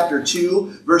 Joel chapter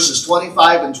 2, verses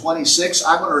 25 and 26,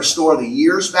 I'm going to restore the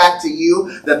years back to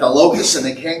you that the locusts and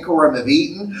the cankerworm have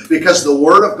eaten because the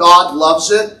Word of God loves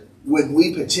it when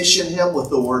we petition Him with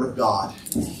the Word of God.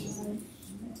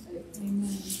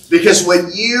 Because when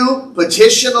you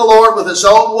petition the Lord with His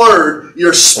own word,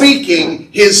 you're speaking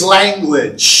His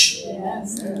language.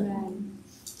 Yes.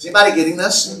 Is anybody getting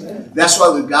this? That's why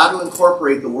we've got to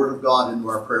incorporate the Word of God into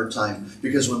our prayer time.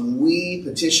 Because when we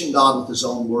petition God with His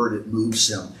own word, it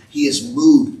moves Him. He is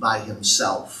moved by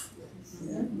Himself.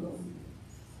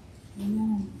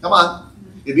 Come on.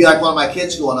 It'd be like one of my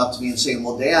kids going up to me and saying,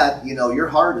 well, Dad, you know, your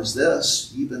heart is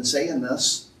this. You've been saying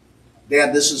this.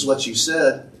 Dad, this is what you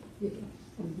said.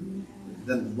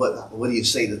 Then what do you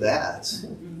say to that?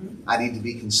 I need to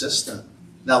be consistent.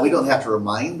 Now, we don't have to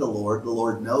remind the Lord. The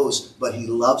Lord knows, but He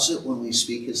loves it when we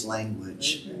speak His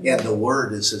language. And the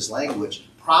Word is His language.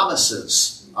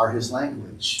 Promises are His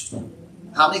language.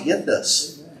 How many get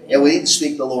this? And we need to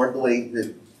speak the Lord the way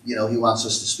that, He wants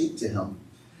us to speak to Him.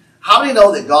 How many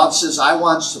know that God says, I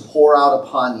want to pour out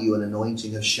upon you an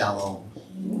anointing of shalom?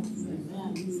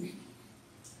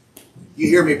 You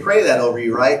hear me pray that over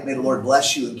you, right? May the Lord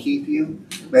bless you and keep you.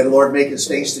 May the Lord make His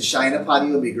face to shine upon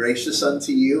you and be gracious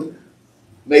unto you.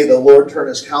 May the Lord turn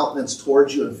His countenance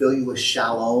towards you and fill you with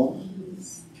shalom.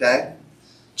 Okay?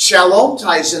 Shalom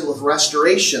ties in with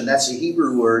restoration. That's a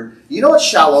Hebrew word. You know what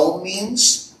shalom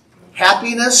means?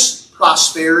 Happiness,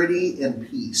 prosperity, and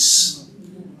peace.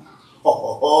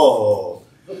 So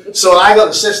when I go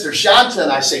to Sister Shanta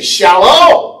and I say,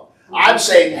 shalom, I'm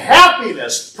saying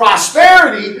happiness,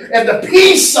 prosperity, and the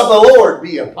peace of the Lord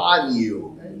be upon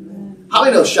you. How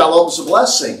many know shalom is a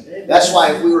blessing? That's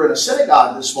why if we were in a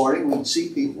synagogue this morning, we'd see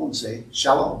people and say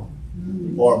shalom.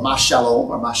 Or mashalom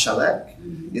or mashalek.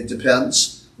 It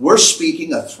depends. We're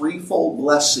speaking a threefold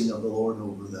blessing of the Lord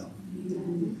over them.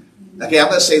 Okay, I'm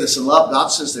going to say this in love. God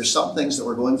says there's some things that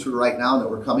we're going through right now that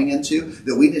we're coming into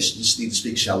that we just need to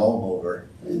speak shalom over.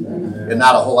 And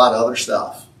not a whole lot of other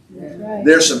stuff. Right.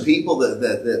 There's some people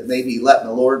that may be letting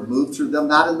the Lord move through them,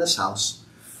 not in this house.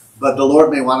 But the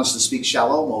Lord may want us to speak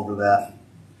shalom over that.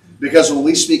 Because when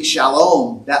we speak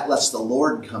shalom, that lets the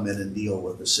Lord come in and deal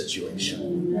with the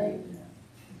situation. Right.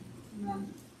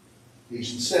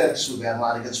 Ephesians 6, we battle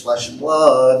not against flesh and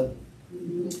blood.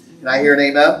 Can I hear an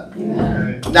amen?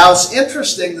 Amen. Now it's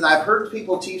interesting that I've heard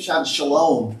people teach on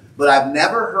shalom, but I've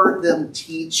never heard them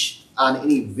teach on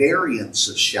any variants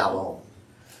of shalom.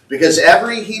 Because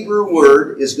every Hebrew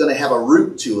word is going to have a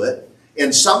root to it,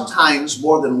 and sometimes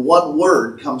more than one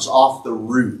word comes off the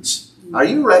root. Are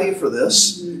you ready for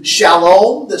this?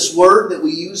 Shalom, this word that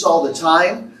we use all the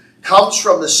time, comes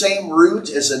from the same root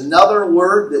as another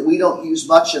word that we don't use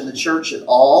much in the church at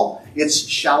all. It's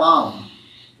shalom.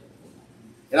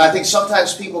 And I think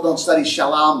sometimes people don't study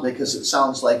shalom because it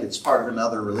sounds like it's part of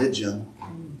another religion.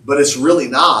 But it's really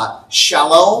not.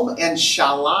 Shalom and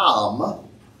shalom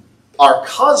are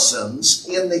cousins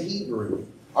in the Hebrew.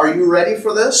 Are you ready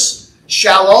for this?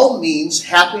 Shalom means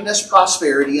happiness,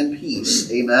 prosperity, and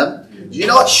peace. Amen? Do you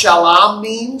know what shalom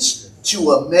means?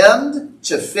 To amend,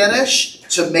 to finish,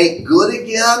 to make good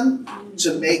again,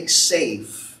 to make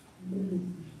safe.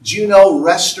 Do you know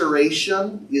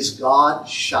restoration is God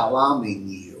shaloming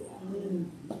you?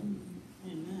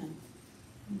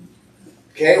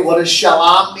 Okay, what does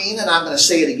shalom mean? And I'm going to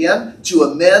say it again. To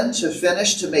amend, to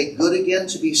finish, to make good again,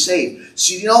 to be saved.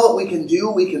 So you know what we can do?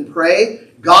 We can pray.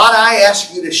 God, I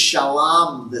ask you to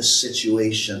shalom this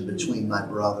situation between my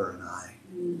brother and I.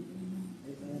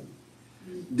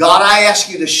 God, I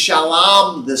ask you to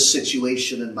shalom this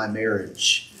situation in my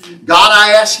marriage. God,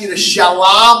 I ask you to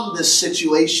shalom this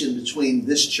situation between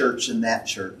this church and that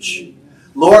church.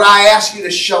 Lord, I ask you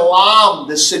to shalom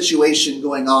this situation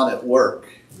going on at work.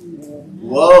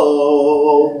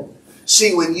 Whoa.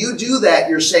 See, when you do that,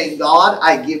 you're saying, God,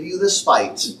 I give you this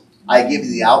fight. I give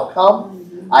you the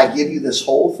outcome. I give you this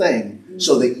whole thing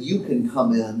so that you can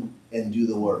come in and do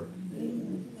the work.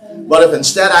 But if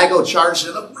instead I go charge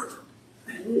it up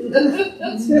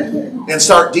and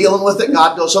start dealing with it,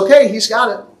 God goes, okay, he's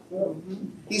got it.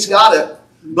 He's got it.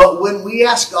 But when we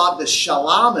ask God to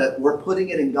shalom it, we're putting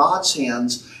it in God's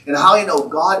hands. And how you know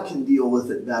God can deal with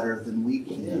it better than we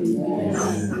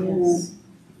can. Yes.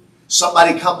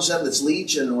 Somebody comes in that's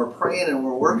legion and we're praying and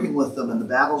we're working with them and the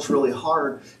battle's really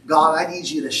hard. God, I need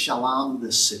you to shalom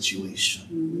this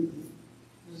situation.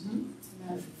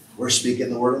 We're speaking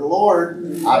the word of the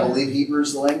Lord. I believe Hebrew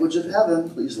is the language of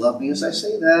heaven. Please love me as I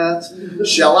say that.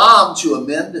 Shalom, to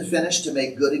amend, to finish, to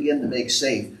make good again, to make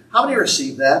safe. How many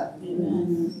receive that?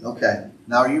 Amen. Okay.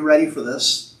 Now are you ready for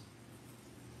this?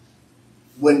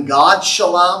 When God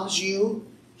shaloms you,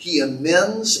 he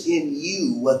amends in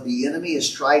you what the enemy has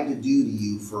tried to do to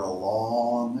you for a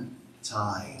long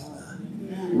time.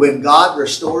 When God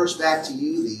restores back to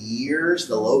you the years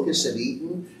the locusts have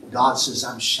eaten, God says,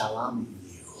 I'm shaloming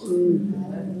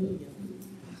you.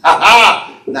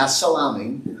 Not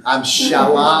salaming. I'm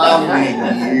shaloming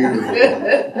you.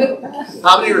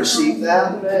 How many receive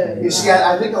that? You see,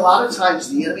 I think a lot of times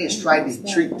the enemy has tried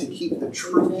to keep the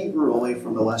true Hebrew away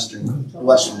from the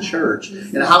Western church.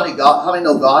 And how many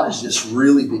know God is just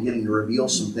really beginning to reveal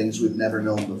some things we've never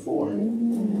known before?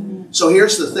 So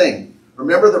here's the thing.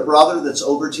 Remember the brother that's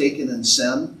overtaken in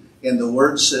sin? And the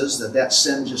word says that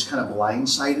sin just kind of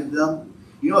blindsided them?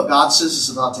 You know what God says is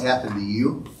about to happen to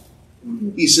you?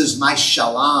 He says, my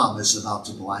shalom is about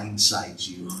to blindside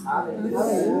you.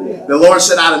 The Lord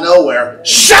said out of nowhere,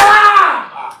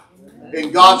 shalom!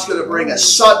 And God's going to bring a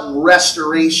sudden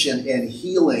restoration and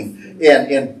healing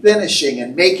and finishing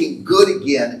and making good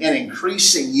again and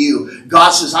increasing you.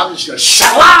 God says, I'm just going to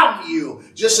shalom you.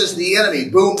 Just as the enemy,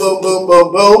 boom, boom, boom,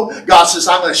 boom, boom. God says,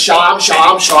 I'm going to shalom,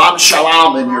 shalom, shalom,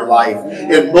 shalom in your life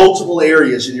in multiple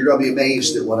areas. And you're going to be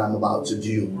amazed at what I'm about to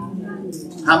do.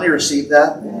 How many received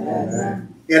that? Yes.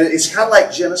 And it's kind of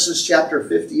like Genesis chapter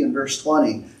 50 and verse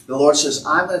 20. The Lord says,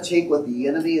 I'm going to take what the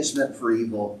enemy has meant for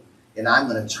evil and I'm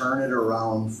going to turn it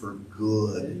around for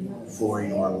good for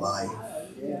your life.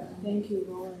 Thank you,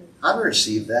 Lord. How many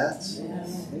received that?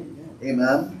 Yes.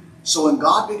 Amen. So when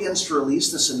God begins to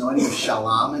release this anointing of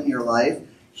shalom in your life,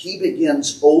 he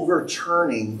begins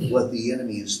overturning what the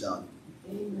enemy has done.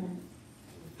 Amen.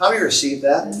 How many received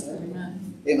that?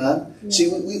 Amen. Amen. See,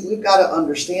 we've got to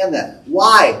understand that.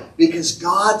 Why? Because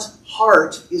God's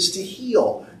heart is to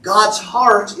heal. God's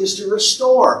heart is to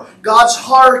restore. God's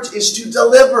heart is to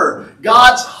deliver.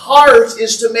 God's heart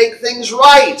is to make things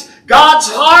right.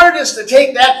 God's heart is to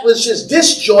take that which is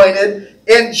disjointed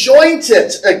and joint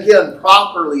it again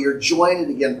properly, or join it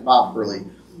again properly.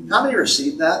 How many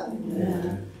received that?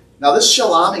 Yeah. Now this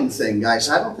shaloming thing, guys,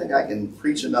 I don't think I can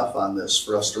preach enough on this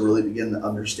for us to really begin to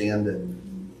understand it.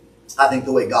 I think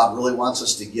the way God really wants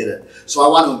us to get it. So I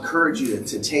want to encourage you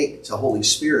to take to Holy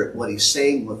Spirit what He's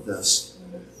saying with this.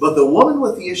 But the woman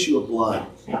with the issue of blood,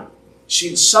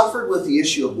 she'd suffered with the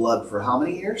issue of blood for how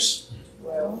many years?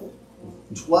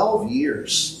 12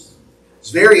 years.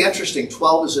 It's very interesting.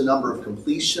 12 is a number of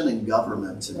completion and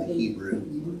government in the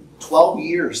Hebrew. 12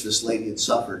 years this lady had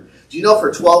suffered. Do you know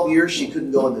for 12 years she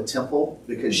couldn't go in the temple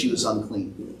because she was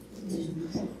unclean?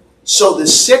 So the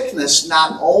sickness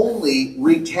not only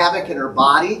wreaked havoc in her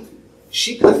body,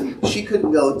 she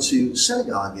couldn't go to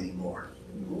synagogue anymore.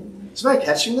 Is somebody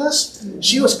catching this?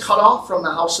 She was cut off from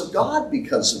the house of God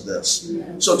because of this.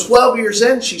 So 12 years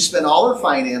in, she spent all her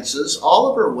finances, all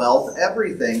of her wealth,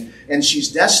 everything, and she's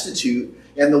destitute.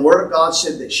 And the Word of God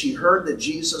said that she heard that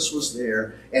Jesus was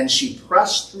there, and she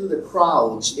pressed through the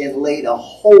crowds and laid a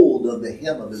hold of the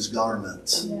hem of His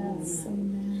garment. Yes.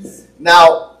 Amen.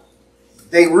 Now,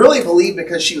 they really believed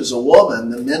because she was a woman,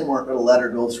 the men weren't going to let her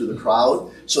go through the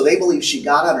crowd. So they believe she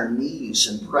got on her knees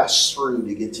and pressed through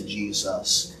to get to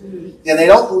Jesus. And they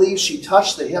don't believe she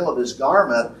touched the hem of His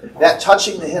garment. That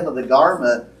touching the hem of the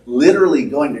garment, literally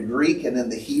going to Greek and in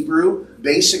the Hebrew,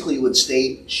 basically would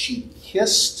state she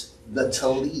kissed the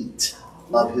talit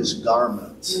of His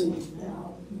garment.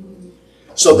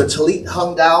 So the talit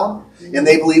hung down. And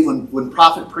they believe when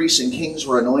prophet, priests, and kings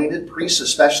were anointed, priests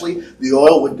especially, the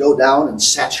oil would go down and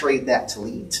saturate that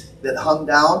talit that hung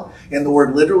down. And the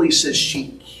word literally says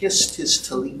she kissed his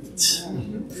talit.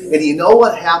 And you know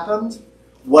what happened?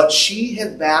 What she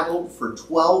had battled for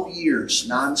 12 years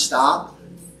nonstop,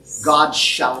 God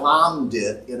shalomed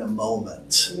it in a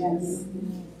moment. Yes.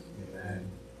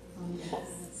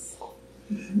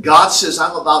 God says,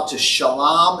 I'm about to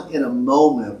shalom in a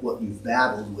moment what you've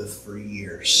battled with for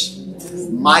years.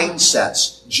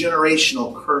 Mindsets,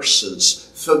 generational curses,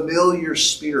 familiar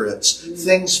spirits,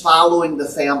 things following the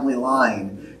family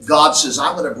line. God says,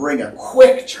 I'm going to bring a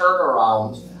quick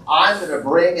turnaround. I'm going to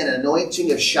bring an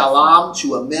anointing of shalom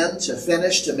to amend, to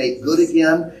finish, to make good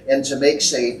again, and to make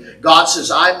safe. God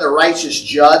says, I'm the righteous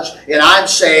judge, and I'm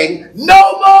saying,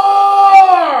 no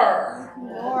more!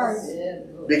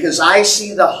 Lord. Because I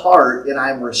see the heart and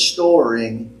I'm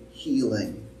restoring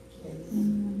healing.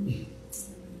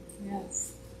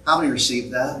 Yes. How many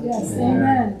received that? Yes.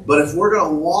 Amen. But if we're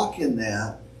going to walk in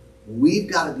that, we've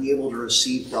got to be able to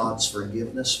receive God's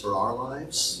forgiveness for our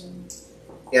lives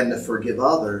and to forgive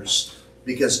others,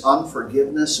 because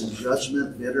unforgiveness and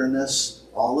judgment, bitterness,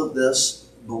 all of this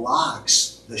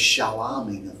blocks the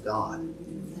shaloming of God.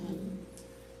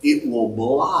 It will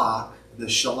block the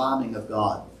shaloming of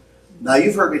God. Now,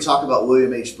 you've heard me talk about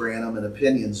William H. Branham, and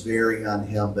opinions vary on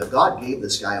him, but God gave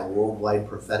this guy a worldwide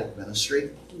prophetic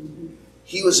ministry.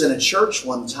 He was in a church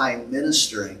one time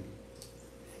ministering,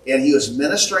 and he was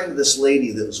ministering to this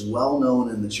lady that was well known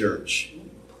in the church.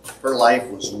 Her life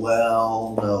was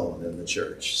well known in the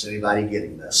church. Is anybody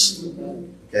getting this?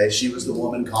 Okay, she was the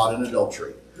woman caught in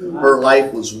adultery. Her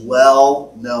life was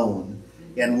well known.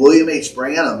 And William H.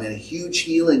 Branham, in a huge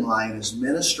healing line, is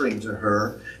ministering to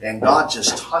her, and God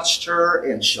just touched her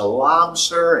and shaloms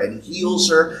her and heals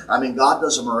her. I mean, God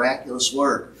does a miraculous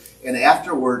work. And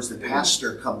afterwards, the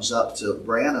pastor comes up to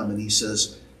Branham and he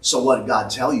says, so what did God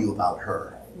tell you about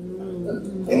her?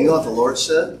 And you know what the Lord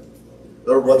said?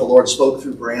 Or what the Lord spoke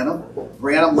through Branham?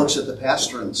 Branham looks at the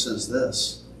pastor and says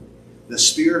this: the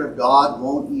Spirit of God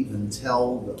won't even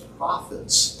tell the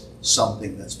prophets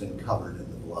something that's been covered in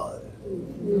the blood.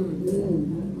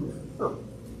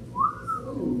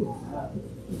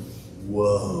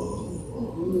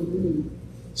 Whoa.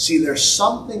 See, there's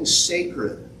something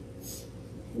sacred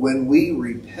when we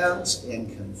repent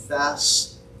and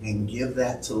confess and give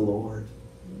that to the Lord.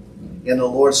 And the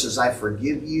Lord says, I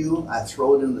forgive you. I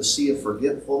throw it in the sea of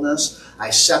forgetfulness.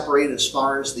 I separate as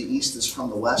far as the east is from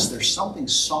the west. There's something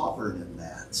sovereign in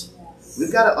that.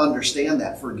 We've got to understand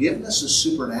that. Forgiveness is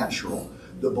supernatural.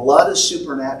 The blood is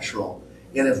supernatural.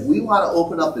 And if we want to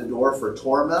open up the door for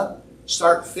torment,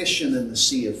 start fishing in the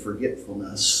sea of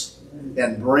forgetfulness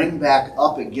and bring back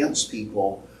up against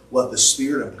people what the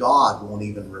Spirit of God won't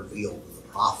even reveal to the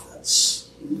prophets.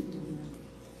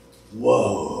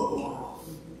 Whoa.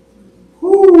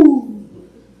 Whoo.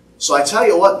 So I tell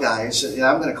you what, guys, and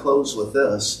I'm going to close with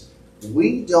this.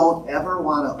 We don't ever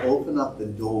want to open up the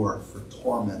door for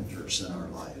tormentors in our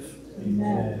life.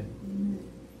 Amen.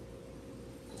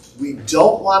 We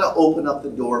don't want to open up the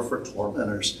door for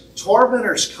tormentors.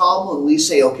 Tormentors come when we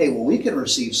say, okay, well, we can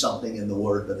receive something in the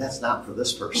Word, but that's not for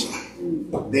this person.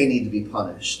 They need to be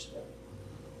punished.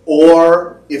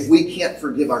 Or if we can't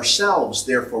forgive ourselves,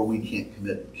 therefore we can't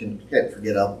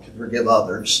forgive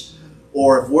others.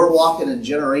 Or if we're walking in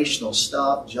generational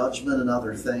stuff, judgment and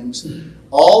other things,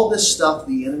 all this stuff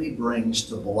the enemy brings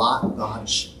to block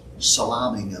God's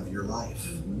salaming of your life.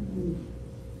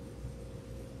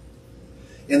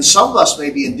 And some of us may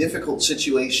be in difficult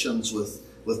situations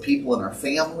with people in our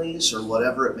families or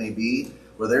whatever it may be,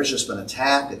 where there's just been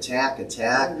attack,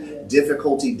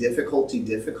 difficulty.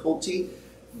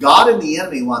 God and the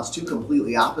enemy wants two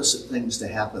completely opposite things to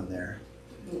happen there.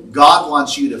 God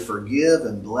wants you to forgive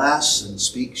and bless and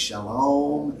speak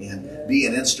shalom and be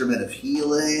an instrument of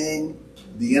healing.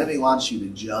 The enemy wants you to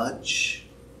judge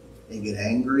and get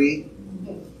angry,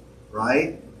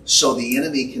 right? So the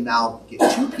enemy can now get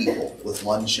two people with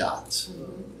one shot.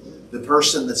 The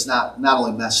person that's not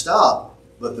only messed up,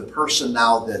 but the person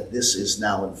now that this is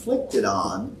now inflicted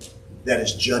on that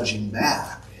is judging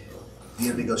back. The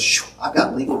enemy goes, I've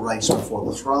got legal rights before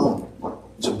the throne.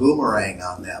 It's a boomerang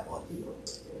on that one.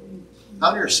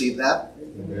 How do you receive that?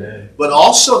 Amen. But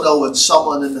also know when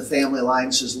someone in the family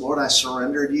line says, Lord, I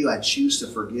surrender to you. I choose to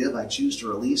forgive. I choose to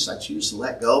release. I choose to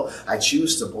let go. I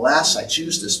choose to bless. I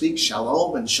choose to speak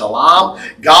shalom and shalom.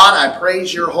 God, I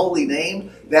praise your holy name.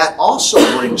 That also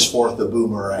brings forth a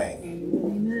boomerang.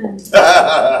 Amen.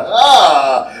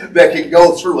 That can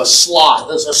go through a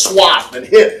swath and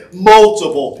hit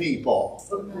multiple people.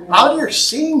 How you're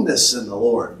seeing this in the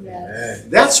Lord. Yes.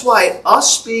 That's why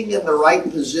us being in the right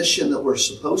position that we're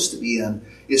supposed to be in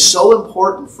is so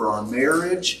important for our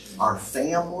marriage, our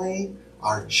family,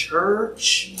 our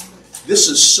church. This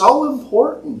is so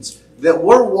important that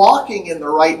we're walking in the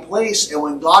right place, and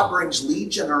when God brings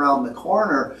Legion around the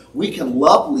corner, we can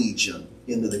love Legion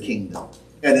into the kingdom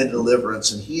and in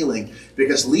deliverance and healing,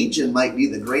 because Legion might be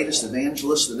the greatest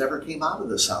evangelist that ever came out of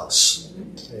this house.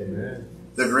 Amen.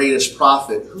 The greatest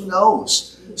prophet, who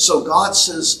knows? So God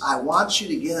says, I want you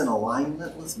to get in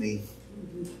alignment with me.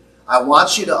 I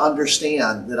want you to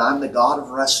understand that I'm the God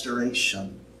of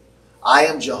restoration. I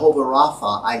am Jehovah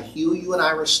Rapha. I heal you and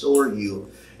I restore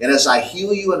you. And as I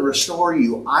heal you and restore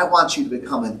you, I want you to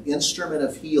become an instrument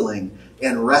of healing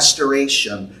and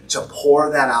restoration to pour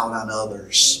that out on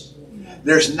others.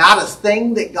 There's not a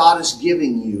thing that God is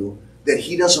giving you that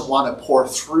He doesn't want to pour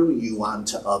through you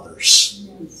onto others.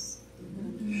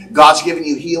 God's giving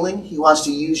you healing. He wants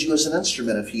to use you as an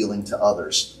instrument of healing to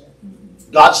others.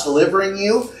 God's delivering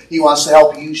you. He wants to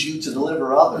help use you to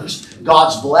deliver others.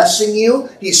 God's blessing you.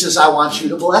 He says, I want you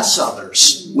to bless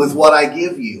others with what I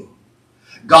give you.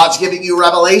 God's giving you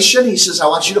revelation. He says, I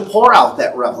want you to pour out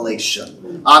that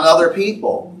revelation on other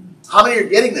people. How many are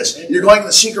getting this? You're going to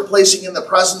the secret placing in the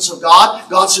presence of God.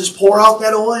 God says, pour out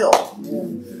that oil.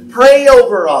 Pray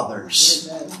over others.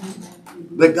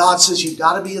 But God says, you've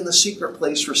got to be in the secret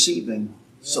place receiving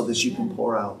so that you can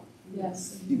pour out.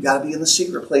 Yes. You've got to be in the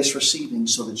secret place receiving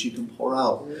so that you can pour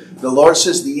out. The Lord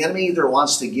says the enemy either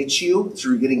wants to get you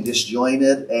through getting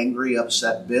disjointed, angry,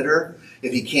 upset, bitter.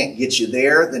 If he can't get you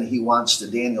there, then he wants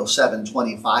to Daniel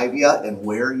 7:25 you and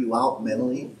wear you out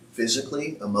mentally,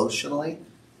 physically, emotionally.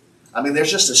 I mean,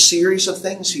 there's just a series of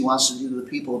things he wants to do to the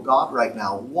people of God right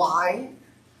now. Why?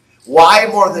 Why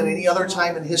more than any other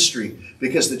time in history?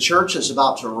 Because the church is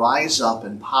about to rise up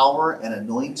in power and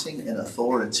anointing and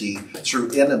authority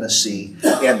through intimacy.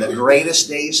 And the greatest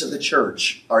days of the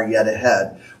church are yet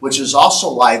ahead. Which is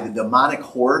also why the demonic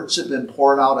hordes have been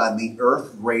poured out on the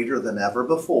earth greater than ever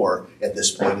before at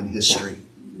this point in history.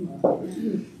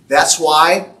 That's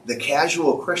why the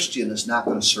casual Christian is not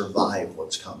going to survive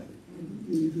what's coming.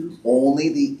 Only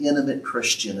the intimate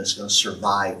Christian is going to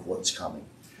survive what's coming.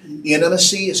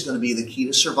 Intimacy is going to be the key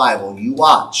to survival. You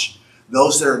watch.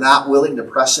 Those that are not willing to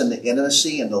press into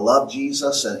intimacy and to love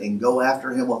Jesus and go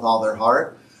after Him with all their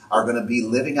heart are going to be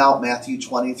living out Matthew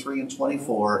 23 and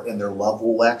 24, and their love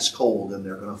will wax cold and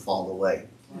they're going to fall away.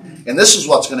 And this is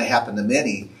what's going to happen to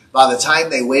many. By the time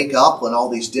they wake up, when all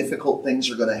these difficult things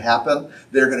are going to happen,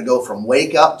 they're going to go from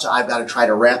wake up to I've got to try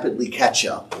to rapidly catch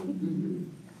up.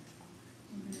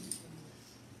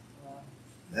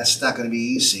 That's not going to be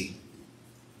easy.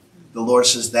 The Lord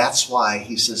says that's why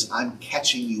He says, I'm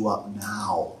catching you up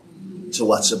now to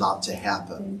what's about to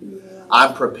happen.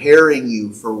 I'm preparing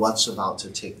you for what's about to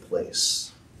take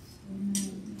place.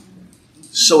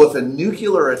 So if a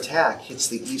nuclear attack hits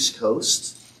the East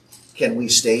Coast, can we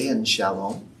stay in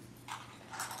shalom?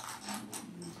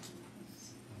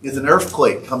 If an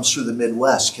earthquake comes through the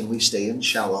Midwest, can we stay in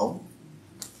shalom?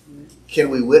 Can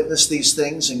we witness these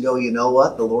things and go, you know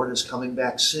what? The Lord is coming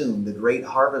back soon. The great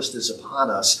harvest is upon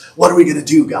us. What are we going to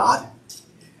do, God?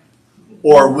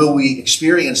 Or will we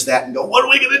experience that and go, what are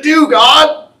we going to do,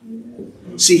 God?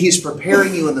 See, He's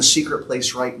preparing you in the secret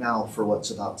place right now for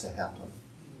what's about to happen.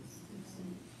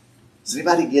 Is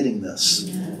anybody getting this?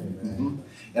 Mm-hmm.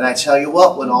 And I tell you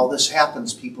what, when all this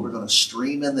happens, people are going to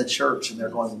stream in the church and they're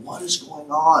going, what is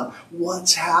going on?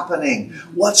 What's happening?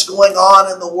 What's going on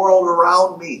in the world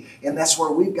around me? And that's where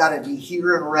we've got to be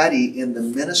here and ready in the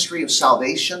ministry of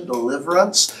salvation,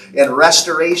 deliverance, and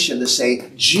restoration to say,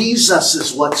 Jesus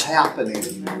is what's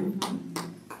happening.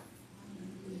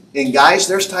 And guys,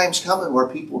 there's times coming where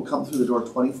people will come through the door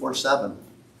 24/7.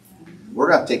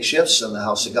 We're going to take shifts in the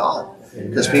house of God.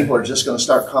 Because people are just going to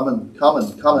start coming.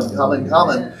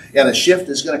 And a shift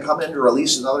is going to come in to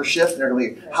release another shift. And they're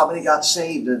going to be, how many got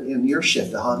saved in your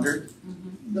shift? 100?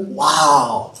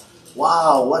 Wow.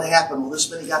 Wow, what happened? Well, this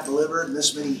many got delivered and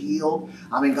this many healed.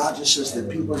 I mean, God just says that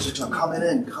people are just coming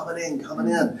in.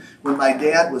 When my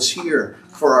dad was here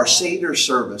for our Seder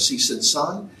service, he said,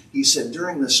 son, he said,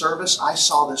 during the service, I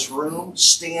saw this room,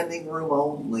 standing room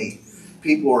only.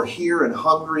 People are here and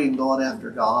hungry and going after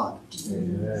God.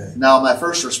 Amen. Now, my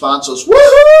first response was,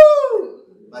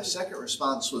 woohoo! My second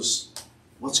response was,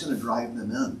 what's going to drive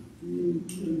them in?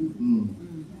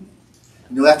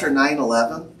 You know, after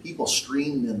 9/11, people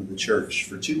streamed into the church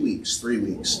for 2 weeks, 3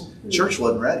 weeks. Church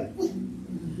wasn't ready.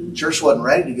 Church wasn't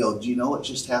ready to go, do you know what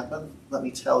just happened? Let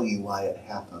me tell you why it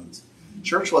happened.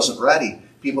 Church wasn't ready.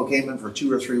 People came in for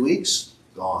 2 or 3 weeks,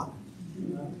 gone.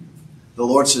 The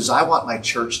Lord says, I want my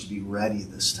church to be ready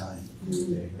this time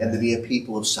and to be a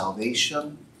people of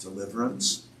salvation,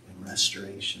 deliverance, and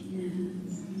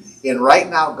restoration. And right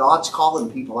now, God's calling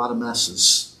people out of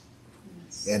messes.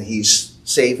 And He's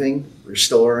saving,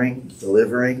 restoring,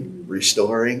 delivering,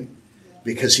 restoring,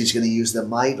 because He's going to use them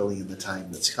mightily in the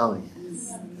time that's coming.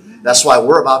 That's why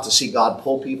we're about to see God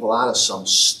pull people out of some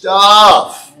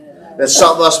stuff that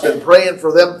some of us have been praying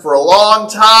for them for a long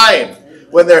time.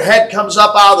 When their head comes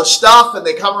up out of the stuff and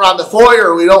they come around the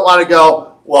foyer, we don't want to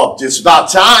go, well, it's about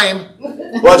time.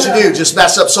 What'd you do? Just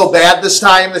mess up so bad this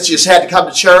time that you just had to come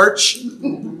to church?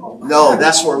 No,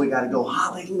 that's where we got to go.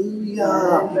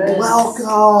 Hallelujah.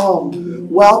 Welcome.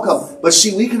 Welcome. But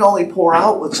see, we can only pour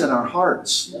out what's in our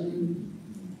hearts. And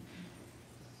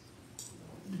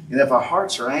if our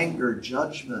hearts are anger,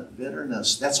 judgment,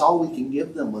 bitterness, that's all we can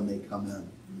give them when they come in.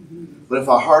 But if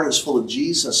our heart is full of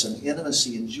Jesus and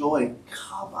intimacy and joy,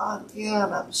 come on in.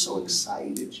 I'm so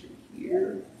excited you're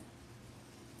here.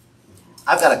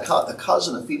 I've got a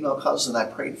cousin, a female cousin I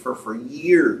prayed for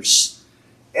years.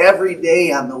 Every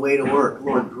day on the way to work,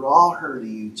 Lord, draw her to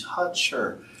you. Touch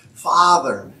her.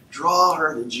 Father, draw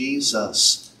her to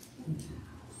Jesus.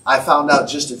 I found out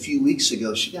just a few weeks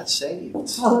ago she got saved.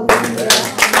 Hallelujah.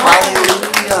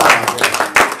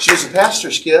 She was a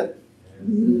pastor's kid.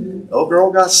 Oh,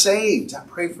 girl got saved. I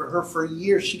prayed for her for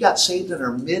years. She got saved in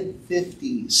her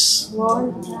mid-50s.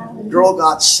 Girl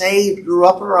got saved, grew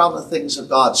up around the things of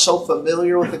God, so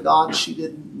familiar with the God she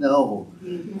didn't know.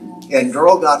 And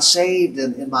girl got saved,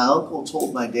 and my uncle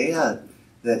told my dad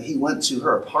that he went to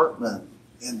her apartment,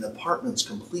 and the apartment's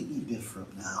completely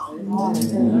different now.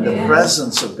 The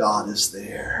presence of God is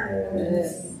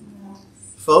there.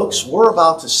 Folks, we're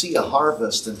about to see a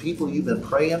harvest, and people you've been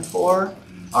praying for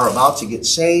are about to get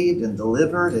saved and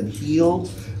delivered and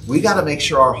healed. We got to make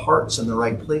sure our heart's in the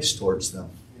right place towards them.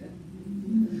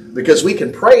 Because we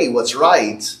can pray what's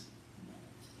right,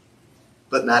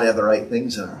 but not have the right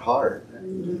things in our heart.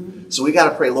 So we got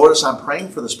to pray, Lord, as I'm praying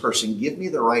for this person, give me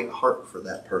the right heart for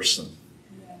that person.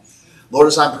 Lord,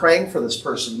 as I'm praying for this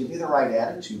person, give me the right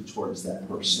attitude towards that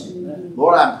person.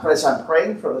 Lord, as I'm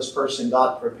praying for this person,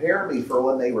 God, prepare me for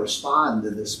when they respond to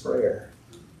this prayer.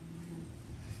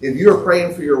 If you're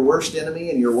praying for your worst enemy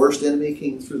and your worst enemy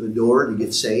came through the door to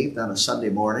get saved on a Sunday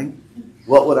morning,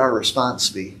 what would our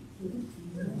response be?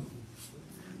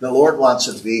 The Lord wants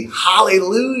it to be,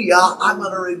 hallelujah, I'm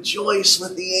going to rejoice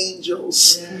with the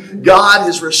angels. God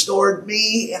has restored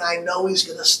me, and I know He's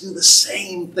going to do the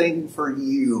same thing for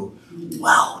you.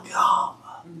 Welcome.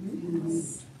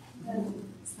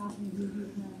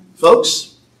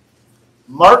 Folks,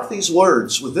 mark these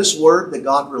words. With this word that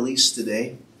God released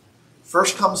today,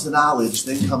 first comes the knowledge,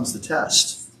 then comes the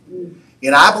test.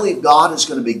 And I believe God is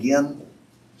going to begin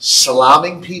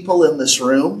salaming people in this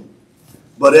room.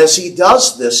 But as He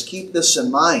does this, keep this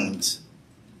in mind.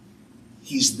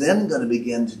 He's then going to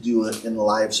begin to do it in the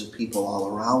lives of people all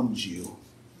around you.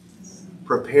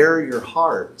 Prepare your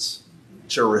hearts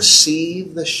to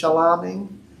receive the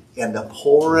shalaming and to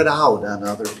pour it out on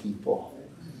other people.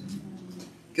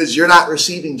 Because you're not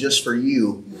receiving just for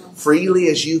you. Freely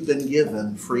as you've been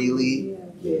given, freely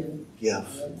give.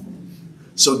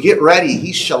 So get ready.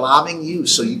 He's shaloming you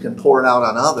so you can pour it out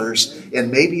on others,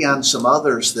 and maybe on some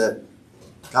others that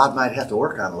God might have to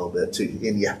work on a little bit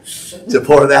in you to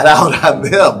pour that out on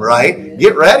them, right?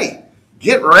 Get ready.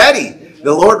 Get ready.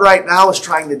 The Lord right now is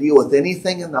trying to deal with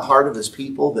anything in the heart of His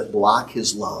people that block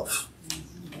His love.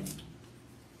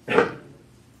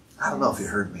 I don't know if you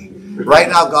heard me. Right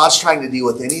now, God's trying to deal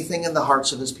with anything in the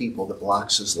hearts of His people that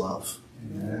blocks His love.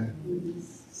 Amen.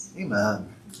 Amen.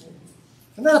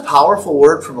 Isn't that a powerful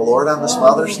word from the Lord on this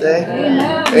Mother's Day?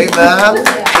 Amen. Amen.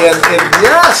 And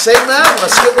yes, amen.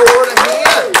 Let's give the Lord a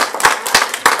hand.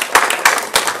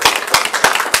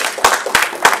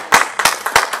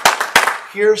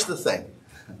 Here's the thing.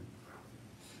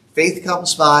 Faith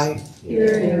comes by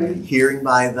hearing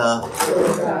by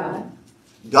the...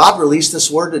 God released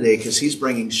this word today because He's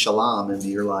bringing shalom into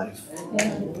your life.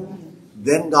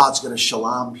 Then God's going to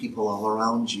shalom people all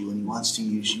around you, and He wants to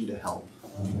use you to help.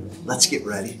 Let's get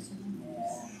ready.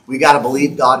 We got to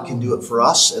believe God can do it for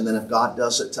us, and then if God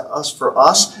does it to us for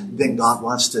us, then God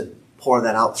wants to pour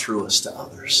that out through us to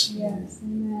others. Yes,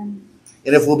 amen.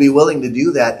 And if we'll be willing to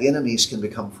do that, enemies can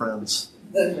become friends.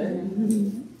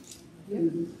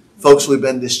 Folks we've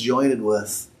been disjointed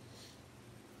with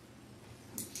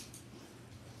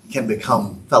can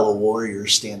become fellow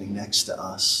warriors standing next to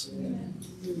us.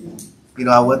 You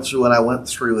know, when I went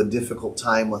through a difficult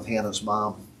time with Hannah's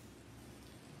mom,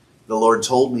 the Lord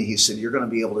told me, He said, you're going to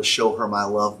be able to show her my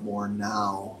love more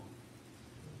now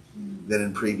than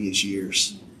in previous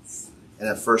years. And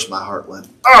at first my heart went,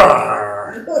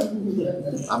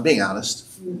 argh! I'm being honest.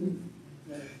 And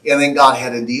then God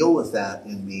had to deal with that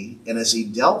in me. And as He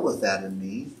dealt with that in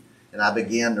me, and I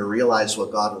began to realize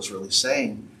what God was really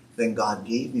saying, then God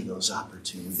gave me those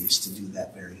opportunities to do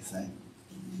that very thing.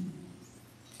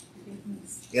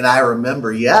 And I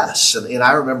remember, yes, and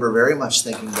I remember very much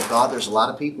thinking, but God, there's a lot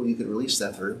of people you could release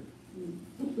that through.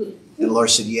 And the Lord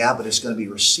said, yeah, but it's going to be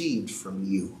received from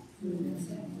you.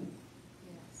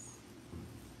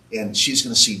 And she's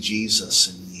going to see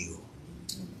Jesus in you.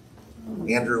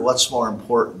 Andrew, what's more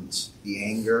important, the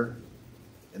anger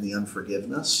and the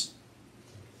unforgiveness,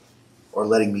 or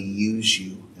letting me use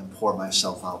you and pour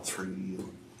myself out through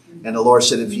you? And the Lord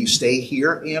said, if you stay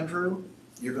here, Andrew,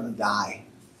 you're going to die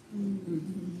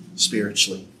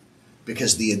spiritually,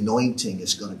 because the anointing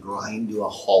is going to grind to a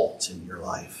halt in your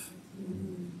life.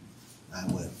 I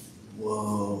went,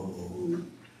 whoa.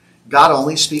 God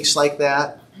only speaks like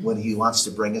that when He wants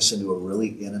to bring us into a really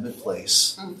intimate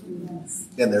place.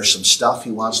 And there's some stuff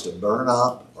He wants to burn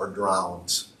up or drown.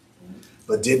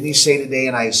 But didn't He say today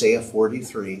in Isaiah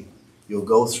 43, you'll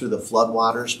go through the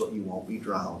floodwaters, but you won't be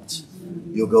drowned.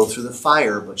 You'll go through the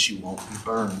fire, but you won't be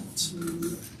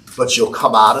burned. But you'll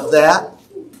come out of that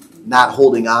not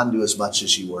holding on to as much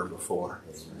as you were before.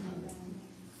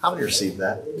 How many receive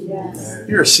that? Yes. If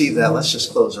you receive that, let's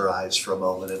just close our eyes for a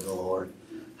moment in the Lord.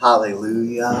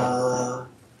 Hallelujah.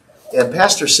 And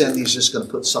Pastor Cindy's just going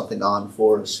to put something on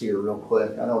for us here real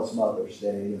quick. I know it's Mother's Day,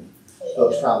 and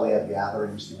folks probably have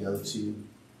gatherings to go to.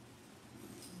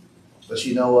 But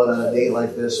you know what? On a day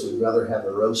like this, we'd rather have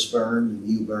a roast burn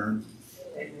than you burn.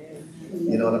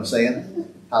 You know what I'm saying?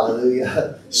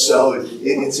 Hallelujah. So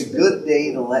it's a good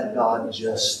day to let God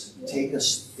just take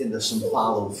us into some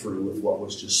follow through with what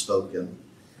was just spoken.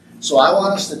 So I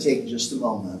want us to take just a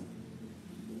moment.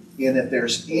 And if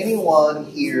there's anyone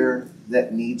here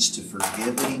that needs to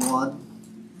forgive anyone,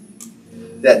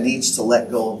 that needs to let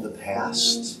go of the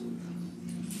past,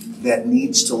 that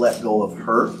needs to let go of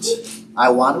hurt, I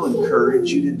want to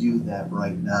encourage you to do that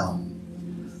right now.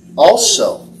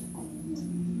 Also,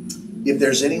 if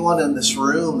there's anyone in this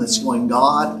room that's going,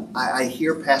 God, I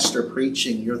hear Pastor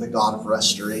preaching, you're the God of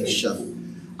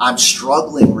restoration. I'm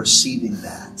struggling receiving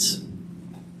that.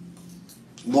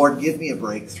 Lord, give me a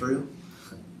breakthrough.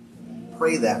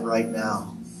 Pray that right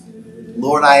now.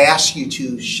 Lord, I ask you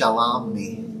to shalom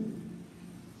me.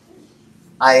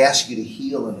 I ask you to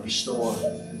heal and restore.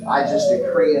 I just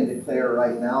decree and declare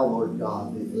right now, Lord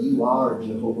God, that you are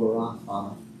Jehovah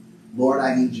Rapha. Lord,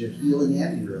 I need your healing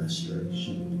and your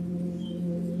restoration.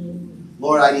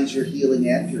 Lord, I need your healing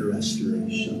and your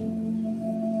restoration.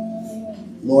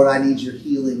 Lord, I need your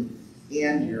healing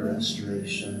and your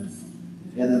restoration.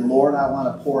 And then, Lord, I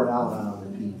want to pour it out on other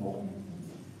people.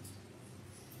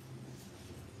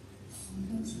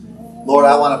 Lord,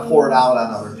 I want to pour it out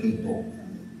on other people.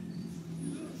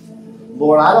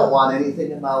 Lord, I don't want anything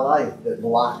in my life that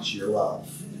blocks your love.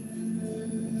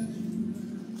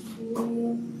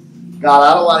 God,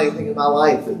 I don't want anything in my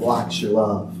life that blocks your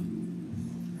love.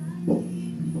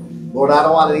 Lord, I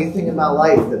don't want anything in my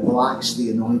life that blocks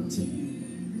the anointing.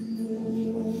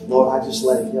 Lord, I just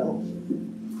let it go.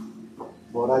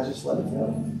 Lord, I just let it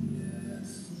go.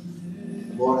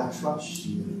 Lord, I trust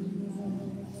you.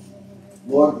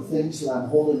 Lord, the things that I'm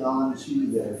holding on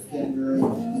to that are hindering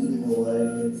and eating away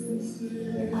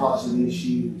and causing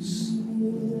issues,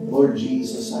 Lord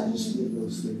Jesus, I just give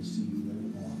those things to you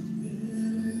right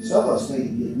now. Some of us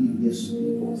need to give some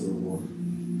people to the Lord.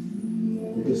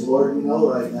 Because, Lord, you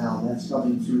know right now that's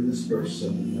coming through this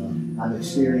person. I'm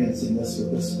experiencing this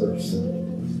with this person.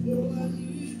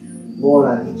 Lord,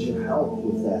 I need your help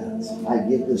with that. I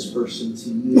give this person to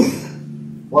you.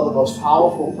 One of the most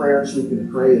powerful prayers we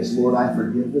can pray is, Lord, I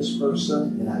forgive this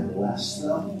person and I bless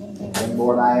them. And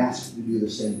Lord, I ask you to do the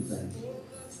same thing.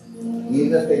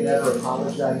 Even if they never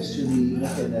apologize to me, even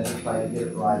if they never try to get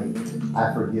it right,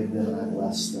 I forgive them and I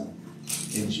bless them.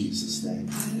 In Jesus' name.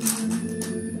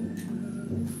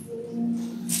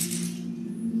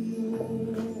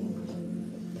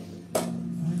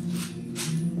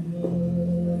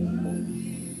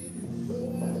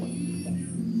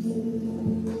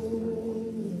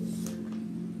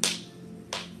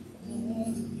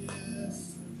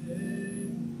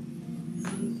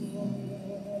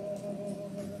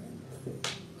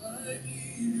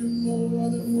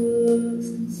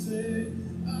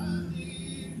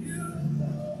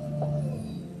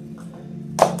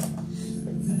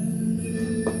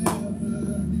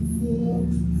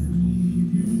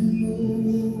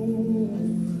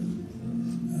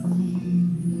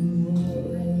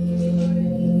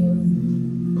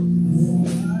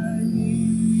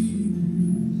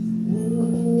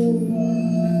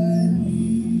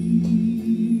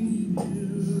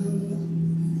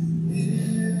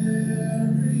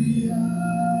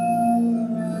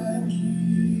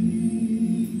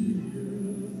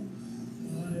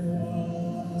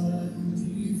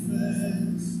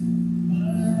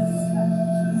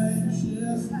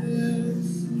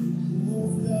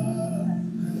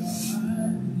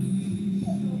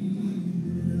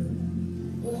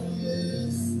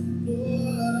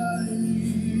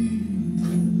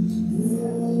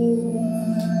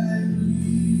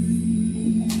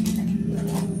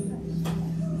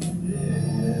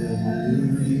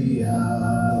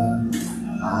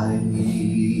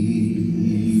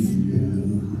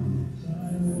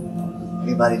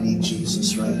 Anybody need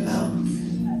Jesus right now?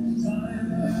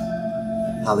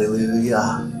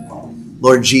 Hallelujah.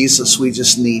 Lord Jesus, we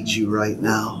just need you right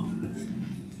now.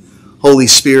 Holy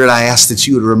Spirit, I ask that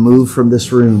you would remove from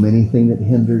this room anything that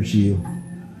hinders you,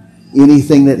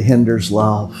 anything that hinders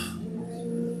love.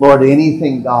 Lord,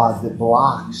 anything, God, that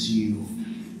blocks you.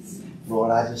 Lord,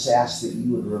 I just ask that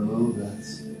you would remove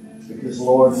it. Because,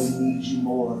 Lord, we need you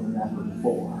more than ever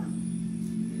before.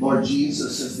 Lord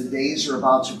Jesus, as the days are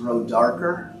about to grow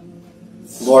darker,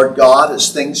 Lord God,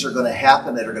 as things are going to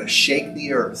happen that are going to shake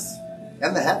the earth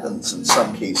and the heavens in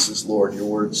some cases, Lord, your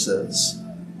word says.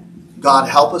 God,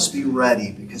 help us be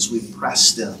ready because we've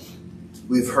pressed in.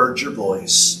 We've heard your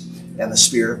voice, and the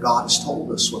Spirit of God has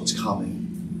told us what's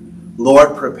coming.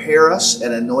 Lord, prepare us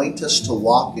and anoint us to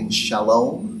walk in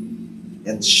shalom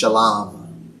and shalom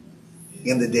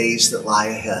in the days that lie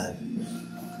ahead.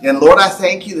 And Lord, I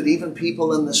thank you that even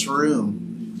people in this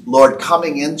room, Lord,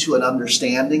 coming into an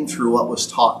understanding through what was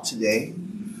taught today,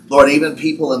 Lord, even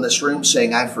people in this room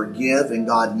saying, I forgive, and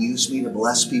God, use me to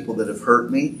bless people that have hurt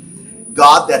me.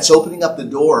 God, that's opening up the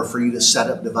door for you to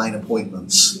set up divine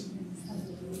appointments.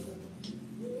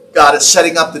 God, it's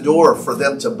setting up the door for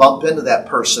them to bump into that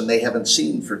person they haven't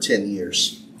seen for 10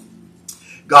 years.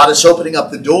 God is opening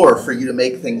up the door for you to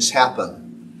make things happen.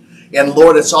 And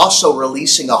Lord, it's also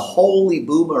releasing a holy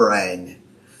boomerang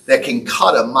that can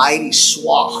cut a mighty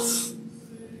swath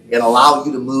and allow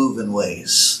you to move in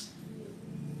ways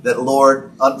that,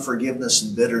 Lord, unforgiveness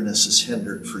and bitterness has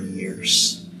hindered for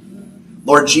years.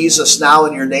 Lord Jesus, now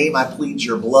in your name I plead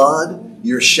your blood,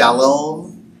 your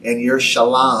shalom, and your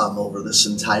shalom over this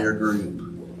entire group.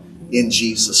 In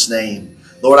Jesus' name.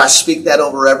 Lord, I speak that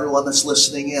over everyone that's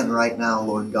listening in right now,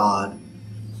 Lord God.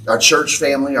 Our church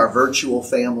family, our virtual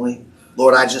family.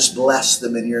 Lord, I just bless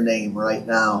them in your name right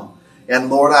now. And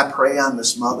Lord, I pray on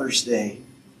this Mother's Day,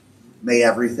 may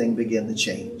everything begin to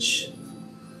change.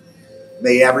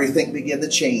 May everything begin to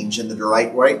change in the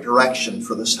right direction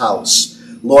for this house.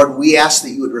 Lord, we ask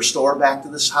that you would restore back to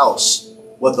this house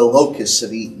what the locusts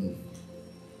have eaten,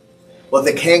 what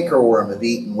the cankerworm have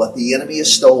eaten, what the enemy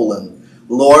has stolen.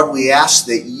 Lord, we ask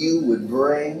that you would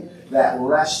bring that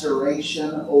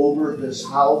restoration over this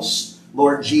house.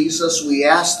 Lord Jesus, we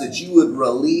ask that you would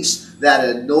release that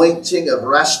anointing of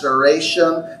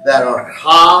restoration, that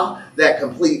aha, that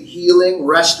complete healing,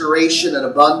 restoration, and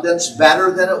abundance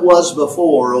better than it was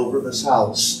before over this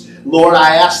house. Lord,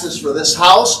 I ask this for this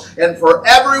house and for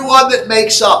everyone that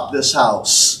makes up this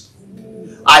house.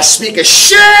 I speak a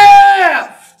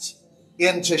shift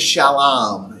into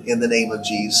shalom in the name of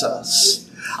Jesus.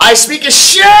 I speak a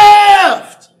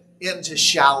shift into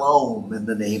shalom in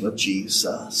the name of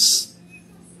Jesus.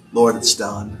 Lord, it's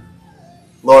done.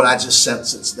 Lord, I just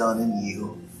sense it's done in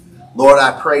you. Lord,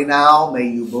 I pray now, may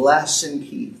you bless and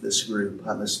keep this group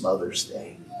on this Mother's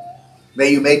Day.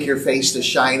 May you make your face to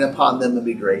shine upon them and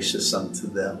be gracious unto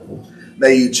them.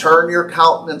 May you turn your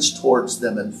countenance towards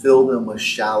them and fill them with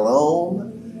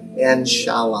shalom and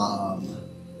shalom.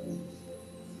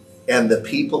 And the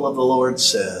people of the Lord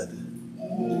said,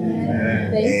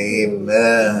 Amen.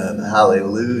 Amen.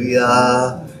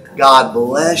 Hallelujah. God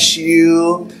bless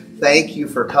you. Thank you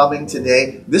for coming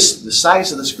today. The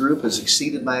size of this group has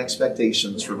exceeded my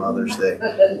expectations for Mother's Day.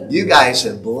 You guys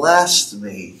have blessed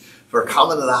me for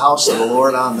coming to the house of the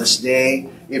Lord on this day.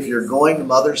 If you're going to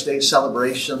Mother's Day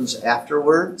celebrations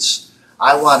afterwards,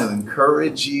 I want to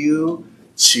encourage you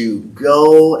to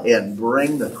go and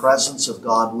bring the presence of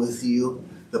God with you,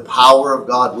 the power of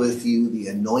God with you, the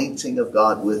anointing of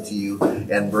God with you,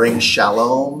 and bring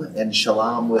shalom and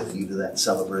shalom with you to that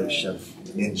celebration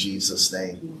in Jesus'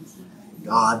 name.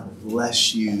 God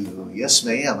bless you. Yes,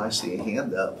 ma'am. I see a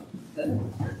hand up.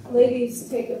 Ladies,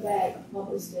 take a bag.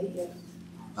 Mother's Day gift.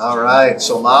 All right.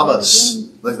 So,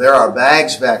 mamas, look, there are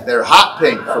bags back there. Hot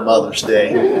pink for Mother's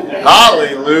Day.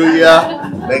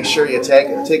 Hallelujah. Make sure you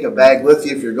take a bag with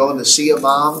you. If you're going to see a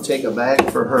mom, take a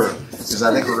bag for her. Because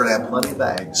I think we're going to have plenty of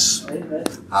bags.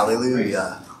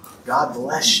 Hallelujah. God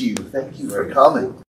bless you. Thank you for coming.